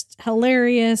just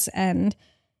hilarious and,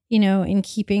 in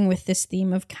keeping with this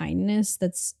theme of kindness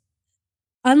that's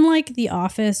unlike The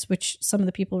Office, which some of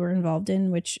the people were involved in,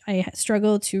 which I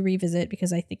struggle to revisit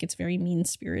because I think it's very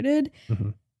mean-spirited. Mm-hmm.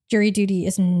 Jury Duty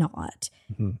is not.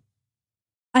 Mm-hmm.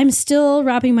 I'm still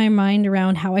wrapping my mind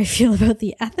around how I feel about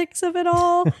the ethics of it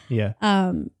all. Yeah.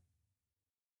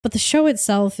 But the show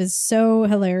itself is so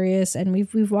hilarious, and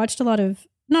we've watched a lot of,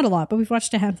 not a lot, but we've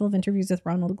watched a handful of interviews with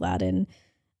Ronald Gladden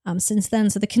since then.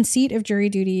 So the conceit of Jury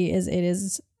Duty is it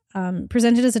is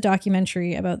presented as a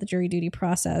documentary about the jury duty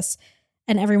process,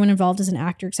 and everyone involved is an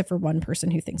actor except for one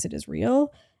person who thinks it is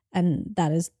real, and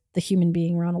that is the human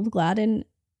being Ronald Gladden.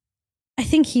 I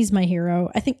think he's my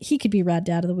hero. I think he could be Rad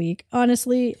Dad of the Week.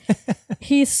 Honestly,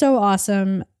 he's so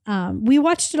awesome. We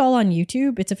watched it all on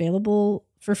YouTube. It's available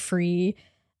for free.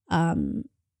 On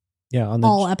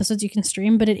all episodes you can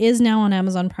stream, but it is now on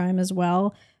Amazon Prime as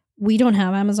well. We don't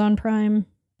have Amazon Prime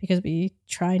because we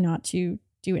try not to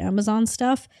do Amazon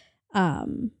stuff.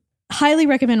 Highly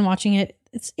recommend watching it.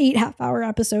 It's 8 half-hour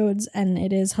episodes, and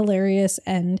it is hilarious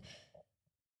and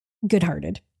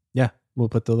good-hearted. Yeah, we'll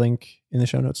put the link in the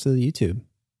show notes to the YouTube.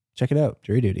 Check it out,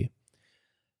 Jury Duty.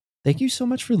 Thank you so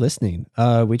much for listening.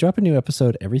 We drop a new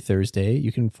episode every Thursday.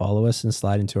 You can follow us and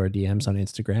slide into our DMs on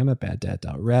Instagram at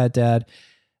baddad.raddad.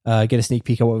 Get a sneak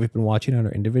peek at what we've been watching on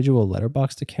our individual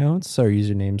Letterboxd accounts. Our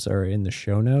usernames are in the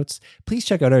show notes. Please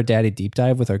check out our Daddy Deep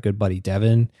Dive with our good buddy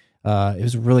Devin. It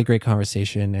was a really great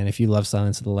conversation, and if you love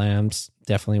Silence of the Lambs,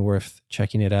 definitely worth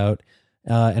checking it out.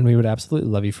 And we would absolutely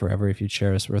love you forever if you'd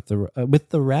share us with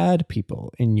the rad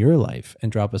people in your life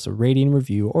and drop us a rating,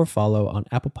 review, or follow on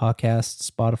Apple Podcasts,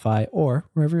 Spotify, or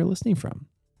wherever you're listening from.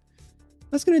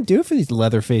 That's going to do it for these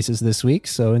Leatherfaces this week.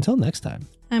 So until next time.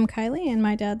 I'm Kylie, and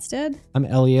my dad's dead. I'm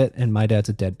Elliot, and my dad's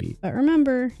a deadbeat. But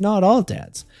remember, not all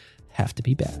dads have to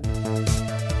be bad.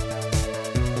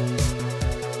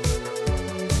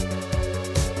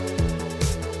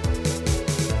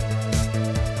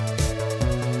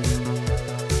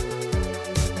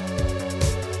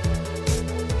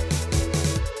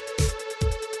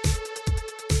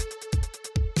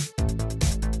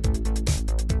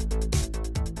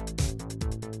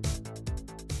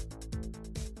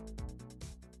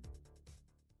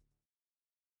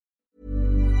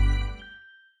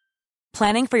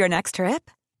 Planning for your next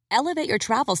trip? Elevate your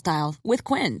travel style with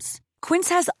Quince. Quince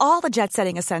has all the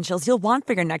jet-setting essentials you'll want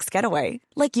for your next getaway,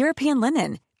 like European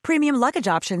linen, premium luggage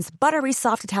options, buttery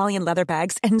soft Italian leather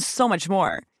bags, and so much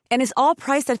more. And is all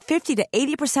priced at 50 to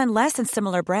 80% less than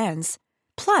similar brands.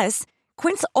 Plus,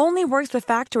 Quince only works with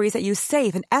factories that use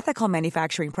safe and ethical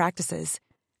manufacturing practices.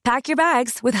 Pack your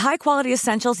bags with high-quality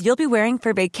essentials you'll be wearing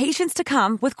for vacations to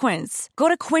come with Quince. Go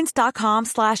to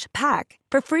quince.com/pack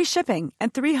for free shipping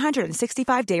and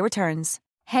 365-day returns.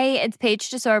 Hey, it's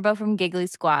Paige DeSorbo from Giggly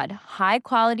Squad. High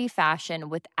quality fashion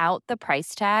without the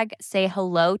price tag. Say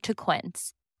hello to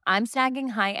Quince. I'm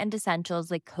snagging high-end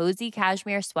essentials like cozy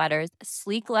cashmere sweaters,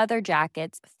 sleek leather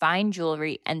jackets, fine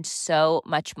jewelry, and so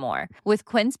much more. With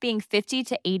Quince being 50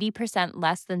 to 80%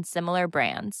 less than similar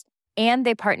brands. And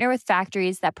they partner with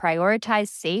factories that prioritize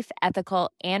safe, ethical,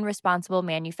 and responsible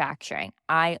manufacturing.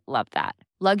 I love that.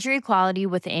 Luxury quality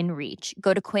within reach.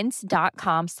 Go to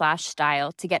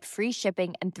quince.com/style to get free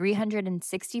shipping and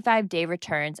 365-day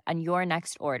returns on your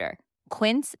next order.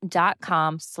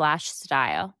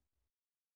 Quince.com/style.